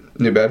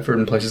 New Bedford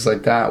and places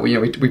like that, we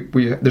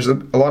there's a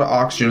lot of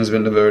oxygen has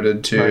been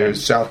devoted to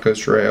South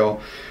Coast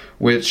Rail,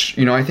 which,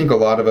 I think a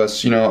lot of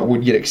us,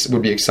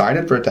 would be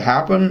excited for it to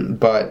happen,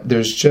 but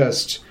there's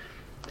just...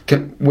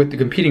 with the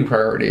competing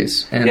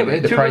priorities and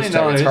the price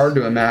tag, it's hard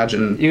to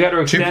imagine. You got to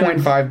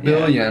 $2.5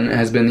 billion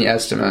has been the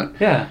estimate.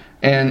 Yeah,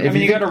 and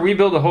you got to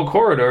rebuild the whole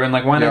corridor, and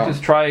like why not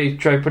just try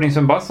putting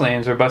some bus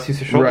lanes or bus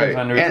use of shoulders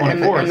on Route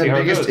 24? And the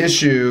biggest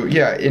issue,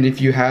 and if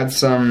you had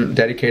some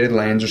dedicated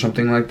lanes or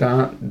something like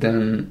that,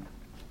 then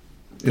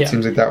it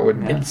seems like that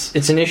would.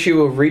 It's an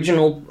issue of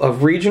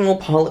regional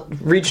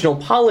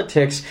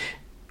politics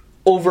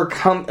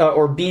overcome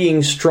or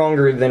being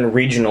stronger than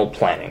regional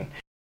planning.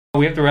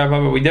 We have to wrap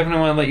up, but we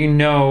definitely want to let you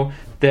know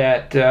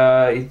that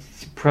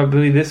it's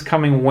probably this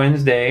coming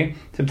Wednesday,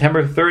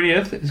 September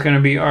 30th, is going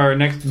to be our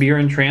next Beer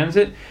in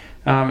Transit.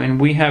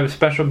 And we have a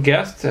special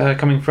guest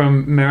coming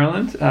from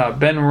Maryland,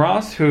 Ben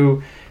Ross,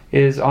 who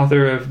is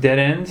author of Dead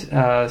End,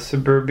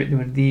 Suburban...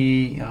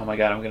 oh my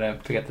god, I'm going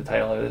to forget the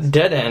title of this.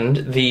 Dead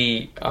End,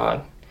 the...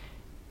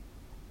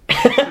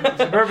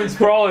 Suburban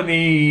Sprawl and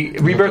the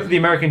Rebirth of the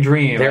American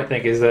Dream, I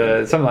think, is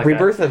something like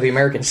Rebirth of the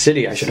American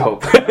City, I should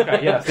hope.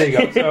 Okay, yes, there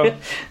you go.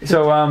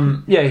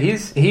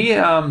 He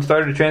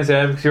started a transit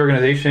advocacy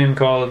organization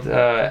called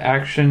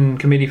Action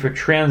Committee for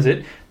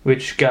Transit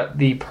which got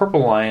the Purple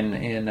Line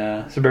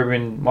in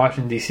suburban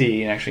Washington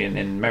D.C. and actually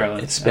in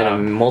Maryland. It's been a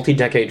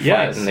multi-decade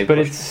flight,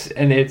 yes,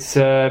 and it's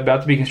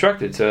about to be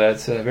constructed, so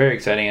that's very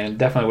exciting, and it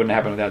definitely wouldn't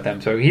happen without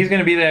them. So he's going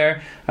to be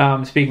there,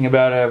 speaking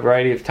about a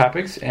variety of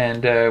topics,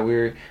 and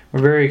we're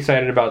very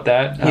excited about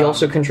that. He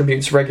also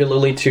contributes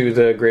regularly to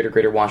the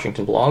Greater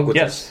Washington blog. Which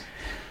yes.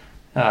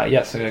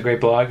 Yes, a great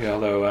blog.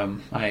 Although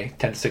I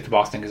tend to stick to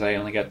Boston because I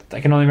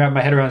can only wrap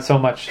my head around so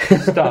much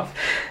stuff.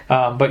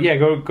 But yeah,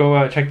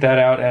 go check that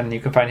out, and you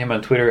can find him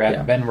on Twitter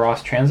at Ben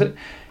Ross Transit.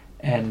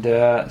 And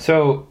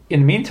so in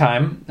the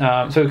meantime,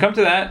 so come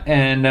to that,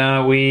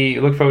 and we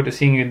look forward to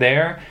seeing you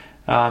there.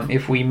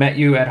 If we met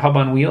you at Hub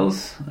on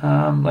Wheels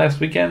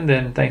last weekend,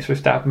 then thanks for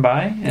stopping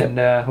by, and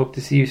hope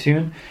to see you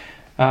soon.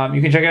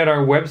 You can check out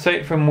our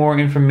website for more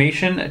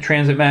information at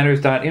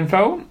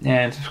transitmatters.info,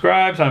 and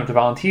subscribe, sign up to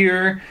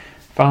volunteer.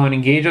 Follow and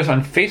engage us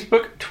on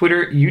Facebook,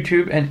 Twitter,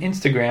 YouTube, and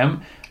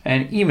Instagram,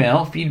 and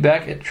email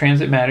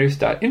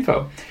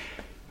feedback@transitmatters.info.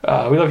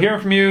 We love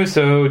hearing from you,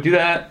 so do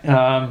that.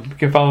 You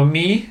can follow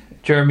me,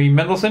 Jeremy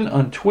Mendelson,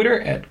 on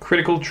Twitter at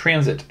Critical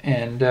Transit,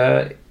 and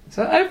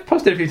so I've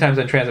posted a few times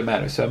on Transit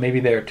Matters, so maybe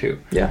there too.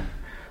 Yeah.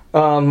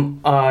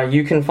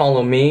 You can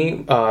follow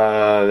me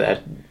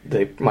at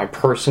my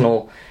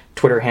personal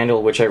Twitter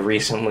handle, which I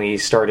recently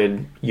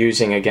started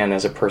using again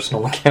as a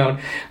personal account,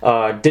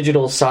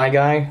 Digital Sci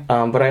Guy.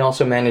 But I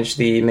also manage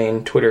the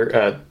main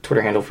Twitter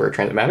handle for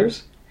Transit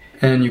Matters.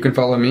 And you can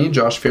follow me,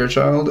 Josh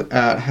Fairchild,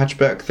 at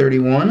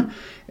Hatchback31,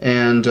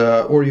 and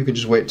or you could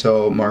just wait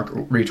till Mark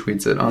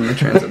retweets it on the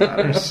Transit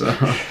Matters. So.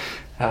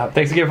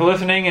 Thanks again for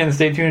listening, and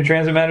stay tuned to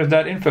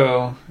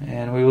transitmatters.info.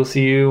 And we will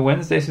see you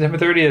Wednesday, September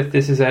 30th.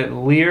 This is at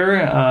Lear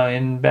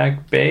in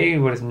Back Bay.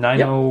 What is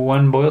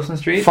 901 Boylston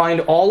Street? Find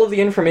all of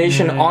the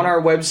information on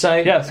our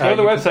website. Yes, go to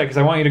the website, because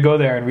I want you to go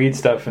there and read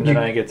stuff, and then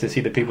I get to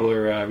see the people who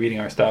are reading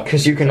our stuff.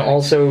 Because you can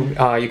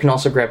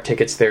also grab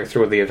tickets there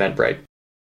through the Eventbrite.